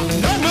job,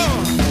 no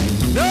more,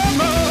 no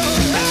more.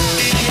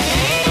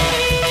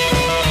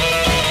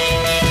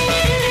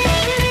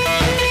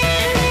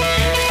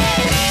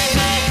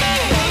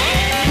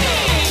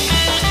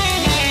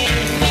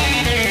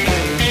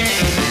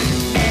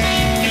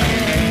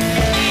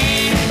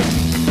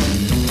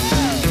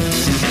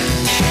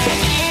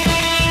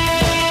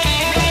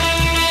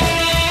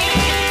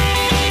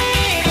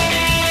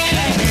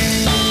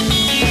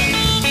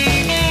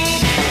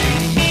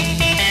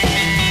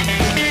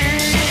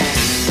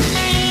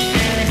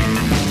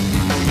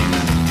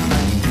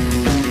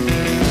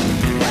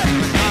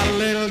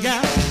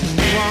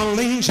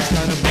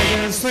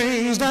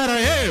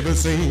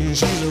 sing.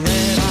 She's a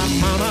red hot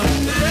mama.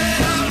 Red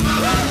hot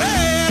mama.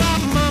 Red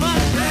hot mama.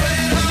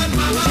 Red hot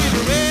mama. She's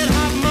a red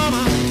hot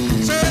mama.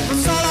 Set my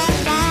soul on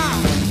fire.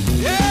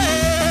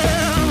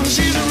 Yeah.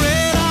 She's a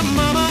red hot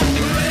mama.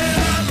 Red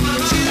hot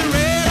mama. She's a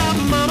red hot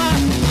mama.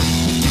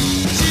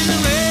 She's a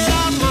red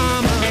hot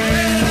mama.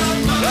 Red hot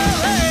mama.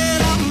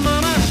 Red hot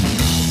mama.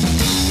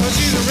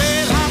 She's a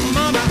red hot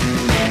mama.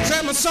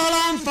 Set my soul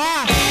on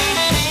fire.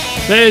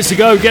 There's the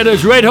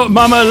Go-Getters, Red Hot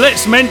Mama.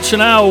 Let's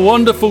mention our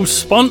wonderful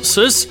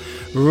sponsors.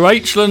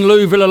 Rachel and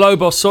Lou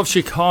Villalobos of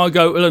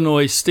Chicago,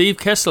 Illinois. Steve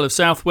Kessel of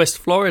Southwest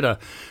Florida.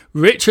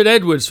 Richard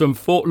Edwards from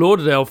Fort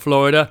Lauderdale,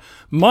 Florida.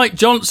 Mike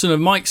Johnson of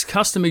Mike's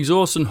Custom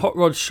Exhaust and Hot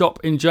Rod Shop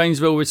in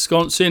Janesville,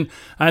 Wisconsin.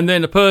 And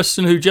then a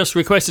person who just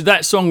requested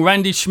that song,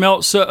 Randy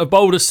Schmelzer of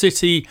Boulder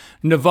City,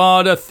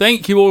 Nevada.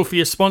 Thank you all for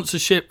your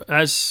sponsorship.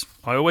 As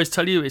I always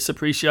tell you, it's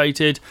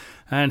appreciated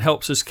and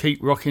helps us keep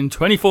rocking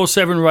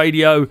 24/7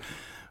 radio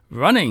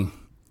running,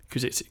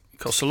 because it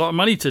costs a lot of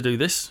money to do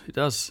this. It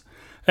does.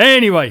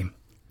 Anyway,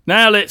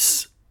 now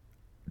let's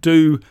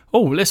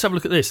have a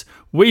look at this.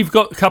 We've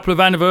got a couple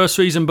of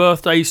anniversaries and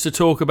birthdays to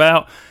talk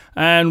about,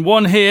 and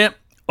one here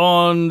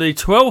on the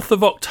 12th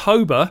of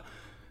October,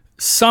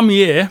 some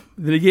year,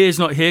 the year's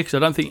not here because I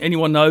don't think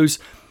anyone knows,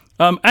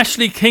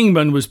 Ashley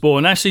Kingman was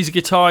born. Ashley's a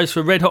guitarist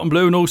for Red Hot and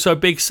Blue and also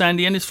Big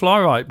Sandy and his Fly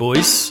Right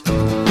Boys.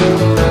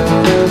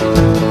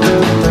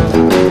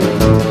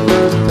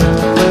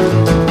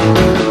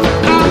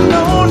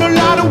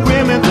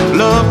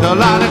 A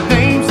lot of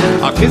dames,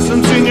 our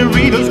kissing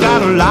senoritas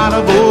got a lot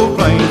of old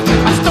flames.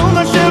 I stole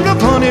my share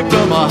of honey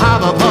from a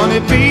hive of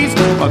honeybees,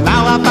 but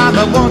now I find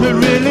the one who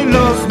really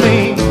loves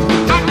me.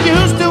 I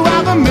used to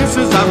have a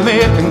missus I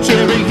met in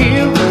Cherry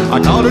Hill. I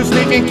caught her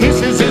sneaking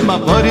kisses in my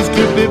buddy's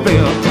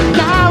Cupidville.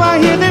 Now I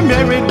hear they're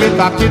married with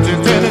our kids in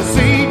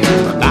Tennessee,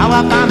 but now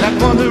I find that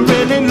one who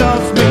really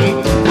loves me.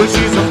 Well,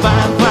 she's a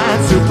fine,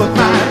 fine, super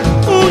fine.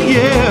 Oh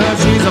yeah,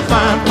 she's a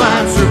fine,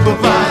 fine, super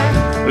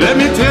fine. Let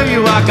me tell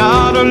you, I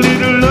got a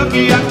little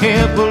lucky. I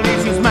can't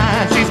believe she's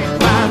mine. She's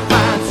fine,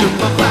 fine,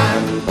 super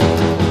fine.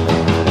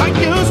 I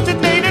used to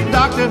date a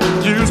doctor,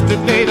 used to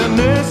date a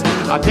nurse.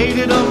 I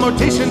dated a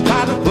mortician,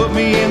 tried to put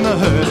me in the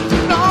hearse.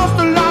 Lost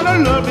a lot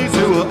of lovelies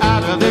who were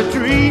out of their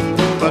tree,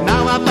 but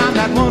now I found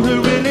that one who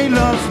really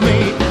loves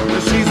me.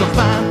 She's a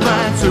fine,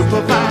 fine,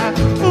 super fine.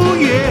 Oh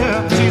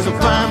yeah, she's a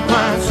fine,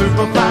 fine,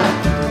 super fine.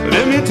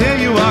 Let me tell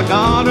you, I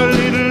got a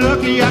little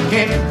lucky. I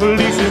can't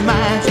believe she's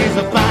mine. She's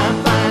a fine,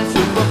 fine,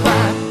 super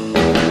fine.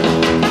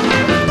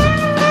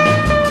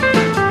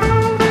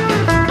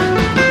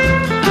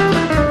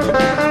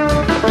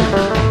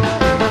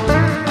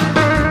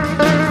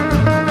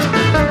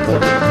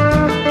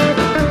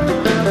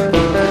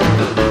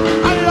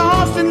 I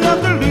lost and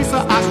loved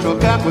Lisa. I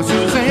struck out with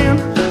Suzanne.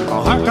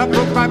 A heart got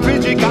broke by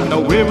Bridget, got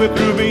nowhere with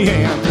Ruby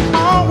Ann.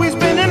 Always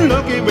been in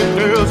lucky with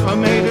girls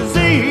from A to Z,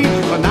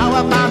 but now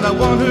I found the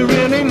one who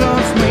really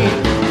loves me.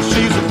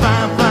 She's a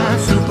fine, fine,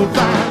 super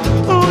fine.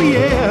 Oh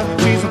yeah,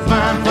 she's a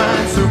fine,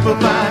 fine, super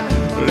fine.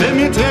 Let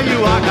me tell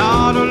you, I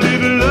got a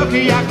little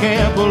lucky. I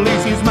can't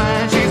believe she's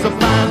mine. She's a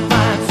fine,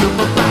 fine,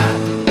 super fine.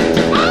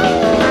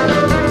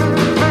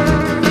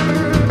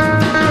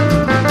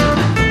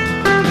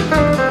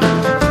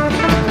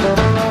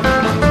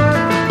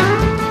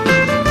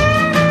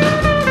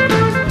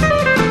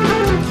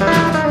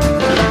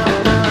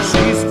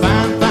 She's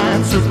fine,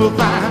 fine, super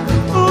fine.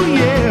 Oh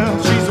yeah,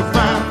 she's a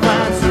fine,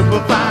 fine,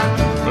 super fine.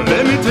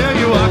 Let me tell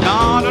you, I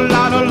got a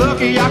lot of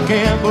lucky. I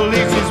can't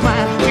believe she's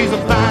mine. She's a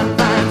fine,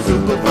 fine,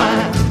 super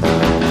fine.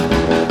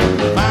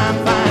 Fine,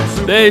 fine,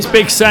 super. There's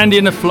Big Sandy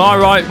and the Fly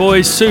Right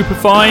Boys, super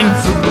fine,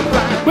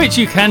 which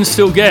you can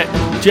still get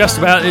just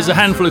about. There's a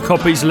handful of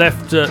copies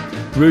left at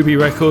Ruby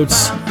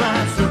Records.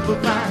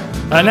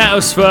 And that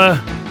was for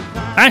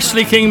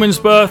Ashley Kingman's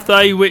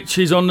birthday, which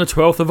is on the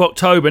 12th of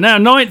October. Now,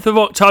 9th of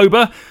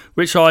October,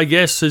 which I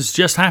guess has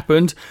just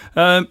happened,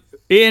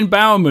 Ian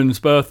Bowerman's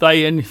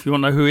birthday. And if you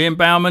want to know who Ian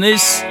Bowerman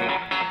is,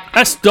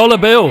 that's Dollar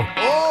Bill.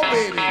 Oh,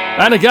 baby.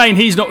 And again,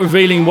 he's not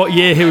revealing what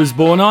year he was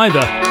born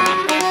either.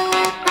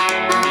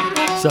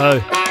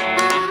 So,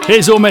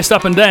 here's All Messed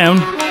Up and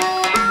Down.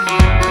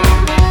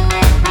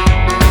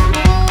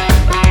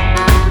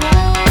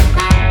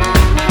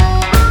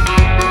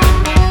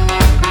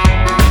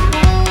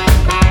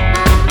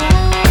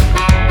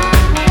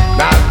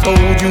 I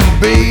told you,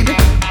 baby,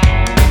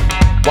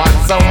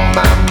 what's on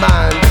my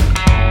mind.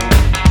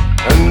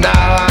 And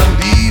now I'm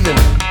leaving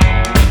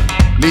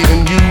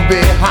you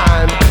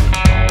behind.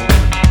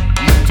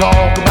 You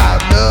talk about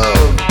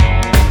love,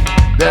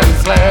 then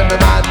slander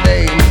my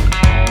name.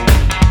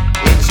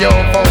 It's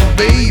your fault,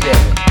 baby,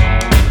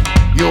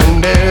 you're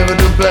never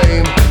to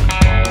blame.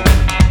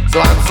 So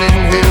I'm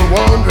sitting here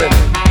wondering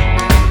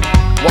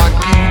what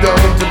you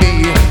done to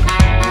me.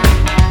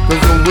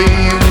 'Cause the way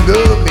you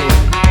love me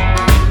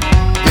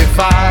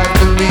defies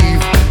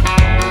belief.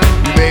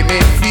 You made me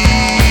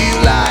feel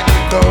like a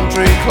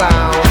country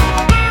clown.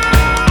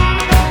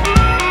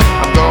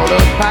 I'm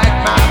gonna pack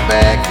my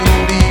bags and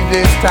leave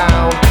this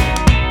town.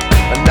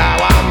 And now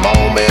I'm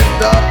all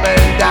messed up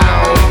and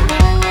down.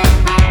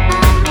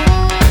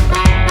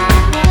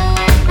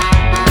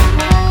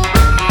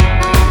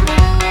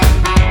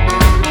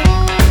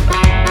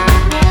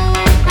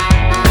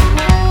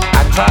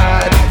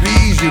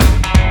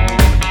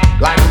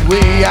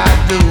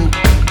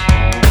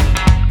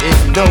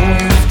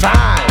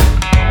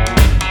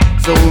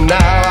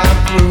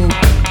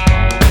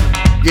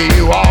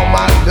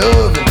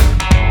 loving,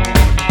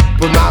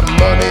 put my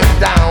money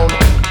down.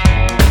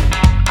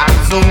 I'm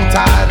so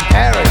tired of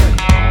carrying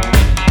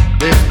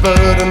this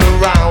burden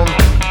around.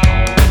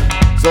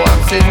 So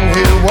I'm sitting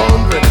here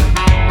wondering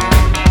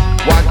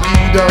what you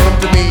done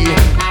to me.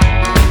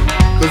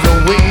 'Cause the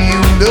way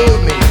you love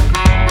me,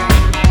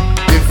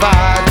 if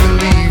I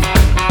believe,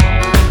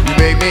 you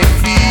make me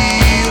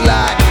feel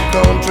like a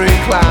country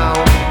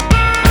clown.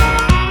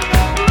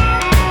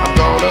 I'm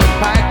gonna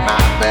pack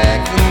my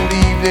bags and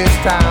leave this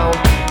town.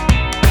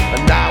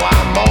 And now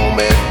I'm all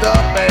messed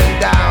up and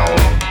down.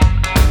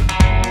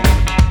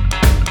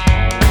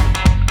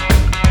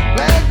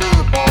 Play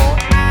good, boy.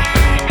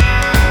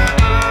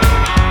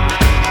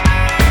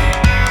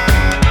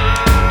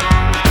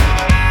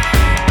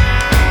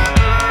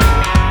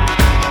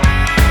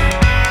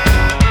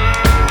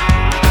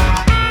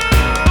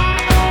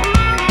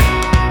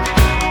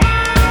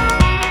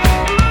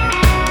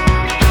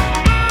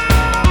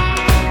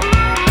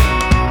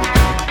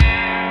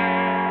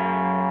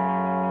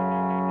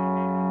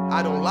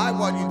 I don't like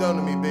what you done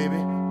to me, baby.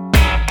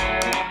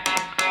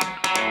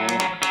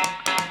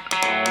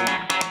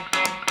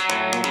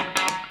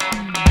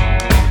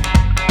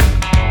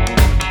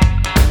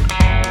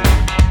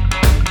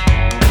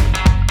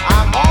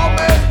 I'm all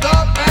messed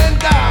up and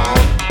down.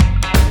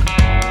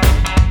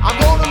 I'm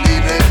gonna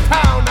leave this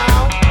town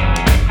now.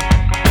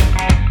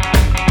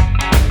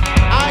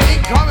 I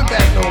ain't coming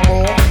back no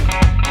more.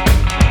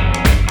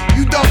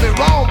 You done me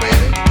wrong,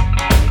 baby.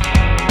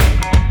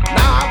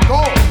 Now I'm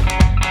gone.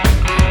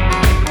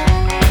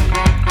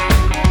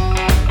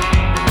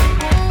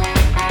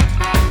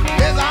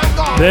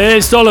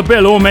 There's Dollar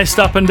Bill all messed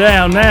up and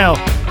down now.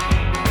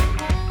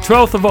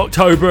 12th of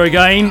October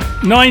again,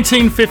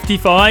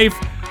 1955,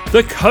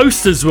 the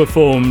Coasters were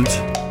formed.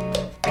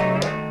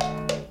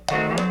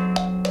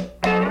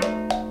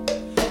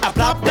 I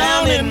plopped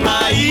down in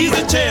my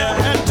easy chair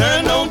and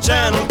turned on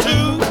channel 2.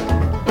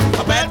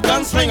 A bad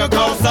gunslinger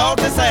called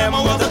Salty Sam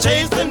was a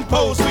chasing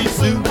poor sweet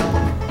Sue.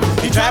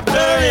 He trapped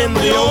her in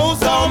the old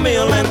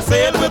sawmill and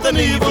said with an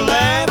evil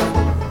laugh,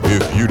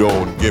 If you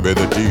don't give me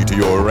the deed to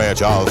your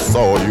ranch, I'll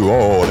saw you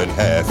all in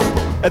half.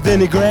 and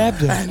then he grabbed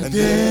her, and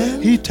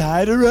then he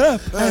tied her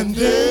up, and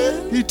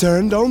then he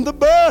turned on the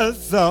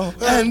buzzsaw,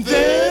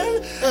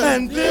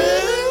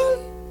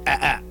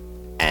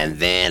 and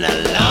then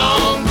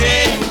along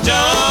came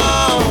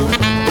John,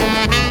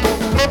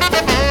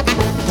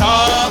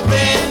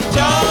 Talking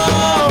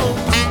John,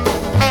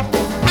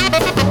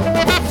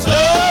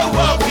 slow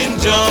walking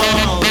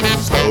John,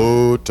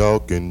 Slow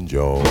talking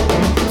Joe.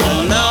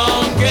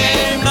 along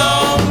came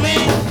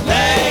lonely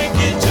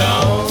Lanky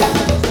John.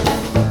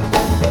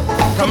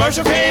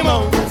 Commercial came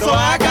on, so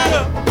I got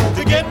up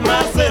to get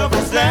myself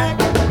a snack.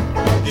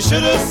 You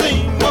should have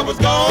seen what was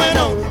going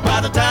on by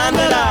the time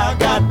that I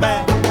got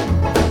back.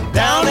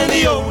 Down in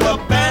the old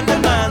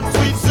abandoned mine,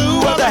 Sweet Sue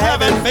was a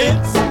having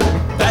fits.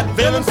 That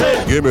villain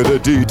said, Give me the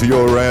deed to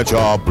your ranch,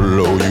 I'll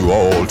blow you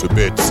all to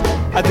bits.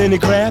 and then he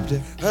grabbed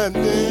her, and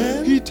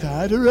then he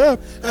tied her up,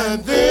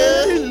 and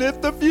then he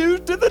lit the fuse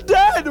to the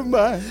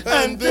dynamite,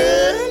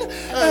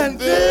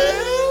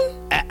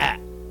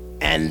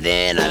 and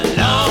then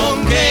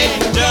along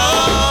came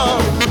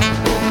John,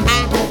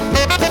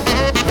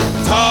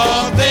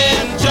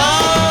 Talking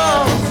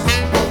John,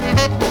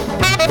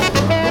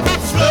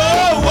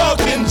 slow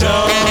walking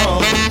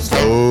John,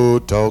 Slow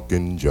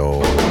talking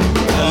Joe.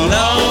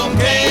 along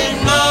came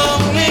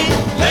lonely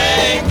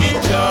Lanky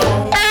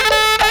John.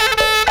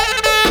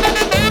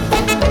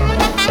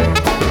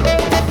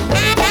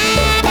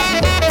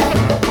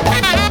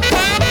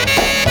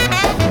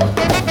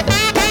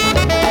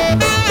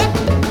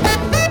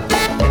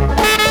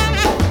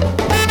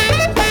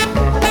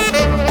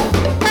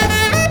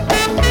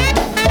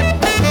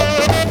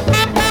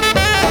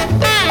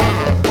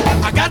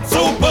 I got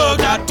so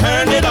bugged I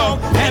turned it off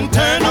and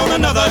turned on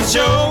another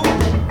show.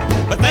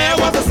 But there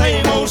was the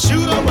same old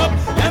shoot 'em up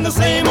and the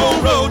same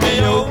old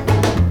rodeo.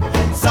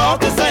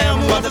 Salty Sam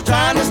was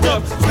trying to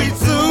stuff Sweet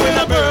Sue in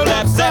a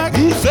burlap sack.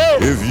 He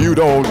said, If you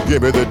don't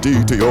give me the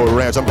deed to your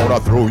ranch, I'm gonna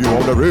throw you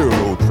on the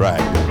railroad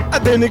track.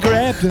 and then he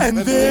grabbed her, and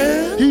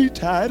then he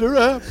tied her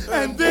up,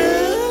 and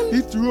then he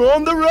threw her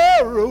on the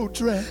railroad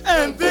track,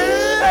 and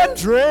then that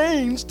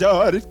train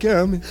started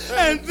coming,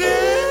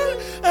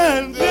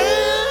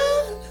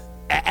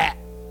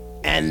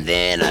 and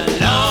then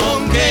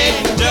along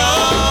came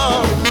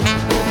John,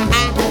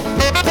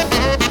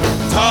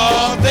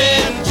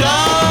 Talking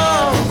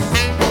John,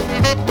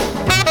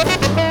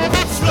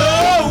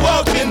 slow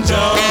walking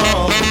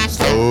John,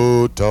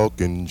 Slow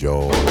talking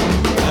Joe.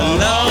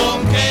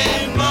 along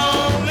came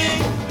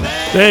lonely.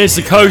 There's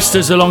the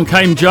Coasters, along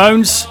came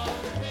Jones.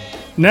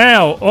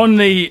 Now, on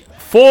the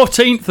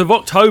 14th of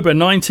October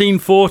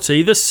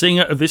 1940, the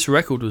singer of this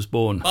record was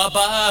born.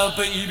 Bye-bye,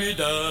 baby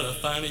doll, I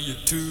find you're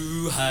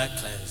too high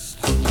class.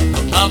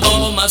 I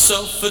bought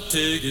myself a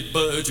ticket,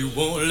 but you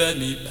won't let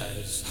me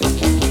pass.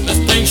 The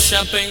things,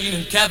 champagne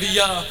and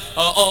caviar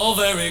are all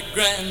very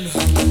grand,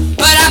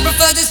 but I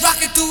prefer this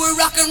rocket to a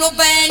rock and roll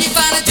band. You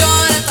find a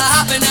joint at the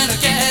hopping and a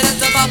cat at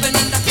the bopping,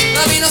 and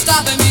there'll be no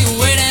stopping me,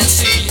 wait and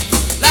see.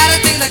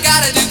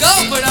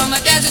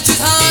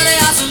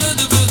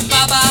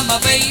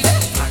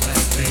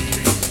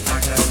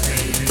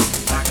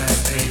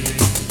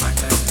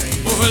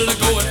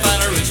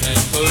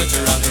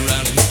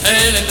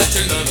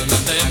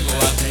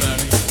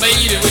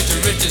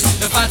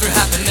 find true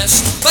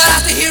happiness. But I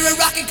have to hear it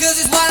rocking, cause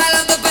it's what I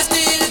love the best.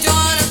 In a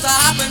joint, it's a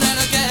hopping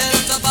and a get,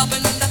 it's a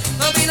popping, and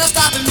there'll be no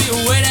stopping me.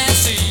 Wait and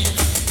see.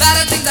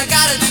 Lot of things I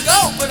gotta do,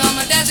 go, but I'm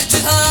a dancing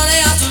to honey.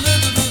 I'm so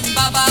little,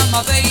 bye-bye,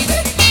 my baby.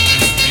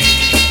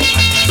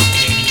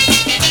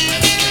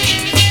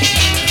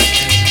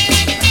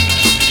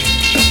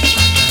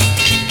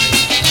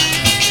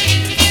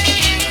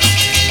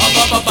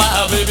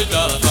 Bye, baby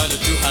doll, I find it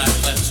too high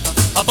class.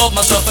 I bought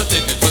myself a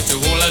ticket, but you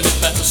won't let me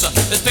pass.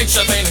 This pink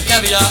champagne and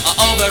caviar are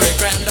all very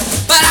grand,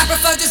 but I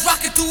prefer just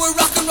rocking to a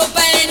rock and roll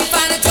band. You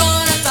find a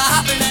joint, it's a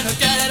hopping and a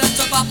get, it's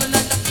a popping,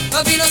 and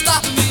there'll be no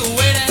stopping me.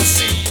 Wait and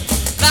see.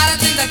 Lot of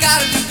things I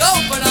gotta do, go,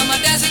 but I'm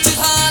a dancing to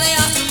honey.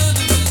 I'm so little,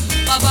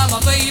 bye-bye, my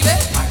baby.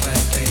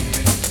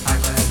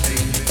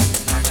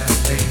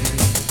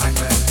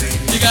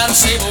 You got a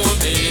same old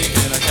big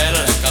and a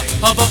Cadillac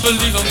car, but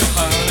believe me,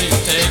 honey,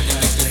 you're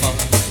taking things too far.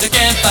 You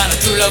can't find a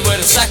true love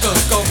with a sack of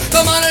gold.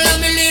 Come on and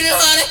love me, little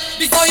honey,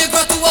 before you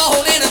grow through a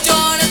hole in a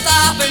joint. It's a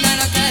hopping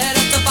and a get,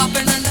 it's a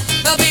popping, and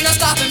there'll be no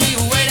stopping me.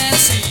 Wait and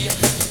see.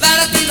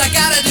 Lot of things I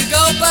gotta do,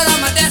 go, but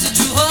I'm a dancing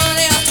to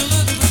honey. I'm too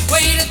little,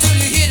 wait until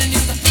you hear the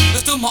news.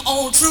 It's to my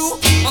own true,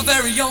 my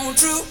very own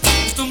true.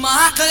 It's to my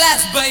high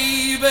class,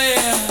 baby.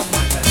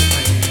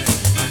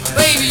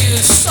 Baby,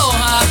 you're so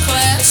high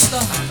class.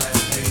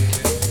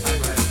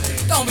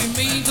 Don't be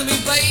mean to me,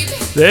 baby.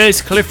 There's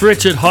Cliff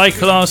Richard, High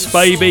Class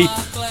Baby.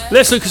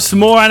 Let's look at some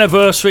more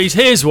anniversaries.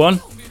 Here's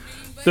one.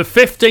 The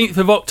 15th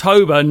of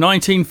October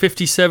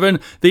 1957,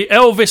 the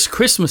Elvis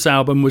Christmas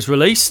album was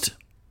released.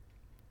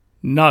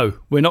 No,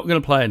 we're not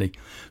going to play any.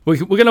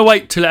 We're going to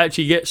wait till it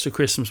actually gets to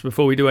Christmas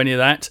before we do any of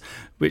that,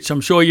 which I'm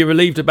sure you're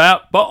relieved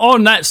about. But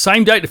on that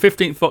same date, the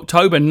 15th of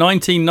October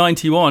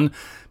 1991,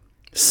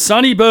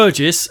 Sonny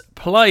Burgess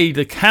played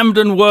the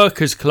Camden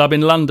Workers Club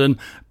in London,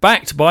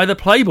 backed by the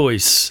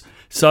Playboys.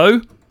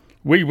 So,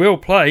 we will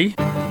play.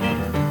 Well,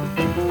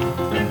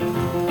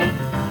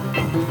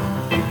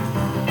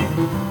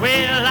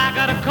 I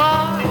got a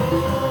car,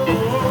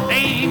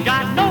 ain't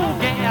got no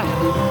gas.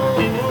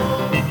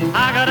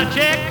 I got a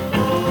check,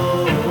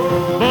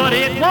 but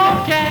it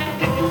won't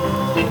cash.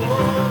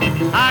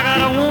 I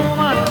got a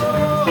woman,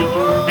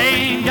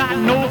 ain't got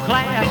no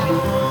class.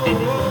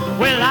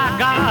 Well, I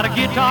got a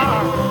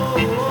guitar,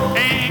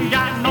 ain't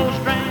got no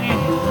string.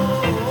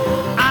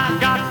 I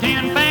got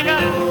 10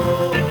 fingers,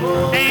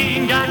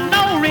 ain't got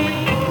no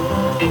ring.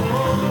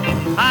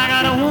 I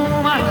got a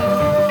woman,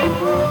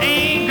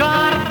 ain't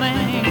got a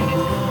thing.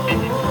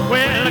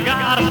 Well, I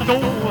got a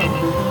store,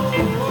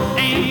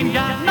 ain't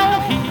got no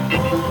heat.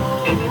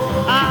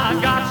 I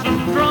got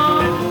some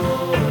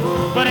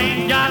drums, but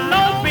ain't got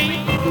no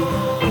beat.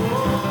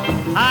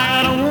 I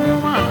got a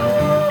woman,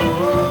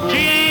 she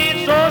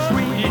ain't so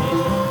sweet.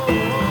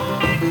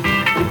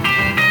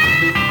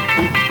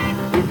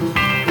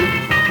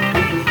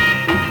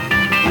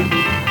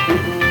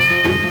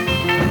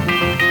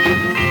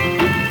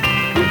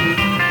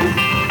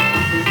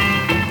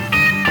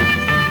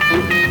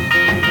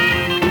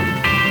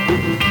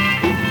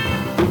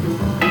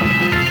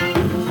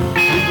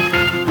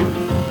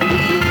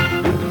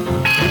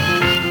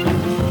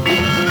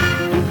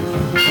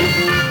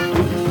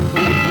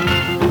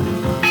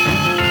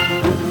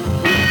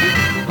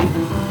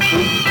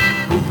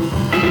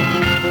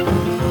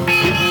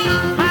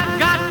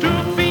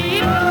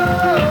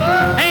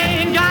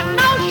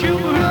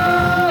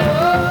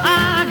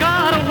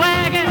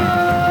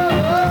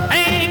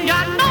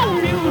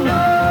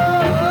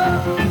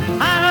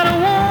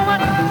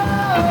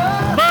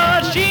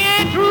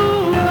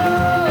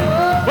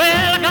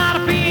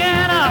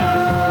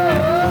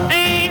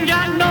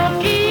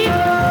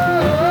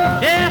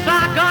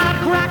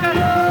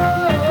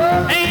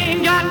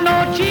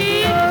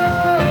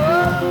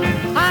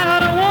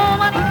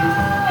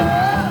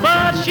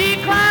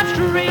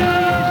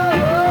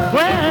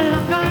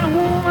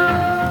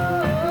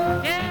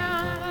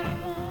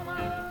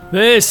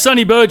 There's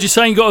Sonny Burgess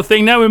Ain't Got a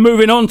Thing. Now we're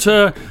moving on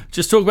to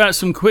just talk about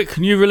some quick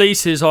new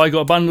releases. I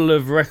got a bundle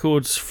of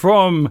records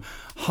from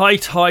High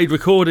Tide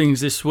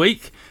Recordings this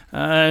week,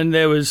 and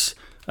there was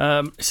we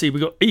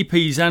got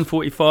EPs and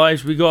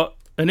 45s. We got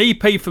an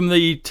EP from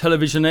the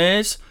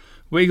Televisionaires.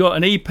 We got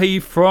an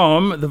EP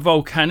from the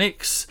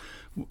Volcanics,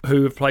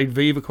 who have played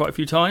Viva quite a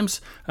few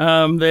times.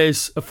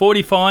 There's a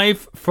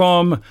 45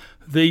 from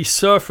the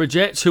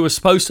Suffragettes, who were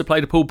supposed to play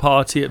the pool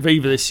party at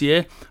Viva this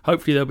year.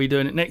 Hopefully they'll be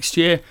doing it next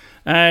year.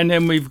 And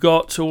then we've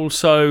got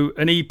also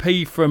an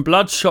EP from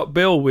Bloodshot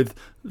Bill with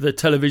the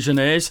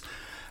Televisionaires.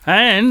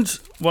 And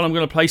well, I'm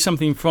going to play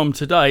something from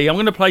today. I'm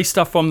going to play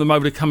stuff from them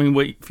over the coming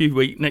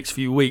next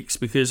few weeks,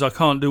 because I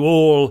can't do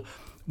all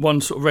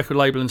one sort of record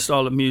label and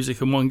style of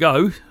music in one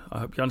go. I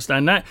hope you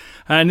understand that.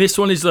 And this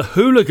one is the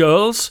Hula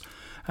Girls,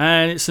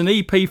 and it's an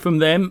EP from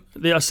them.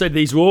 I said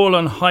these were all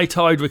on High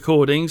Tide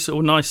Recordings,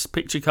 all nice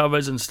picture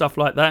covers and stuff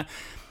like that.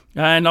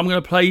 And I'm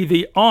going to play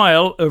the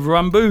Isle of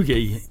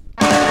Rumboogie.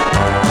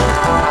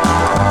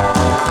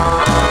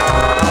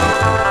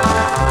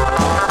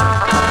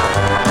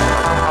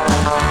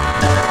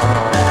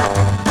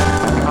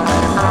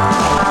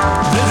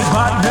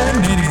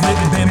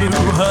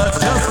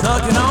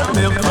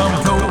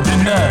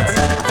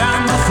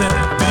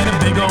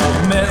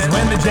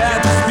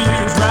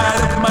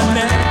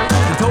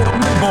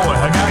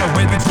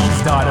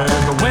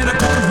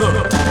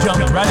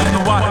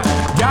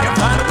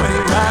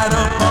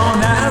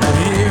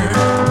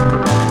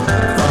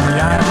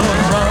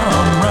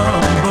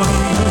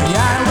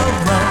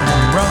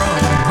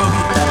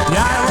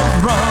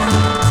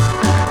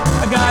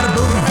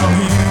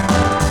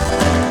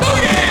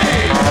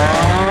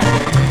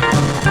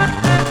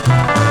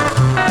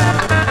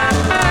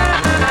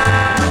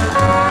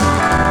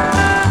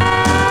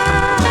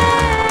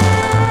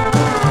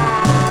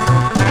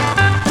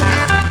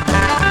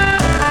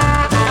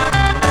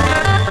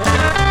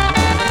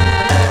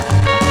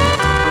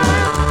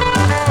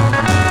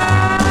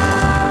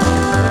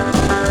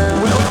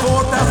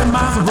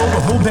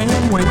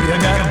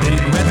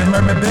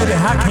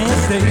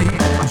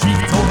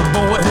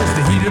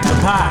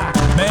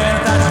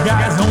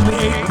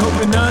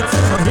 nuts,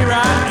 so here I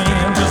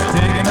am, just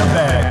taking a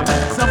back.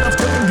 Something's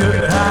cooking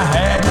good, I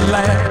had to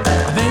laugh.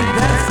 I think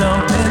that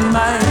something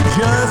might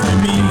just be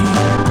me.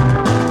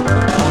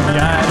 The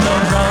Isle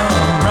of Rum,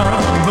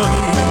 rum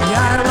boogie. The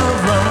Isle of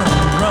Rum,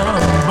 rum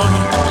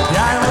boogie. The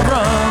Isle of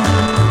Rum,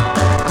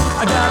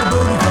 I got a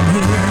boogie from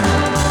here.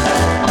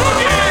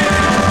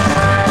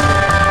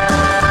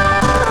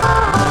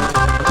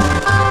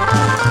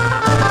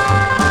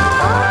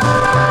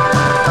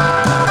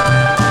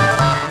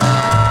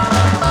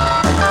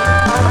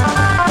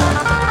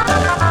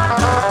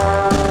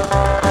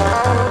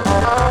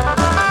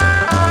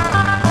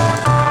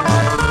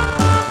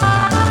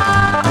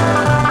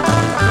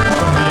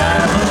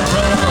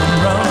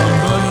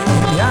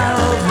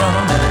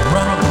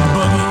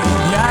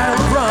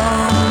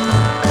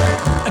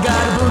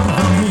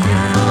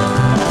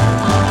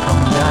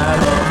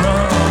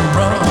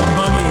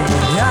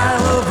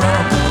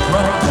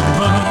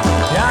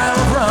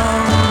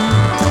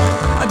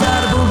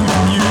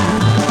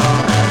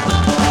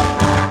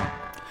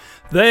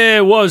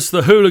 There was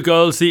the Hula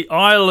Girls, the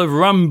Isle of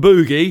Rum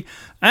Boogie,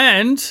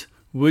 and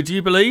would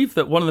you believe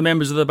that one of the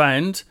members of the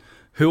band,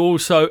 who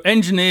also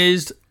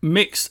engineered,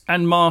 mixed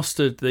and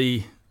mastered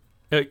the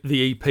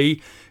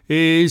EP,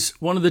 is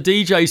one of the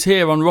DJs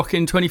here on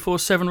Rockin'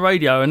 24/7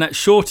 Radio, and that's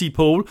Shorty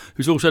Paul,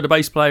 who's also the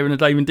bass player in the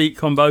Dave and Deek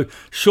combo.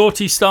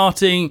 Shorty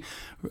starting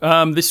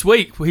this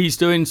week, he's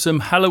doing some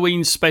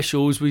Halloween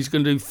specials. He's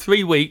going to do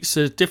 3 weeks,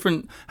 a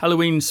different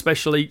Halloween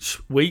special each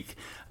week,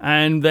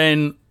 and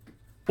then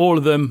all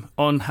of them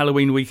on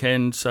Halloween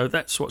weekend. So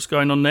that's what's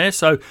going on there.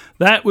 So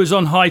that was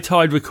on High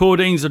Tide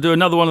Recordings. I'll do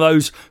another one of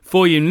those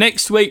for you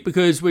next week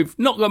because we've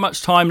not got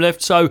much time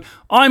left. So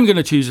I'm going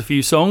to choose a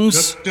few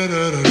songs. Trickle,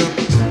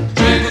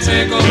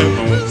 trickle,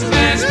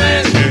 splash,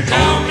 splash.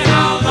 Tell me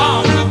how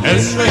long will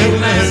this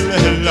rain last?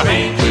 The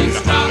rain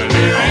keeps dropping,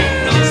 there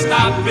ain't no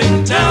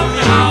stopping. Tell me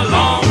how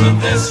long will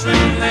this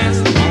rain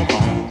last?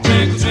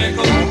 Trickle,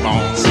 trickle,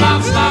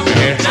 slop, slop.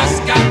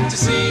 Just got to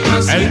see my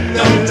sweet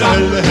little drop.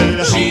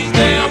 She's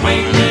there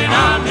waiting,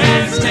 I'm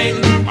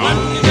hesitating.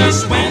 Wonder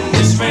just when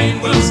this rain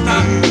will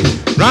stop.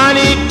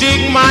 Ronnie,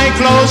 dig my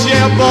clothes,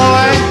 yeah,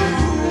 boy.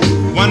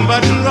 One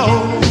button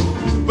roll.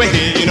 Well,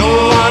 you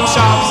know I'm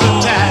sharp as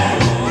a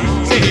tack.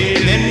 Say,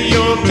 lend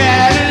your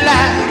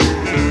Cadillac.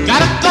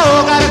 Gotta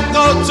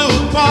go to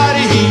a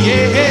party,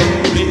 yeah.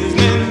 Please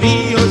lend me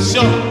your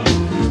show.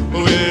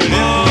 Well, if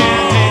you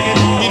can't take it,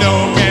 you know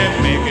can't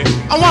make it.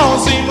 I won't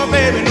see my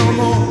baby no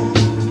more.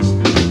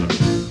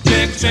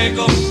 Trickle,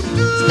 trickle,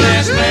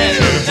 splash, splash.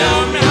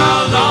 Tell me how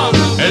long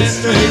will this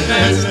rain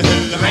last?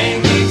 The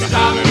rain keeps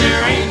dropping,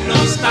 there ain't no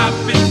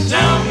stopping.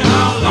 Tell me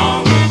how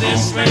long will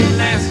this rain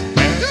last?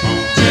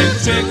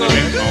 Trickle, trickle,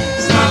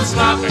 slop,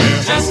 slop.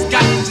 Just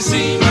got to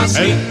see my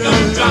sweet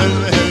little drop.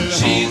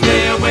 She's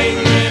there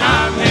waiting and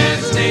I'm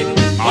hesitating.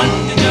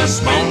 Wonder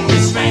just when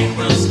this rain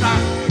will stop.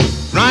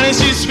 Ronnie,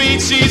 she's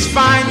sweet, she's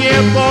fine,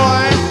 yeah,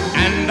 boy.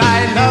 And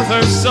I love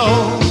her so.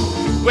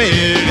 Well,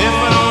 if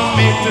I don't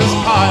make this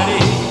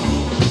party,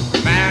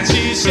 man,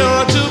 she's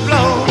sure to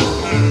blow.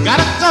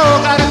 Gotta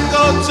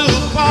go to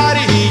a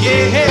party,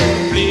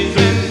 yeah. Please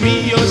lend me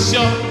your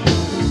show.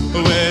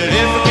 Well,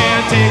 if I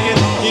can't take it,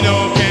 you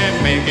know can't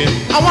make it.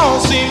 I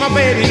won't see my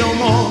baby no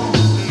more.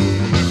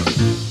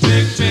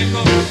 Trickle,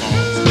 trickle,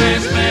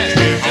 splash, splash.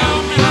 Tell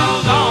me how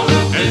long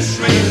will this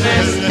rain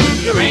last?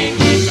 The rain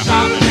keeps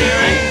dropping,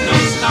 there ain't no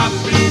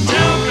stopping.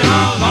 Tell me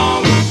how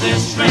long will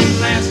this rain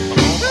last?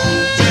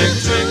 Trickle,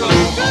 trickle,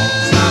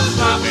 stop,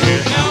 stop.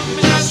 Tell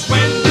me just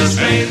when this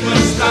rain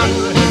will stop.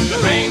 The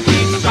rain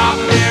keeps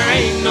dropping, there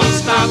ain't no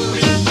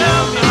stopping.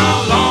 Tell me how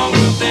long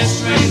will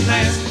this rain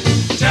last?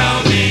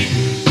 Tell me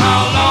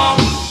how long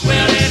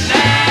will it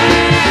last?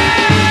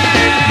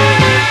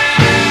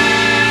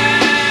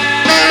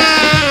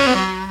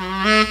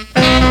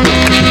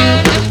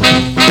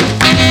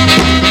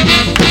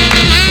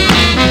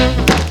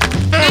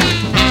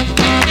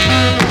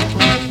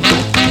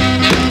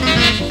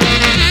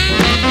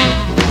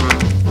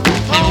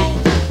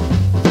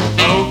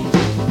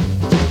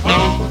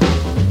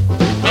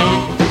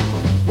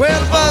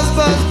 Well, buzz,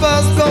 buzz,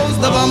 buzz goes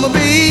the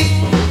bumblebee.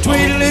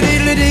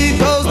 Tweedledee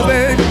goes the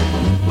bird.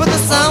 But the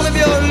sound of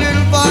your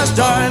little voice,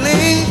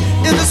 darling,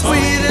 is the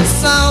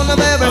sweetest sound I've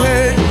ever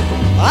heard.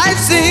 I've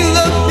seen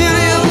the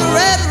beauty of the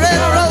red,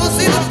 red rose,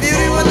 seen the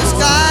beauty when the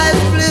sky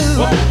is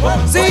blue,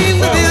 seen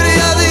the beauty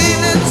of the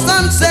evening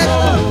sunset.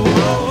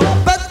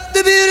 But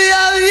the beauty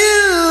of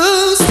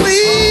you,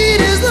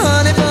 sweet is the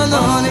honey from the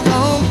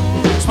honeycomb,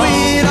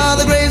 sweet are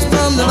the grapes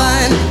from the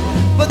vine.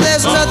 But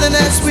there's nothing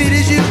as sweet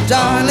as you,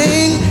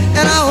 darling,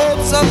 and I hope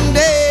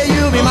someday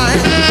you'll be mine.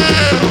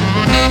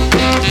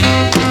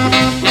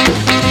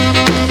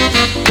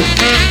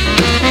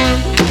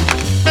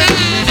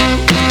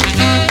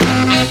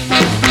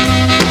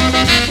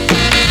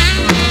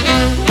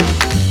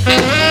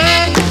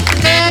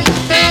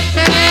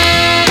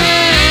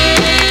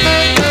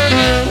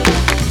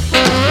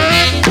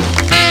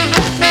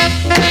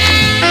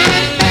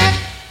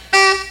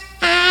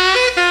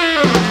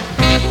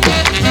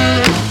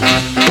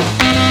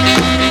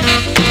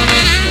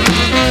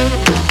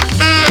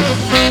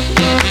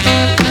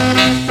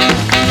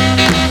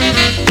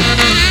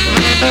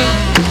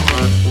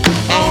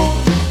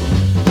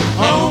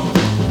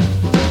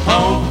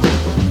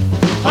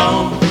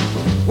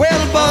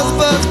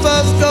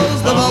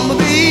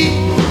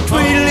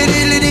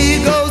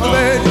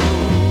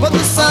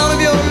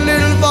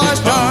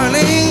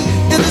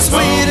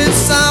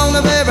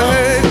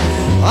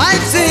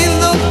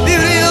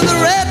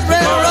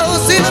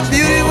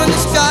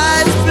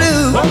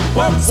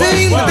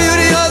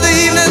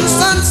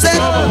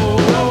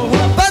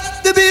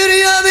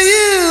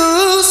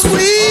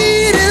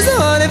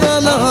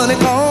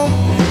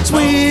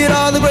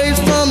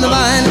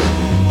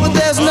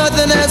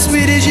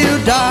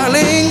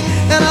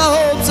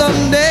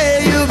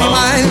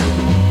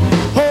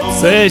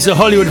 There's the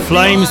Hollywood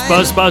Flames,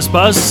 Buzz, Buzz,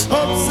 Buzz.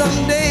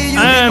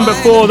 And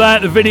before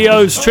that, the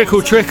videos,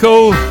 Trickle,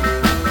 Trickle.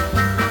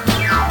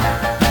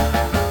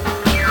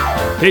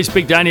 Here's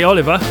Big Danny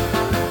Oliver.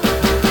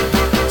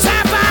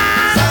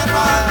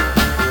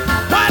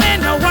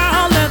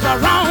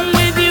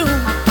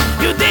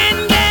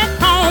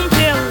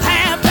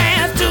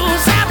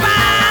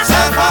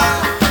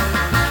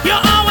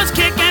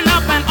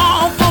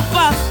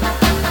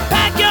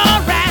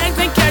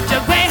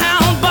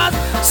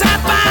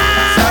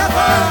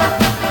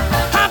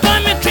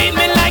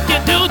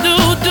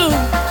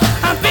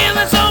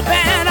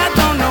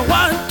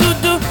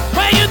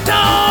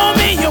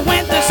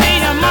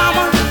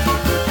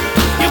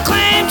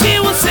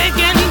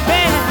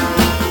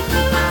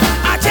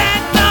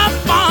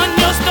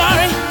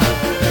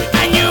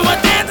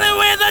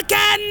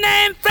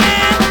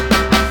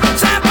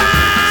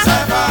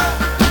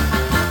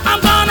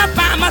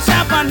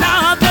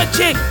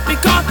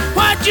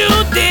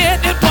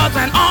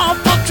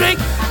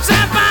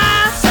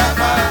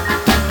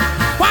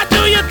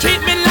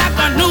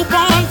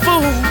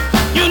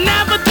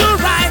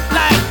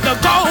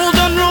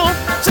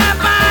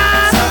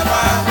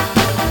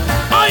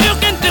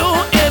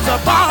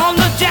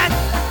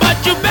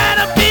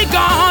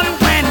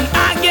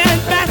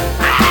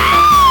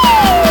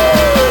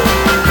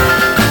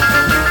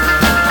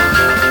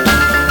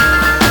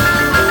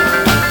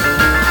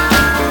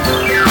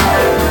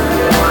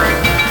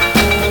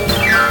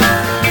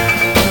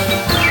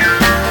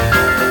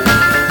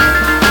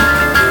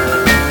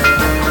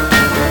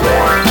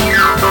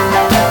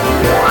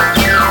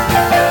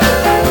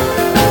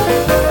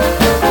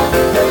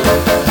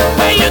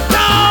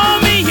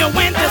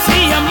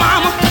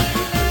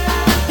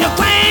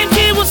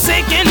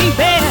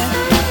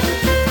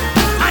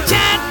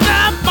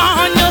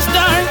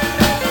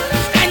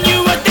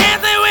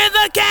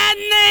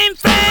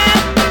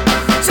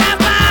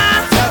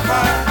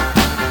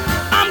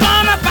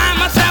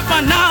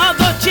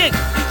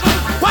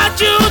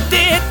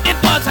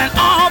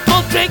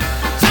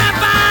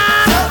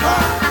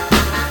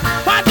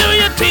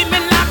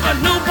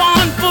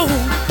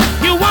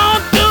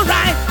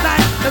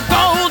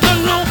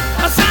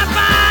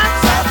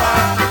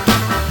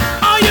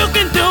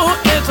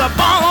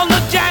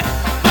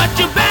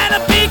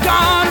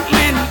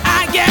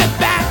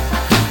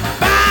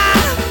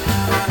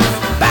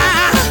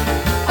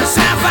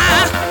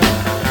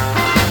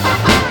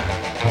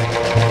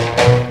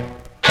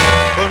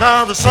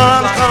 Now the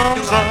sun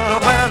comes up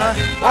when I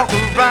walk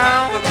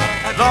around.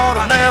 Lord,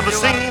 I've never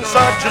seen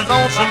such a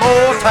lonesome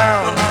old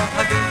town.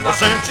 Well,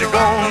 since you're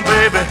gone,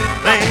 baby,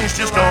 things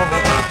just don't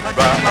right.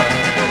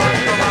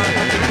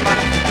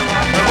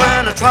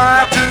 When I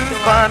try to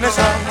find me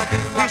some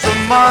peace of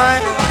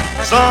mind,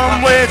 some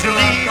way to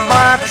leave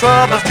my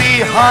troubles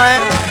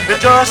behind, it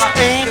just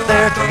ain't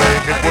there to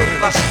make it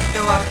worse.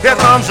 Here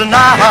comes the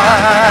night.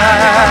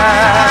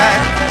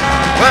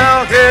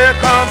 Well, here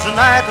comes the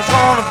night that's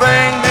gonna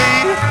bring me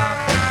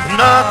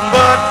nothing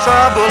but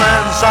trouble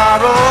and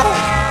sorrow.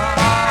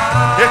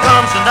 Here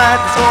comes the night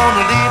that's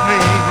gonna leave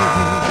me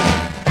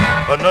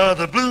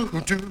another blue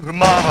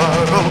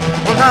tomorrow.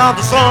 Well, now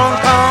the sun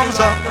comes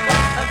up,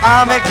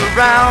 I'll make the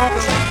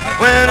rounds.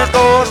 When it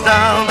goes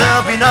down,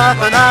 there'll be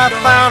nothing I've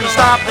found to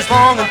stop this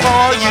longing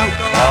for you.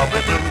 I'll be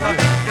blue.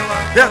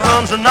 Here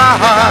comes the night.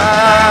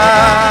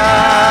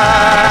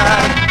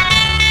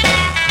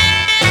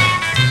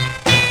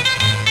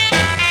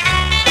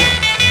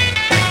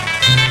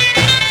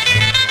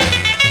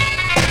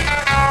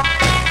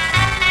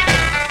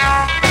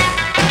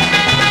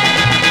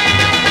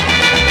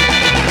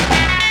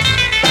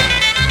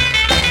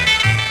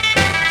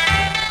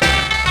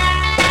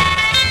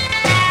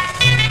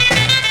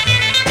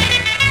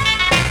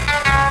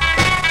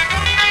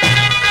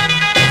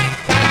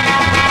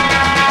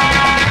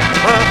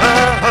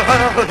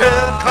 Here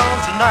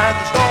comes the night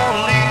that's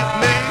gonna leave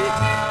me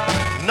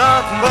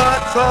nothing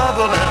but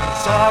trouble and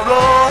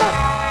sorrow.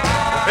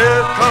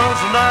 Here comes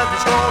the night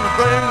that's gonna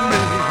bring me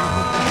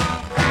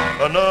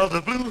another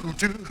blue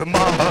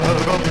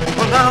tomorrow.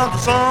 Well, now the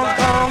sun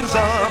comes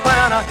up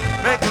and I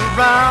make the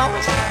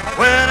rounds.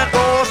 When it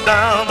goes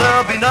down,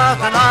 there'll be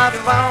nothing I've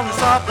found to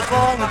stop this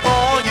longing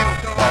for you.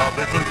 I'll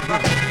be blue.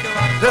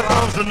 Here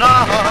comes the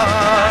night.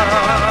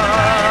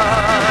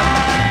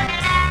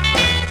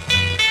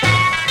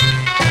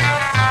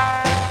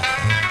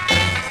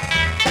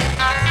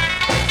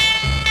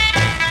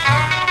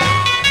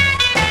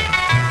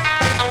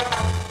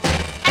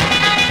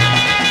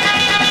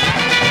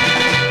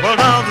 Well,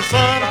 now the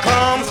sun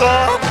comes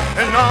up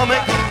and I'll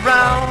make the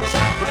rounds.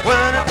 But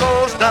when it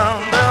goes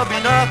down, there'll be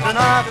nothing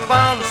I've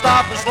found to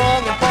stop this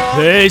longing for.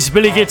 There's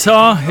Billy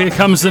Guitar, Here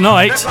Comes the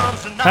Night.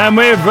 And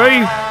we're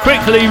very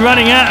quickly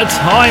running out of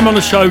time on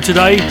the show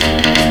today.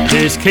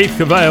 Here's Keith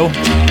Cavale.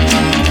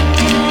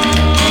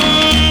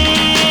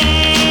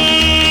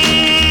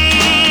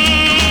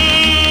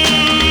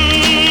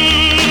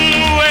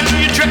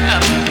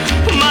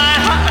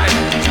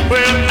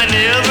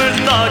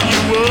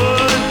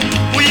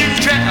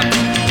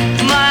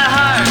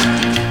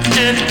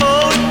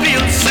 Oh, it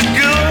feels so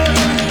good.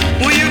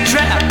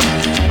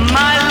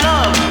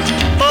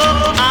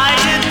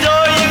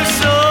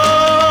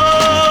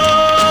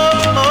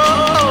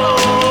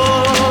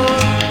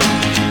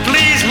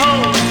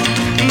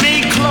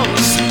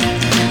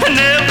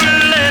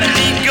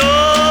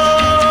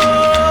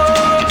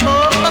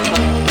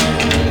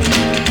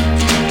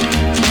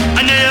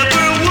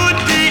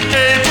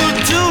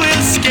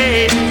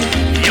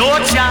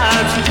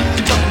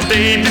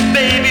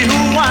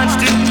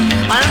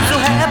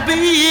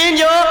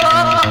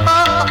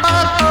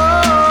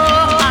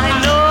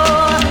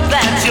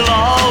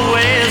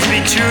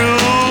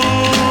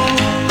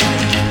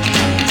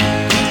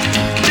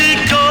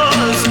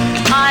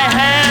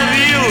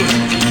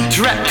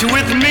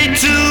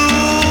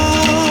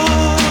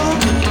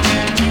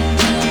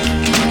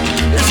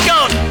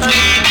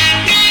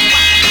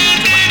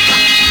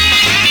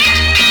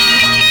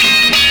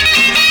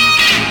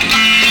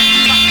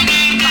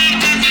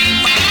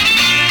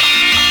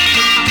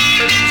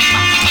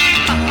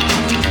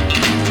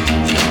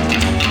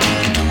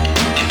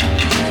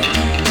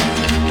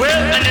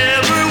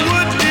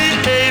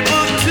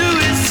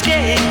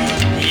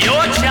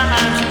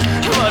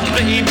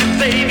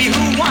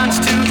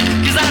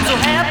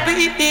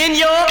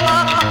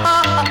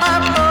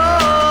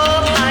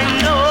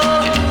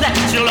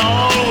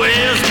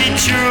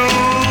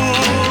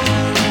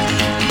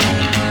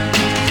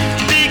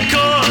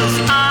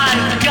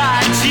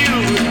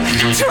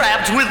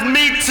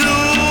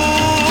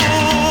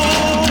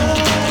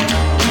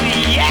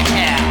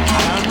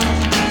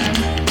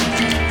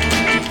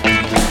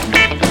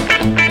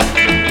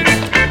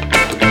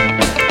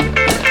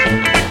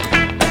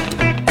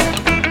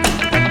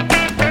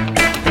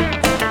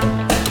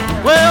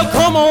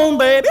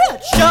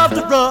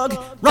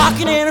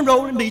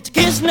 beach,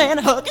 kissing and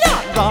hugging,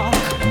 hot rock.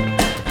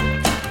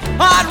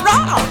 Hot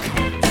rock.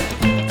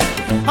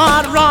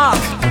 Hot rock.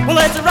 Well,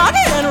 let's rock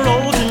and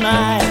roll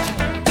tonight.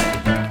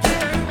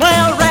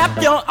 Well,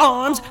 wrap your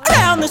arms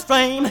around this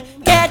frame.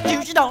 Can't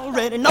you should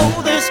already know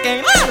this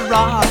game. Hot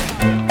rock.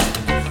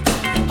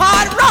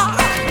 Hot rock.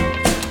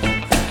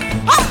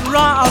 Hot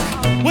rock.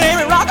 When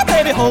we rock,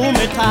 baby, hold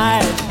me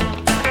tight.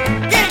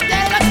 Get it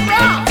down, let's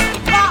rock.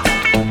 Rock.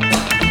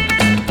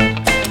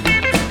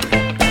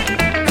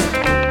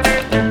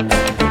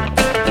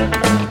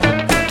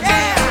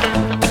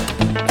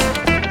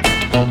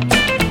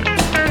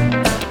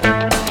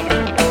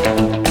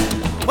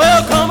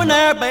 Well, come in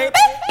there, baby,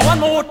 one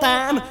more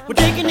time. We're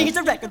taking these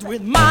records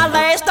with my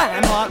last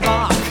time. Hot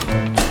rock,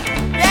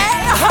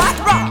 yeah, hot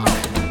rock.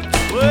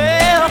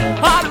 Well,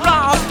 hot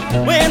rock,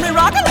 when we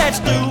rock it, let's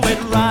do it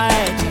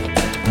right.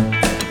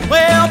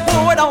 Well,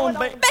 pour it on,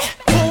 baby,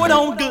 pour it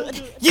on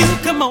good. You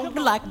come on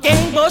like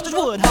gangbusters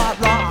would. Hot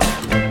rock,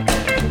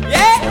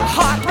 yeah,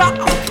 hot rock.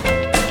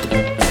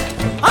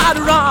 Hot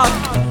rock,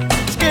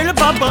 scared of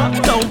my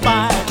butt, don't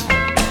bite.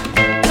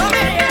 Come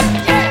in here,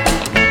 yeah.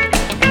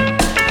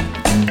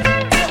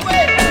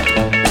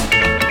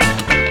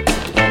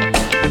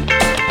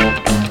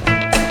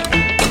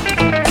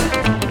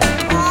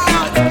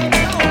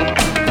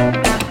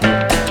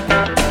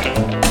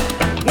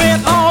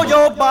 With all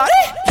your body,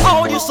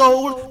 all your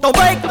soul, don't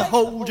break the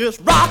hole,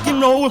 just rock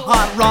and roll.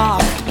 Hot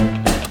rock,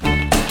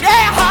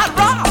 yeah, hot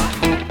rock.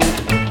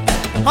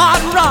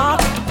 Hot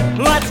rock,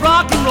 let's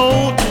rock and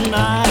roll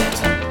tonight.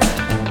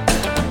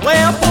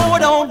 Well, pour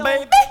it on,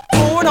 baby,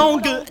 pour it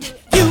on good.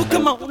 You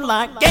come on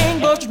like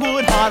gangbusters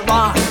would. Hot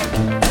rock,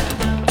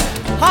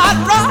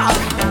 hot rock,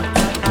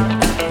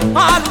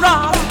 hot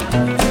rock.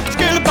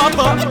 Skill pop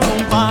up,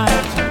 don't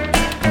bite.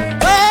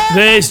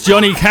 There's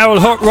Johnny Carroll,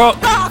 Hot Rock.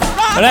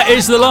 And that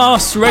is the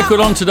last record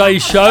on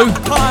today's show.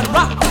 Hot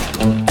rock,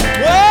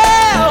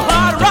 well,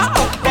 hot rock,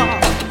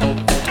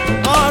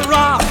 hot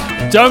rock.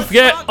 Don't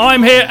forget,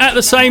 I'm here at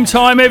the same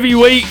time every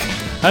week,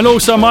 and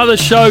also my other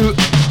show,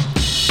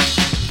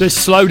 this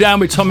Slow Down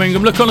with Tom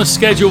Ingram. Look on the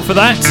schedule for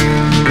that.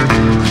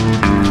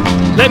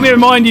 Let me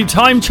remind you,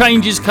 time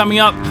changes coming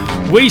up.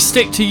 We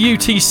stick to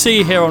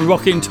UTC here on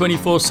Rockin'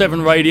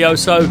 24/7 Radio,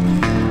 so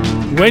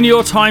when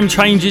your time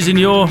changes in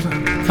your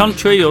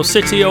country or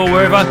city or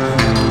wherever,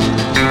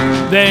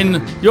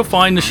 then you'll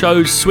find the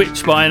shows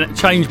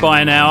change by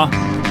an hour.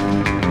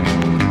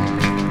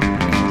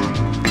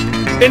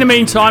 In the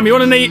meantime, you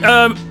want to need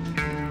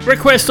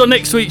request on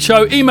next week's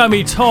show, email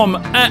me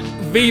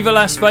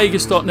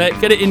tom@vivalasvegas.net.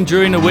 Get it in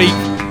during the week.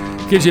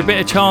 Gives you a bit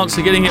of chance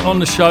of getting it on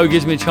the show.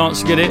 Gives me a chance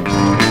to get it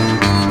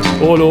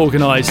all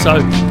organised. So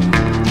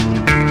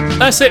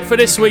that's it for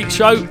this week's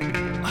show.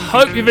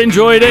 Hope you've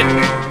enjoyed it.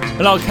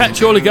 And I'll catch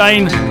you all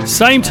again,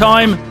 same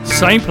time,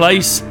 same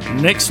place,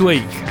 next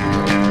week.